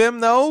believe him,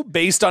 though,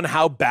 based on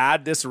how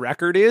bad this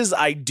record is.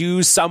 I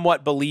do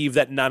somewhat believe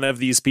that none of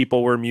these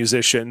people were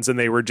musicians and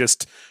they were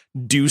just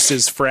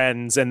Deuce's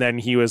friends. And then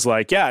he was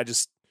like, yeah,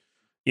 just,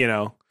 you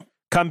know,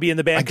 come be in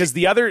the band. Because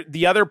the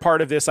other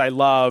part of this I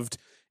loved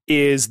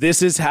is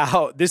this is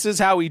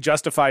how he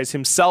justifies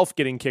himself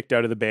getting kicked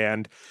out of the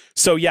band.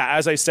 So yeah,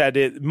 as I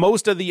said,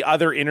 most of the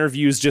other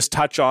interviews just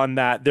touch on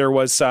that there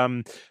was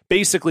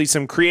basically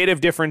some creative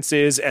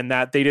differences and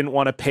that they didn't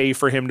want to pay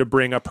for him to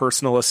bring a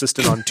personal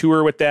assistant on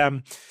tour with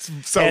them.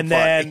 So and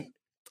funny.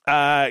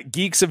 Then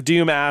Geeks of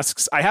Doom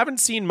asks, I haven't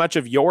seen much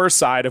of your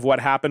side of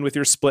what happened with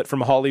your split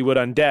from Hollywood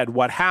Undead.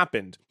 What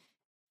happened?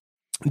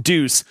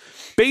 Deuce,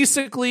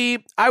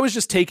 basically, I was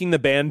just taking the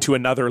band to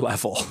another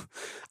level.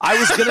 I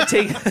was going to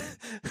take,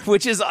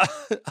 which is a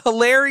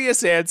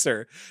hilarious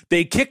answer.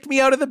 They kicked me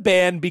out of the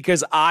band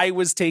because I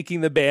was taking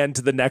the band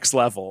to the next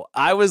level.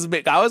 I was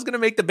going to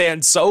make the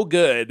band so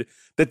good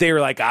that they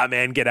were like,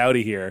 man, get out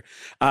of here.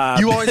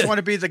 You always want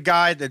to be the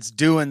guy that's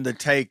doing the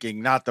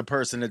taking, not the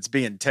person that's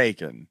being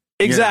taken.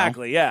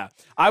 Exactly, yeah.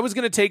 I was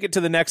going to take it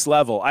to the next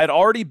level. I had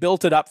already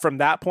built it up from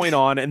that point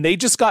on, and they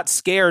just got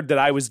scared that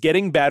I was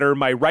getting better.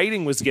 My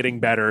writing was getting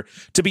better.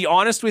 To be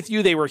honest with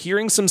you, they were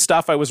hearing some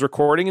stuff I was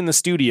recording in the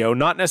studio,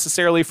 not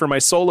necessarily for my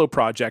solo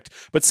project,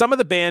 but some of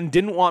the band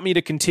didn't want me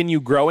to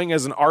continue growing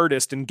as an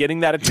artist and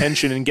getting that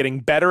attention and getting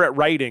better at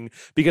writing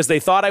because they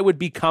thought I would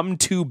become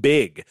too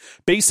big.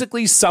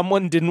 Basically,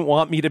 someone didn't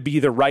want me to be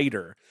the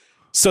writer.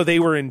 So they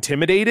were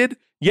intimidated.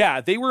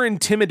 Yeah, they were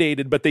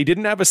intimidated, but they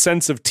didn't have a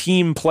sense of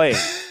team play.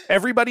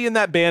 Everybody in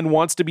that band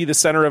wants to be the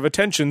center of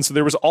attention, so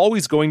there was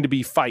always going to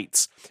be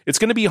fights. It's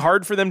going to be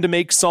hard for them to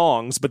make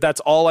songs, but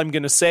that's all I'm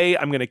going to say.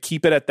 I'm going to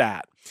keep it at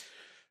that.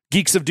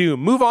 Geeks of Doom,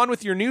 move on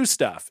with your new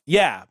stuff.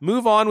 Yeah,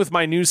 move on with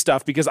my new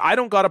stuff because I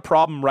don't got a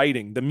problem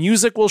writing. The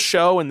music will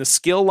show and the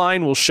skill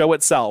line will show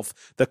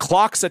itself. The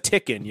clock's a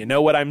ticking, you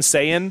know what I'm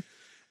saying?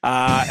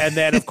 And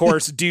then, of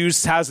course,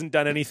 Deuce hasn't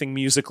done anything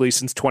musically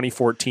since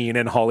 2014,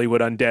 and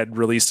Hollywood Undead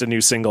released a new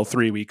single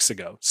 3 weeks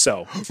ago.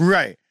 So,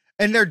 right.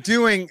 And they're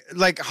doing,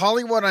 like,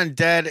 Hollywood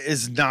Undead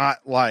is not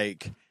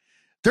like,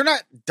 they're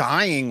not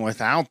dying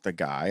without the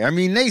guy. I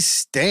mean, they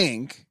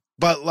stink,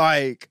 but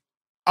like,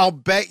 I'll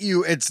bet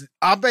you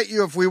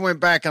if we went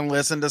back and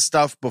listened to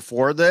stuff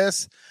before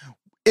this,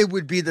 it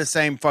would be the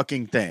same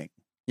fucking thing.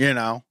 You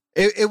know,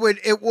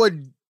 it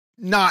would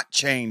not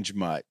change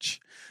much.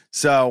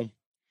 So,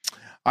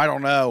 I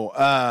don't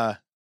know.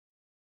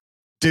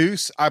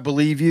 Deuce, I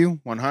believe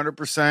you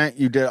 100%.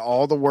 You did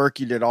all the work.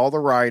 You did all the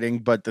writing.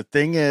 But the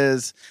thing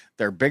is,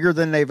 they're bigger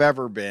than they've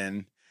ever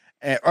been.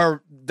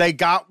 Or they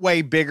got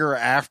way bigger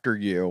after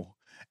you.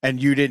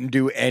 And you didn't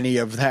do any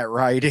of that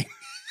writing.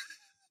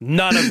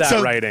 None of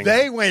that writing.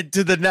 They went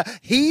to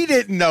he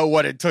didn't know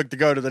what it took to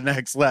go to the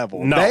next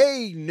level. No.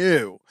 They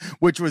knew,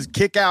 which was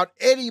kick out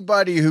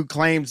anybody who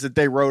claims that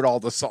they wrote all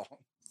the songs.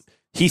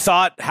 He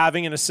thought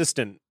having an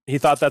assistant. He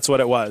thought that's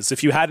what it was.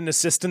 If you had an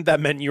assistant, that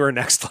meant you were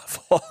next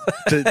level.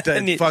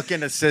 The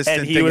fucking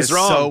assistant he thing was is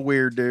wrong. so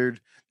weird,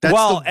 dude. That's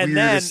the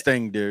weirdest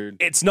thing, dude.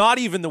 It's not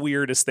even the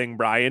weirdest thing,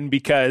 Brian,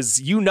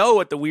 because you know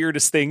what the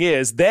weirdest thing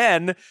is.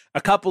 Then,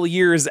 a couple of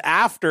years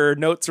after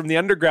Notes from the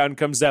Underground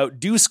comes out,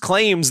 Deuce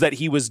claims that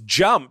he was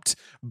jumped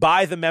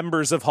by the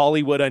members of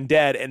Hollywood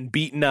Undead and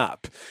beaten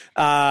up.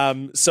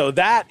 So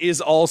that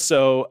is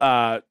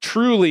also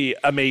truly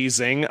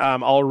amazing.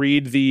 I'll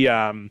read the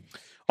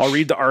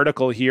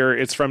article here.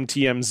 It's from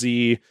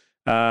TMZ.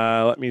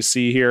 Let me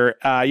see here.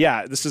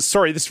 This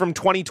is from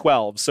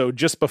 2012. So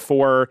just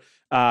before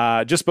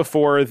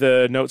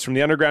the Notes from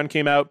the Underground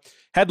came out.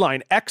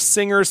 Headline,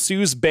 ex-singer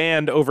sues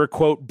band over,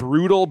 quote,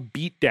 brutal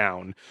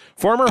beatdown.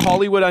 Former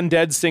Hollywood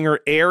Undead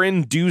singer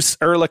Aaron Deuce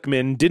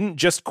Ehrlichman didn't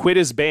just quit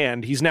his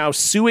band. He's now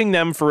suing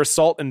them for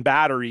assault and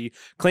battery,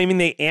 claiming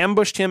they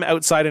ambushed him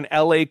outside an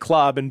LA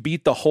club and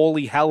beat the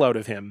holy hell out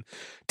of him.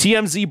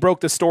 TMZ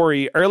broke the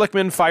story.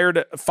 Ehrlichman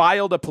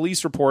filed a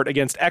police report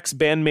against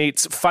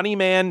ex-bandmates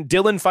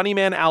Dylan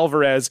Funnyman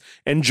Alvarez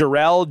and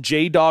Jarrell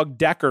J-Dog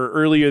Decker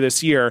earlier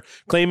this year,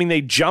 claiming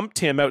they jumped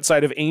him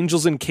outside of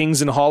Angels and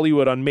Kings in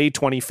Hollywood on May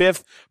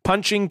 25th,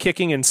 punching,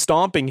 kicking, and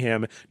stomping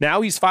him.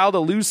 Now he's filed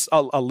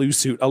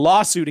a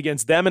lawsuit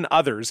against them and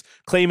others,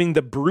 claiming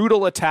the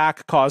brutal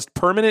attack caused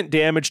permanent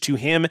damage to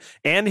him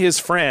and his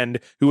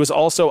friend, who was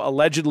also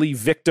allegedly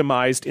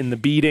victimized in the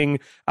beating.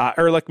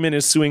 Ehrlichman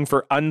is suing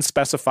for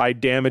unspecified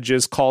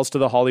damages. Calls to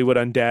the Hollywood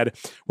Undead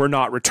were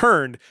not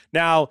returned.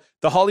 Now,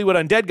 the Hollywood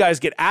Undead guys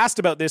get asked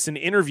about this in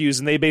interviews,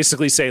 and they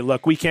basically say,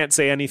 look, we can't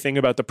say anything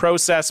about the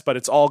process, but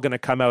it's all going to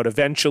come out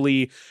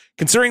eventually.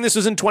 Considering this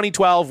was in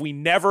 2012, we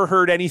never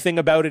heard anything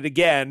about it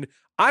again.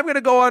 I'm going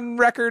to go on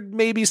record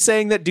maybe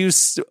saying that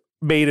Deuce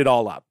made it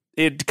all up.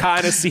 It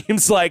kind of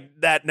seems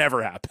like that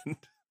never happened.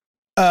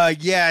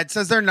 Yeah, it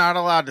says they're not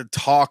allowed to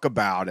talk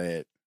about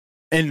it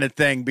in the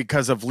thing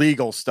because of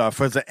legal stuff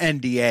with the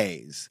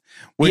NDAs.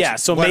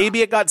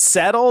 Maybe it got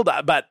settled,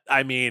 but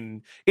I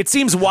mean, it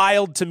seems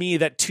wild to me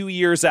that 2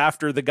 years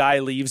after the guy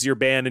leaves your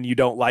band and you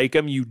don't like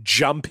him, you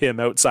jump him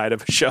outside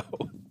of a show.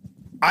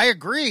 I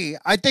agree.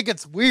 I think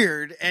it's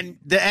weird. And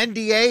the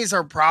NDAs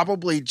are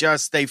probably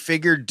just, they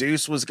figured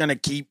Deuce was going to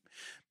keep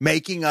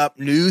making up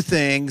new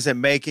things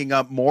and making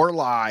up more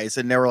lies.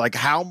 And they were like,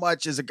 how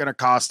much is it going to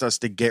cost us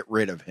to get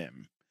rid of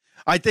him?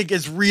 I think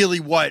is really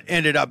what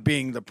ended up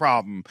being the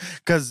problem.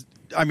 Because,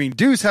 I mean,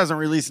 Deuce hasn't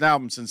released an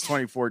album since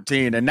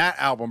 2014, and that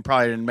album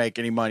probably didn't make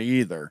any money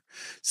either.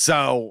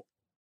 So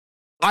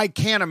I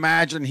can't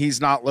imagine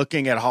he's not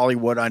looking at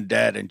Hollywood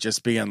Undead and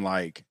just being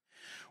like,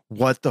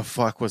 what the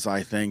fuck was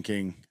I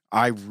thinking?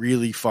 I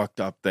really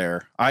fucked up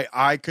there.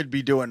 I could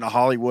be doing the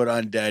Hollywood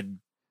Undead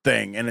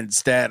thing, and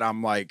instead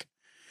I'm like,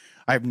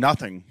 I have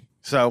nothing.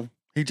 So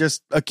he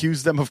just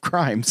accused them of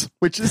crimes,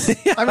 which is,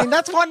 I mean,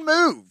 that's one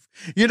move.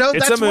 You know,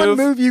 that's one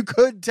move you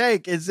could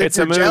take is if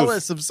you're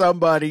jealous of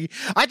somebody.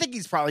 I think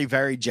he's probably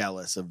very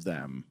jealous of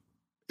them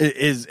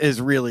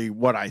is really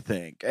what I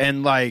think.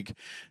 And like,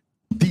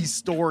 these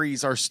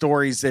stories are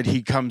stories that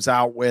he comes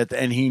out with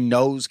and he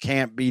knows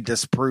can't be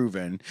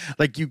disproven.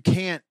 Like, you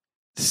can't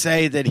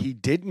say that he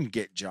didn't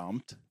get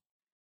jumped.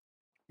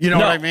 You know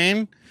what I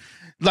mean?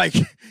 Like,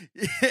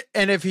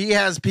 and if he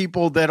has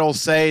people that'll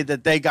say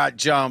that they got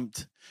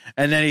jumped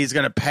and then he's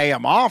going to pay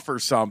them off or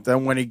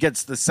something when he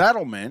gets the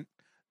settlement,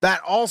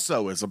 that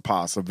also is a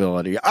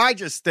possibility. I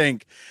just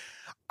think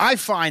I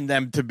find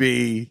them to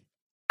be,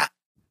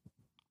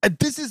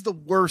 this is the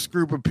worst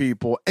group of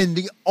people. And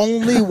the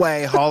only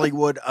way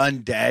Hollywood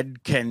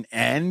Undead can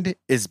end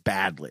is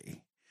badly.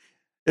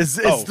 It's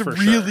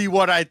really sure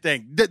what I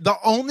think. The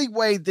only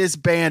way this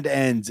band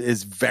ends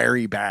is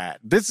very bad.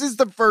 This is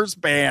the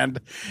first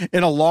band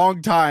in a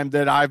long time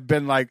that I've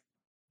been like,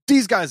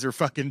 these guys are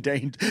fucking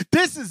dangerous.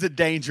 This is a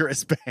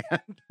dangerous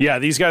band. Yeah,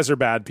 these guys are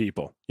bad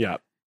people. Yeah,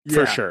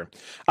 for sure.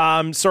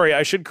 Sorry,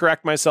 I should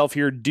correct myself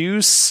here.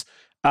 Deuce,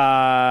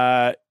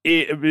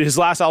 his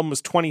last album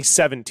was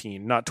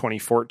 2017, not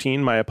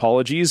 2014. My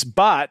apologies.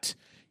 But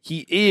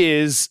he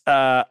is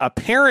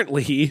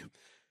apparently...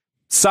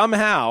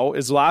 Somehow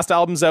his last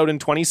album's out in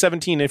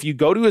 2017. If you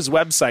go to his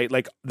website,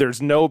 like there's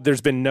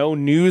been no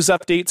news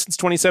update since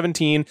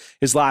 2017.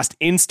 His last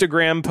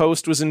Instagram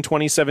post was in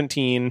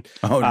 2017.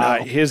 Oh no.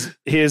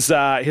 His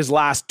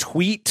last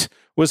tweet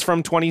was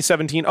from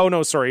 2017. Oh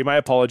no, sorry, my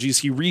apologies.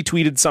 He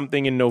retweeted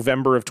something in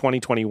November of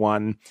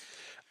 2021.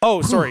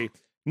 Oh, sorry.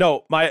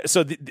 No, Brian,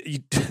 do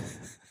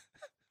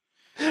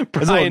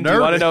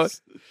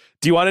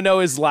you want to know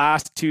his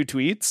last two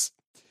tweets?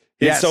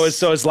 Yes. So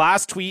his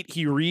last tweet,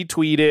 he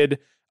retweeted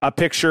a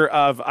picture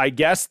of, I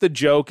guess the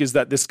joke is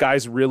that this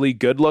guy's really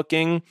good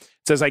looking.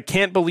 It says, I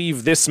can't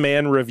believe this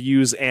man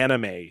reviews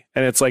anime.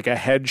 And it's like a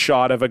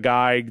headshot of a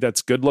guy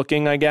that's good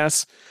looking, I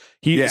guess.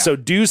 So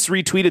Deuce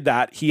retweeted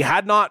that. He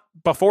had not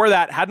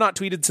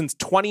tweeted since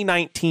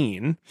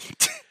 2019.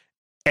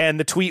 And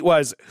the tweet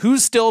was,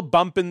 who's still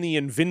bumping the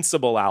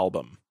Invincible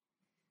album?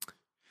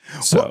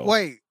 So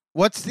wait,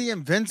 what's the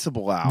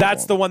Invincible album?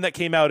 That's the one that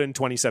came out in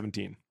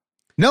 2017.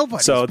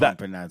 Nobody's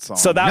bumping that song.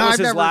 So that was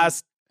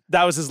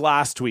his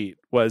last tweet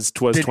was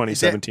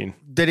 2017.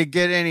 Did it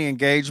get any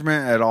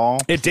engagement at all?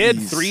 It did.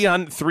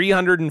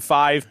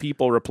 305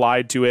 people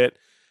replied to it.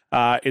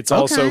 It's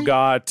also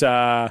got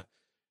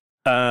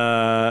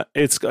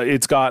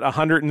it's got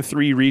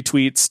 103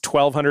 retweets,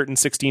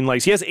 1,216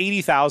 likes. He has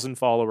 80,000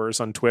 followers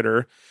on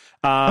Twitter.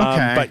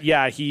 But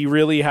yeah, he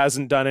really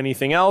hasn't done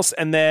anything else.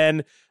 And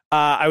then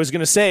I was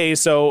going to say,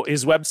 so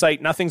his website,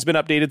 nothing's been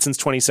updated since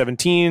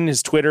 2017.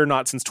 His Twitter,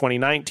 not since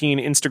 2019.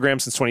 Instagram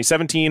since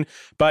 2017.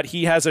 But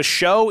he has a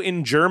show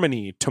in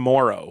Germany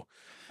tomorrow.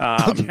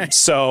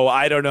 So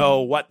I don't know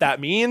what that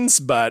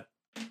means, but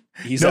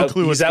he's no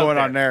clue what's going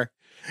on there.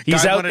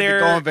 He's out there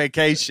to go on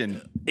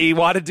vacation. He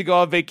wanted to go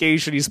on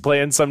vacation. He's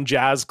playing some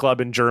jazz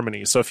club in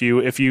Germany. So if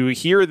you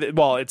hear that,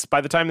 well, it's by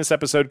the time this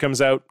episode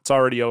comes out, it's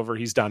already over.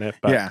 He's done it.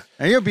 But yeah,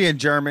 and he'll be in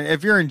Germany.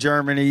 If you're in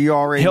Germany, you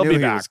already knew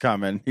he was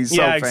coming. He's so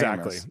famous.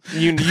 Exactly.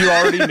 You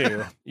already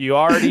knew. You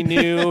already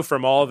knew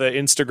from all the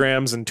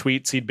Instagrams and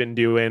tweets he'd been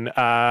doing.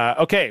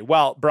 Okay,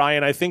 well,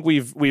 Brian, I think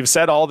we've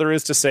said all there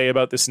is to say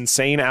about this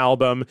insane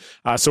album.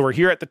 So we're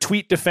here at the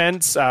tweet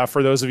defense.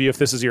 For those of you, if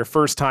this is your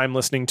first time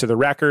listening to the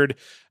record.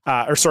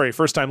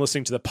 First time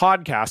listening to the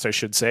podcast, I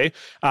should say.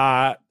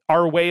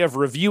 Our way of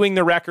reviewing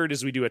the record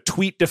is we do a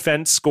tweet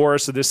defense score.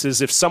 So this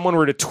is if someone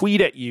were to tweet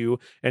at you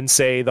and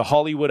say the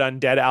Hollywood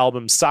Undead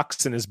album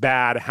sucks and is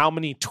bad, how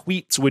many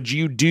tweets would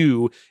you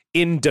do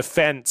in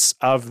defense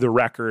of the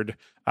record?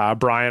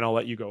 Brian, I'll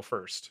let you go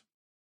first.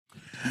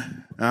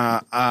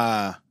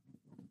 I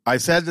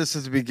said this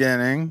at the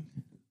beginning,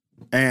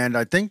 and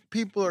I think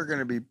people are going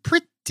to be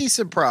pretty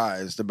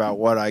surprised about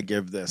what I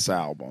give this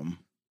album.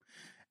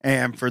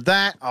 And for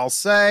that, I'll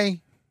say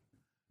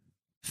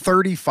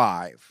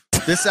 35.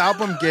 This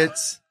album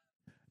gets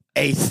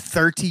a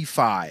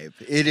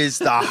 35. It is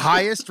the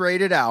highest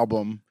rated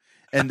album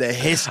in the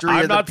history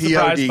of the POD. I'm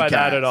not surprised by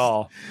that at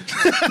all.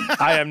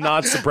 I am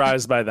not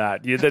surprised by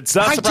that. It's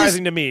not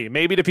surprising to me.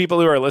 Maybe to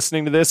people who are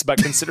listening to this, but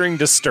considering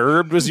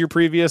Disturbed was your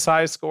previous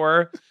high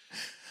score,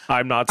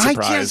 I'm not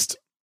surprised.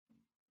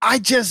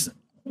 It's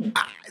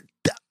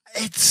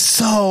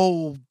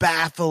so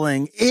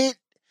baffling.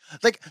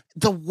 Like,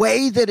 the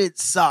way that it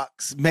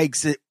sucks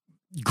makes it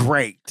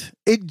great.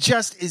 It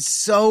just is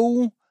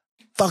so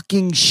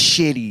fucking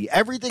shitty.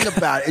 Everything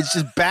about it, it's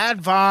just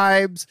bad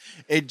vibes.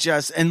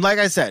 And like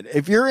I said,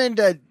 if you're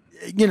into,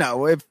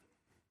 if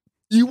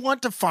you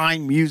want to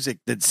find music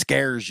that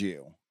scares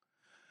you,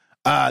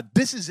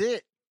 this is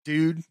it,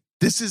 dude.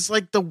 This is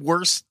like the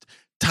worst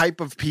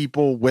type of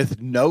people with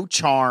no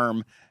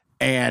charm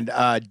and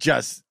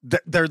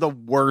they're the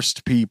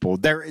worst people.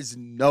 There is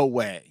no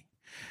way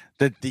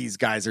that these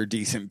guys are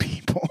decent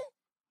people.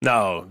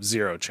 No,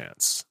 zero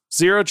chance.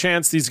 Zero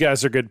chance these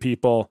guys are good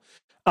people.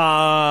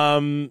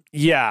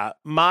 Yeah,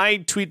 my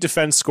tweet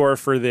defense score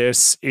for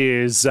this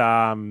is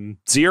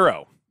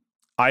 0.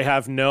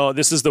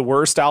 This is the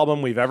worst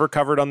album we've ever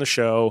covered on the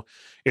show.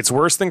 It's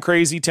worse than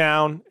Crazy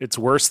Town. It's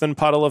worse than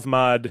Puddle of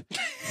Mud.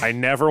 I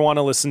never want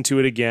to listen to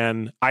it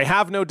again. I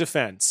have no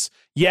defense.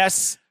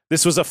 Yes,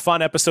 this was a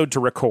fun episode to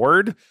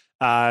record.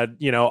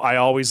 I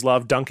always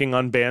love dunking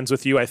on bands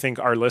with you. I think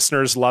our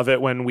listeners love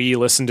it when we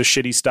listen to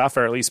shitty stuff,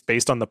 or at least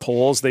based on the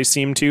polls, they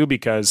seem to,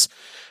 because,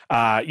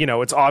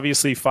 it's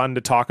obviously fun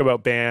to talk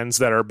about bands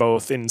that are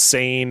both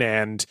insane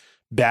and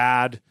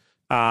bad.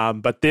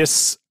 But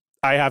this,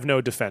 I have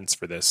no defense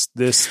for this.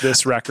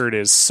 This record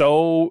is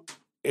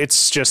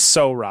it's just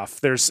so rough.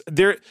 There's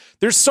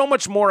so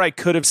much more I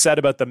could have said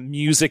about the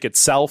music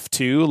itself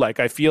too. Like,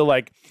 I feel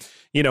like,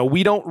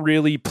 we don't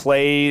really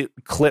play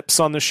clips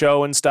on the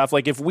show and stuff.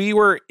 Like, if we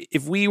were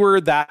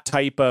that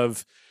type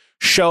of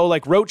show,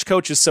 like Roach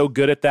Coach is so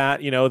good at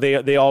that.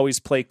 They always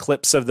play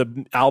clips of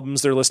the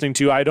albums they're listening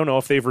to. I don't know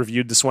if they've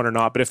reviewed this one or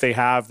not, but if they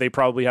have, they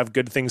probably have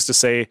good things to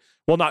say.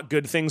 Well, not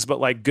good things, but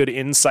like good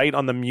insight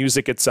on the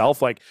music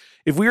itself. Like,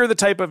 if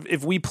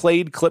we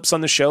played clips on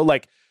the show,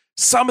 like,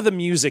 some of the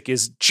music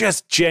is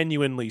just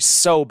genuinely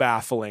so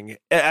baffling.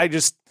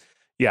 It's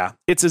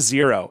a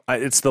 0.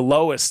 It's the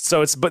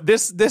lowest. But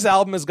this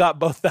album has got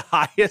both the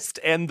highest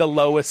and the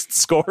lowest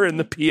score in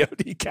the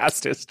POD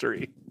cast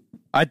history.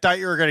 I thought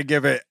you were going to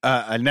give it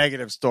a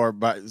negative score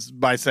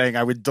by saying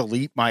I would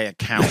delete my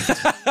account.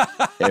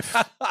 if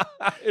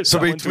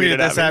somebody tweeted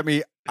this at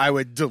me, I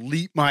would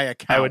delete my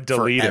account. I would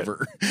delete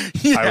forever.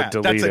 it. I would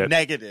delete that's a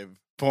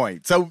negative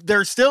point. So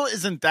there still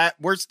isn't that.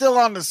 We're still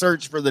on the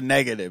search for the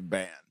negative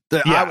band.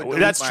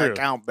 That's true.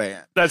 Account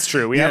band. That's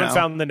true. We haven't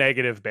found the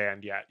negative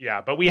band yet. Yeah,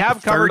 but we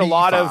have covered 35. a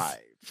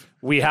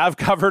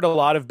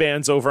lot of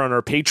bands over on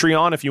our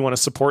Patreon. If you want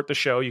to support the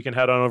show, you can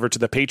head on over to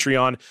the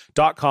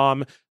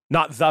patreon.com.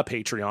 Not the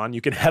Patreon.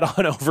 You can head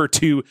on over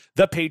to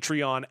the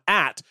Patreon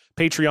at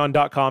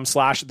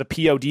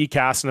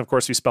patreon.com/thepodcast. And of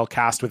course, we spell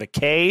cast with a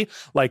K,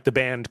 like the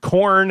band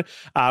Korn.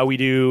 We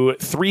do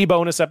 3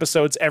 bonus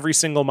episodes every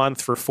single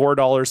month for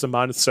 $4 a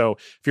month. So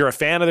if you're a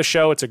fan of the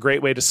show, it's a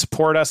great way to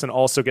support us and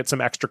also get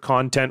some extra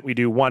content. We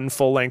do 1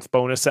 full-length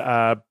bonus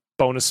album,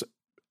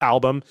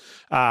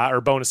 or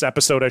bonus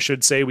episode, I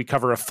should say. We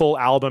cover a full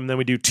album, then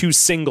we do 2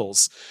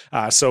 singles.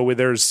 So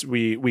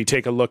we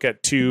take a look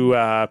at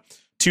 2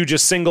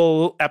 just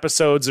single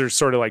episodes. Are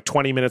sort of like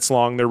 20 minutes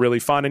long. They're really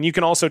fun. And you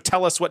can also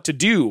tell us what to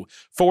do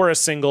for a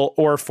single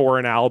or for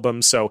an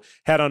album. So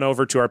head on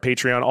over to our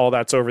Patreon. All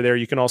that's over there.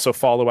 You can also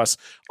follow us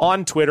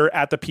on Twitter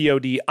at the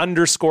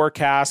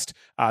POD_cast.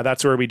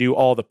 That's where we do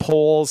all the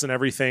polls and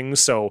everything.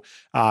 So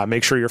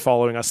make sure you're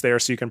following us there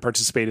so you can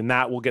participate in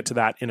that. We'll get to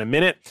that in a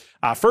minute.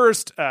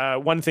 First,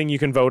 one thing you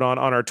can vote on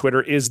our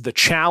Twitter is the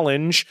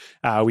challenge.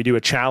 We do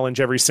a challenge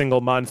every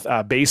single month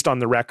based on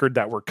the record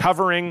that we're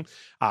covering.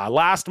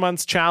 Last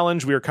month's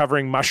challenge, we were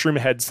covering Mushroom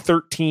Heads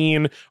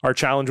 13. Our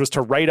challenge was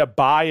to write a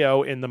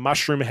bio in the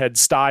Mushroom Head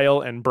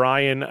style. And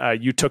Brian,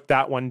 you took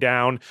that one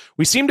down.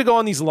 We seem to go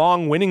on these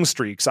long winning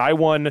streaks. I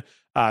won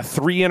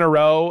 3 in a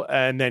row,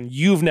 and then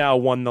you've now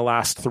won the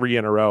last 3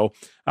 in a row.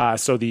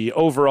 So the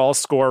overall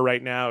score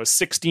right now is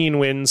 16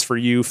 wins for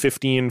you,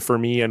 15 for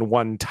me, and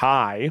 1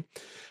 tie.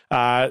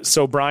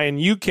 So Brian,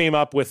 you came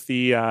up with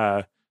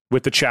the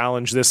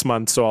challenge this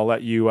month, so I'll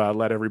let you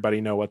let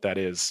everybody know what that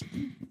is.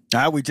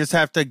 We just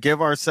have to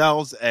give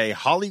ourselves a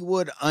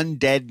Hollywood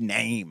Undead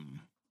name.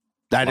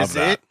 That is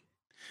it.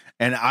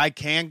 And I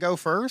can go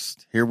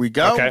first. Here we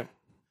go. Okay.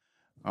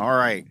 All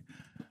right.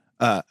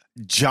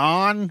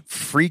 John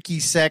Freaky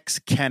Sex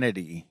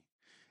Kennedy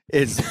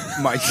is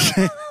my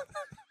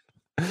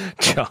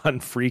John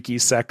Freaky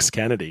Sex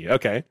Kennedy.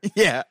 Okay.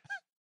 Yeah.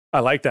 I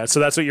like that. So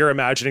that's what you're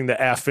imagining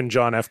the F in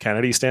John F.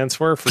 Kennedy stands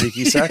for?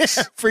 Freaky sex?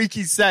 Yeah,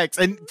 freaky sex.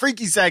 And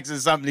freaky sex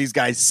is something these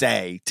guys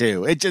say,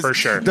 too. It just, for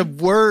sure. The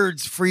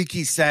words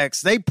freaky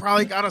sex, they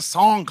probably got a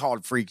song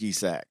called Freaky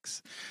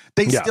Sex.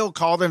 They still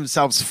call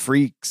themselves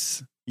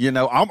freaks. I'm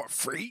a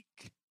freak.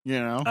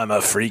 I'm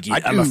a freaky.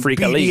 I'm a freak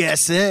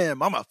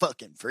BDSM. I'm a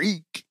fucking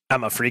freak.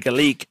 I'm a freak a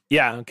leak.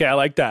 Yeah. Okay. I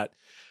like that.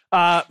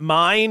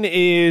 Mine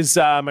is,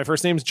 my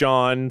first name's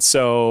John.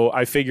 So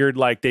I figured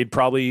like they'd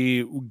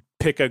probably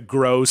pick a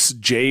gross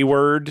J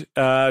word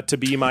to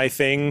be my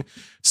thing.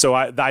 So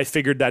I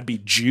figured that'd be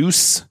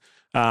juice.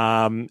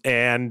 And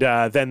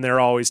then they're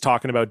always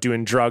talking about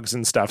doing drugs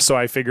and stuff. So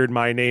I figured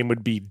my name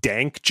would be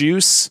Dank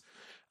Juice.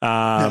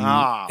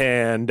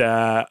 And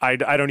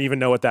I don't even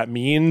know what that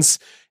means.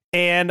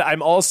 And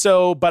I'm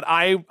also, but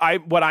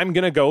what I'm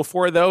going to go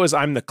for though, is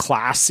I'm the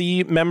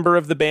classy member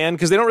of the band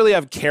because they don't really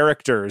have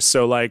characters.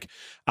 So like,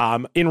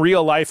 in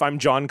real life, I'm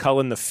John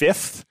Cullen the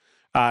Fifth.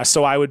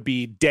 So I would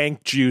be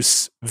Dank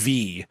Juice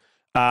V.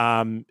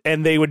 And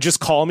they would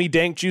just call me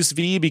Dank Juice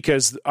V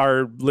because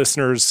our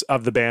listeners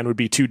of the band would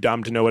be too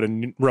dumb to know what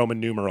a Roman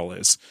numeral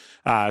is.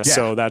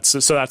 So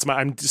that's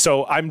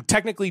I'm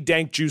technically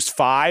Dank Juice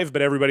 5,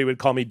 but everybody would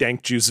call me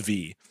Dank Juice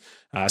V.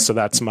 So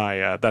that's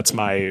my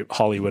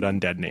Hollywood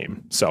Undead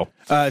name. So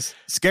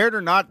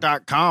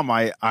scaredornot.com.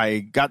 I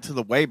got to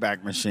the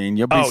Wayback Machine.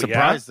 You'll be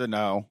surprised to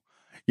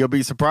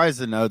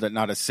know that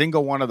not a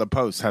single one of the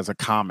posts has a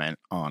comment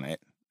on it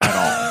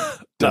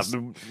at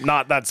all.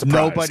 Not that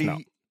surprised.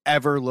 Nobody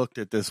ever looked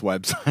at this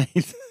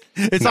website.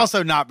 It's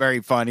also not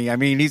very funny. I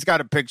mean, he's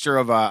got a picture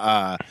of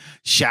a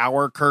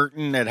shower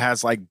curtain that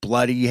has like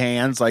bloody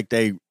hands, like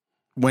they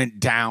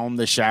went down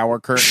the shower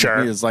curtain.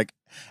 Sure. He is like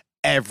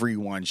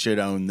everyone should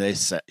own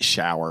this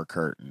shower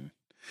curtain,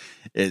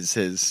 is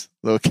his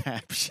little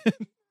caption.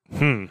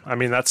 I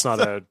mean, that's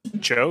not a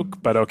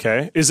joke, but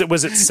okay.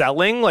 Was it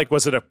selling? Like,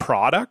 was it a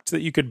product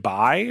that you could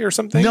buy or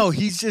something? No,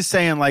 he's just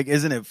saying, like,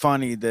 isn't it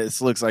funny?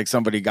 This looks like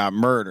somebody got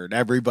murdered.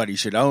 Everybody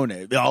should own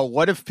it. Oh,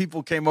 what if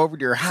people came over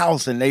to your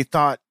house and they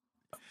thought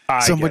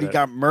somebody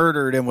got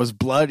murdered and was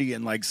bloody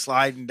and like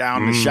sliding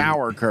down the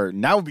shower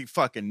curtain? That would be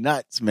fucking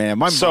nuts, man.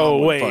 My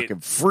mom would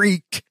fucking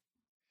freak.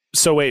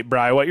 So wait,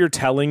 Bri, what you're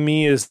telling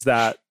me is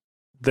that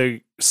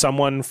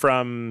someone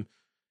from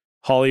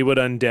Hollywood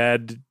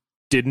Undead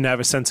didn't have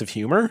a sense of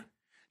humor?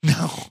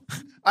 No.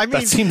 I mean,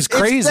 that seems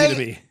crazy to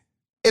me.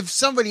 If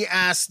somebody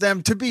asked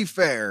them, to be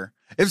fair,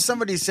 if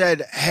somebody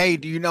said, hey,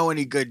 do you know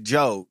any good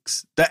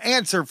jokes? The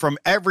answer from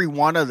every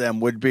one of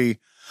them would be,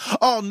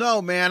 oh,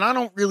 no, man, I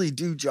don't really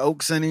do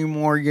jokes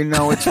anymore. You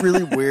know, it's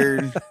really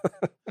weird.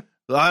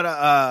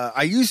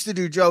 I used to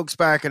do jokes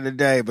back in the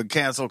day, but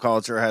cancel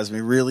culture has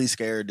me really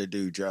scared to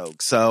do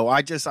jokes. So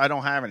I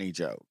don't have any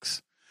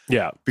jokes.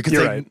 Yeah,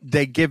 because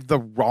they give the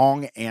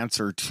wrong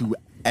answer to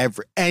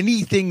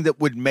anything that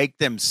would make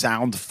them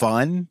sound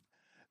fun.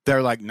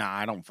 They're like, nah,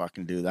 I don't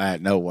fucking do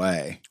that. No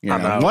way. You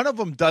know? One of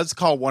them does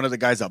call one of the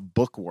guys a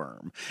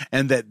bookworm,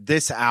 and that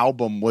this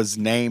album was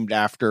named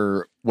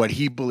after what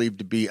he believed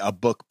to be a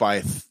book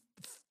by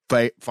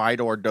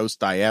Fyodor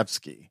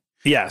Dostoevsky.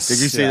 Yes.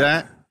 Did you see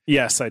that?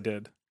 Yes, I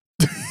did.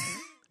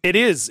 It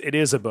is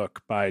a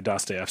book by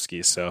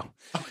Dostoevsky. So,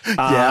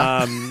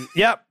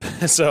 yep.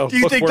 So, do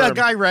you think that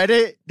guy read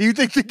it? Do you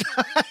think the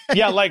guy?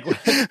 Yeah, like,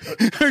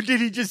 or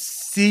did he just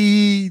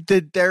see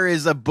that there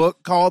is a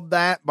book called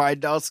that by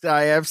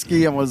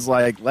Dostoevsky and was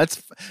like,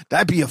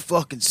 that'd be a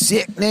fucking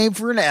sick name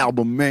for an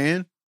album,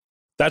 man.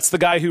 That's the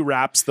guy who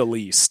raps the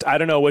least. I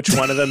don't know which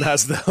one of them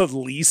has the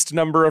least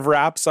number of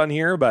raps on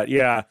here, but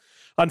yeah.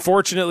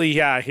 Unfortunately,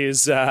 yeah,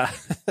 his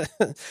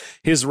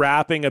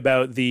rapping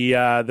about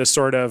the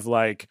sort of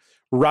like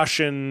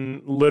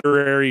Russian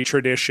literary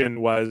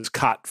tradition was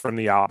cut from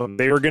the album.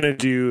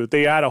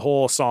 They had a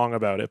whole song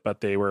about it,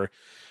 but they were,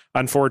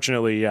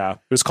 unfortunately, it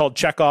was called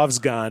Chekhov's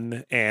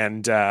Gun,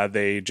 and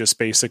they just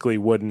basically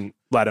wouldn't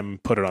let him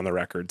put it on the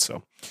record.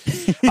 So,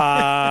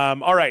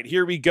 all right,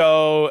 here we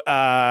go.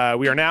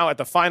 We are now at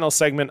the final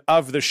segment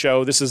of the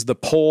show. This is the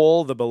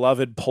poll, the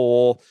beloved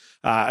poll.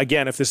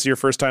 Again, if this is your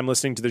first time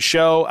listening to the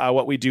show,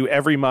 what we do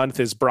every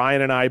month is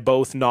Brian and I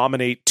both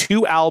nominate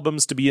 2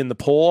 albums to be in the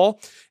poll,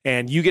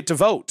 and you get to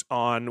vote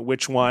on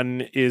which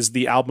one is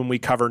the album we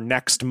cover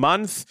next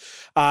month.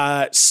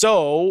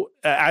 So,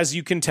 as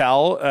you can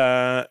tell,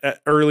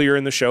 earlier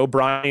in the show,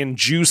 Brian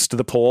juiced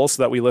the poll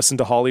so that we listened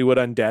to Hollywood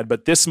Undead.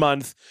 But this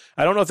month,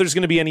 I don't know if there's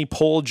going to be any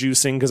poll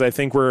juicing because I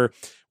think we're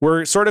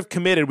sort of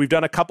committed. We've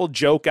done a couple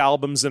joke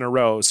albums in a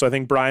row, so I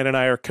think Brian and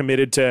I are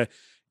committed to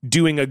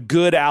doing a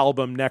good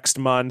album next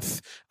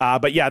month.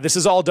 But yeah, this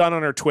is all done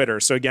on our Twitter.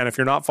 So again, if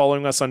you're not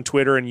following us on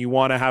Twitter and you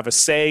want to have a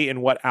say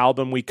in what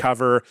album we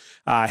cover,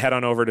 head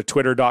on over to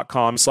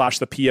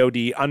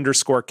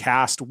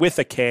twitter.com/thepod_cast with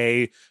a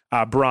K.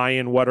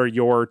 Brian, what are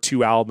your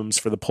 2 albums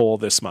for the poll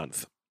this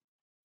month?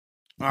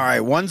 All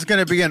right. One's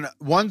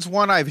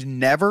one I've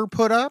never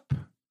put up.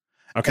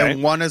 Okay.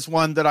 And one is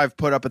one that I've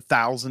put up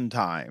 1,000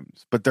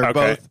 times, but they're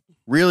both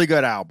really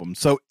good albums.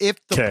 So if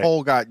the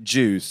poll got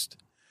juiced,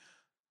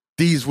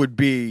 these would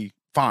be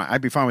fine.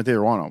 I'd be fine with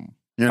either one of them.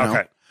 You know?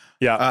 Okay.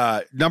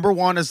 Yeah. Number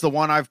 1 is the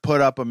one I've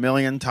put up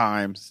 1,000,000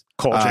 times.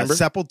 Cold Chamber?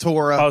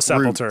 Sepultura. Oh,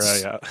 Sepultura,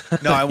 Roots. Yeah.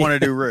 No, I want to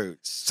do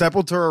Roots.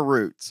 Sepultura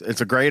Roots.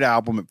 It's a great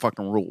album. It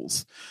fucking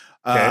rules.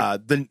 Okay.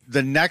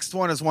 The next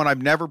one is one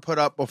I've never put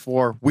up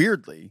before.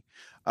 Weirdly,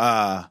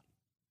 Deftones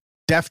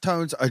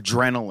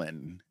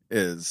Adrenaline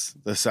is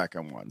the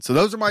second one. So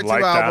those are my 2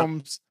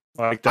 albums.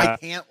 Like that. I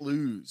can't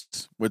lose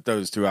with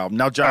those 2 albums.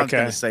 Now John's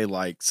going to say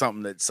like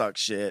something that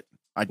sucks shit.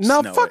 I just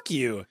know fuck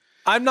you.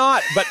 I'm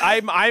not, but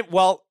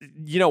well,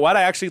 you know what?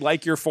 I actually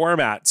like your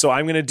format. So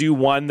I'm going to do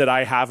one that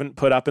I haven't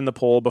put up in the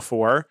poll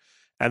before,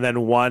 and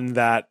then one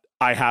that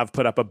I have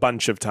put up a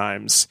bunch of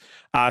times.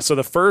 So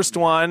the first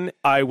one,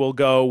 I will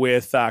go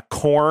with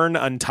Korn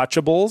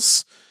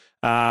Untouchables.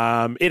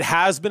 It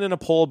has been in a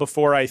poll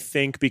before, I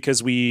think,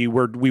 because we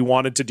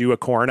wanted to do a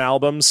Korn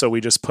album. So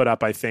we just put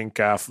up, I think,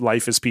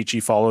 Life is Peachy,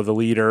 Follow the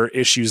Leader,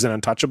 Issues,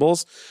 and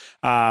Untouchables.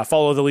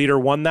 Follow the Leader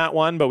won that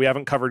one, but we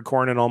haven't covered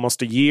Korn in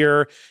almost a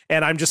year.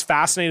 And I'm just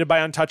fascinated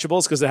by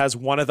Untouchables because it has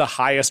one of the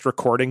highest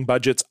recording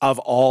budgets of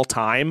all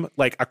time,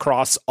 like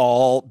across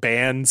all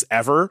bands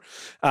ever.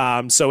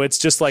 So it's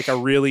just like a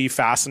really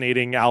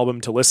fascinating album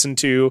to listen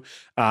to.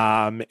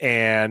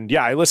 And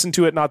yeah, I listened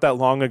to it not that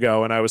long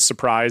ago, and I was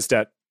surprised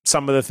at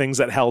some of the things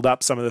that held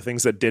up, some of the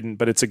things that didn't,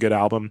 but it's a good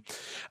album.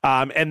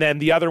 And then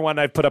the other one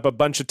I've put up a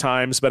bunch of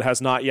times, but has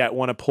not yet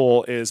won a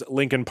poll, is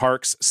Linkin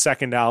Park's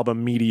second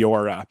album,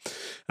 Meteora.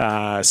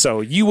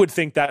 So you would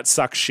think that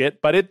sucks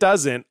shit, but it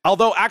doesn't.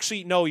 Although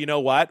actually, no, you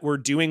know what? We're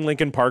doing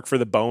Linkin Park for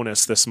the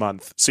bonus this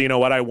month. So you know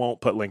what? I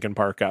won't put Linkin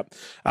Park up.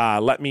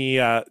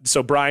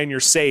 So Brian, you're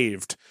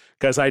saved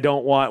because we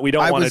don't want to do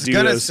this. I was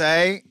going to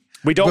say,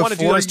 We don't want to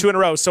do those two in a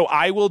row. So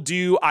I will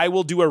do a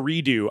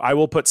redo. I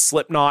will put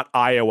Slipknot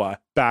Iowa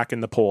back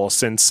in the poll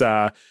since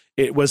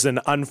it was an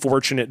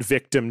unfortunate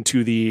victim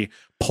to the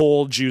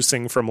poll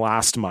juicing from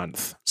last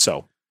month.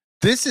 So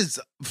this is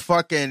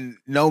fucking,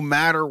 no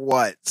matter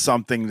what,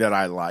 something that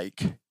I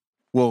like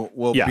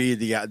will be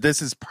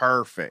this is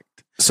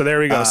perfect. So there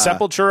we go.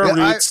 Sepultura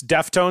Roots,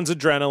 Deftones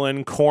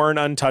Adrenaline, Korn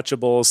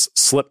Untouchables,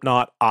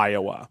 Slipknot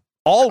Iowa.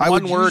 All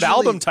one word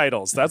album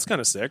titles. That's kind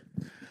of sick.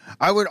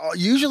 I would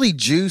usually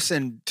juice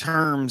in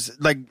terms,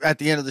 like at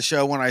the end of the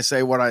show when I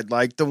say what I'd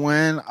like to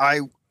win,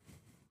 I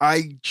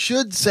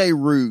should say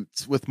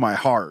Roots with my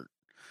heart,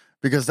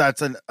 because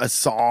that's a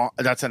song,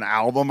 that's an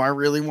album I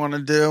really want to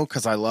do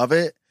because I love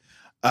it.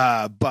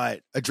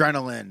 But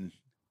Adrenaline's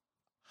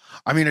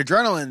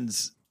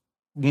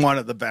one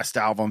of the best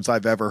albums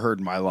I've ever heard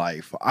in my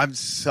life. I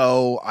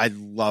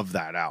love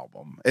that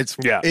album. It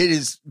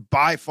is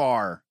by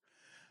far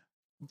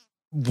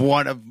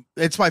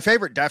it's my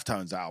favorite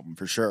Deftones album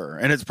for sure.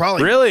 And it's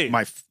probably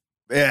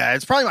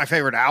it's probably my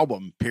favorite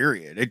album,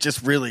 period. It's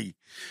just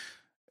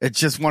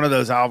one of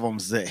those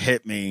albums that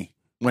hit me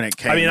when it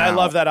came out. I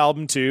love that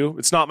album too.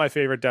 It's not my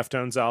favorite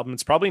Deftones album.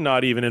 It's probably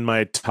not even in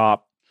my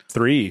top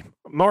 3,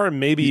 or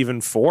maybe even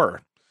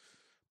 4.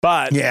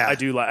 But yeah, I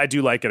do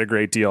like it a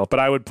great deal. But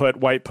I would put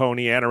White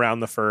Pony and Around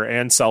the Fur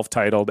and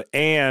Self-Titled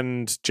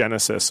and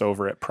Genesis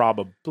over it,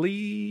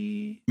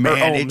 probably. Man,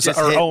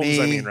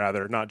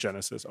 Ohms, not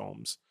Genesis,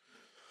 Ohms.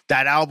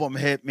 That album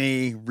hit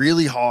me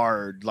really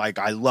hard. Like,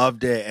 I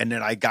loved it, and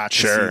then I got to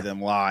see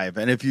them live.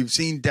 And if you've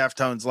seen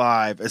Deftones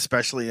live,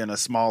 especially in a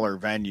smaller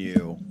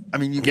venue,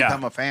 you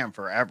become a fan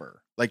forever.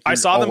 Like, I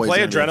saw them play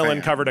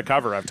Adrenaline cover to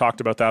cover. I've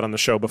talked about that on the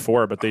show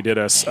before, but they did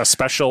a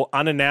special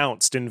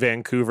unannounced in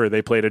Vancouver.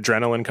 They played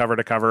Adrenaline cover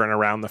to cover and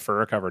Around the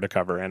Fur cover to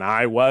cover, and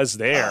I was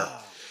there.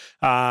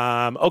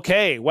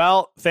 Okay,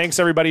 well, thanks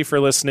everybody for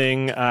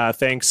listening.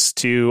 Thanks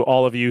to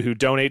all of you who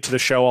donate to the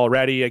show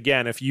already.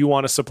 Again, if you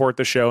want to support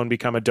the show and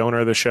become a donor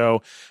of the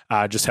show,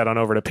 just head on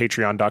over to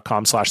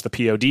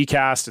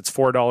patreon.com/thepodcast. It's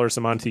 $4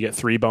 a month. You get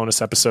 3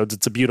 bonus episodes.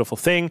 It's a beautiful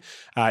thing.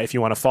 If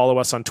you want to follow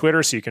us on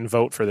Twitter so you can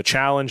vote for the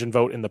challenge and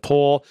vote in the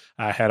poll,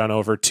 head on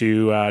over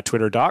to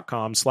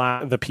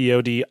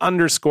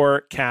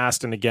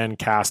twitter.com/thepod_cast. And again,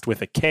 cast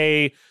with a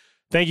K.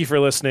 Thank you for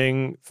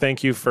listening.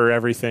 Thank you for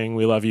everything.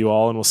 We love you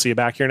all, and we'll see you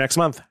back here next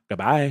month.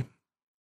 Goodbye.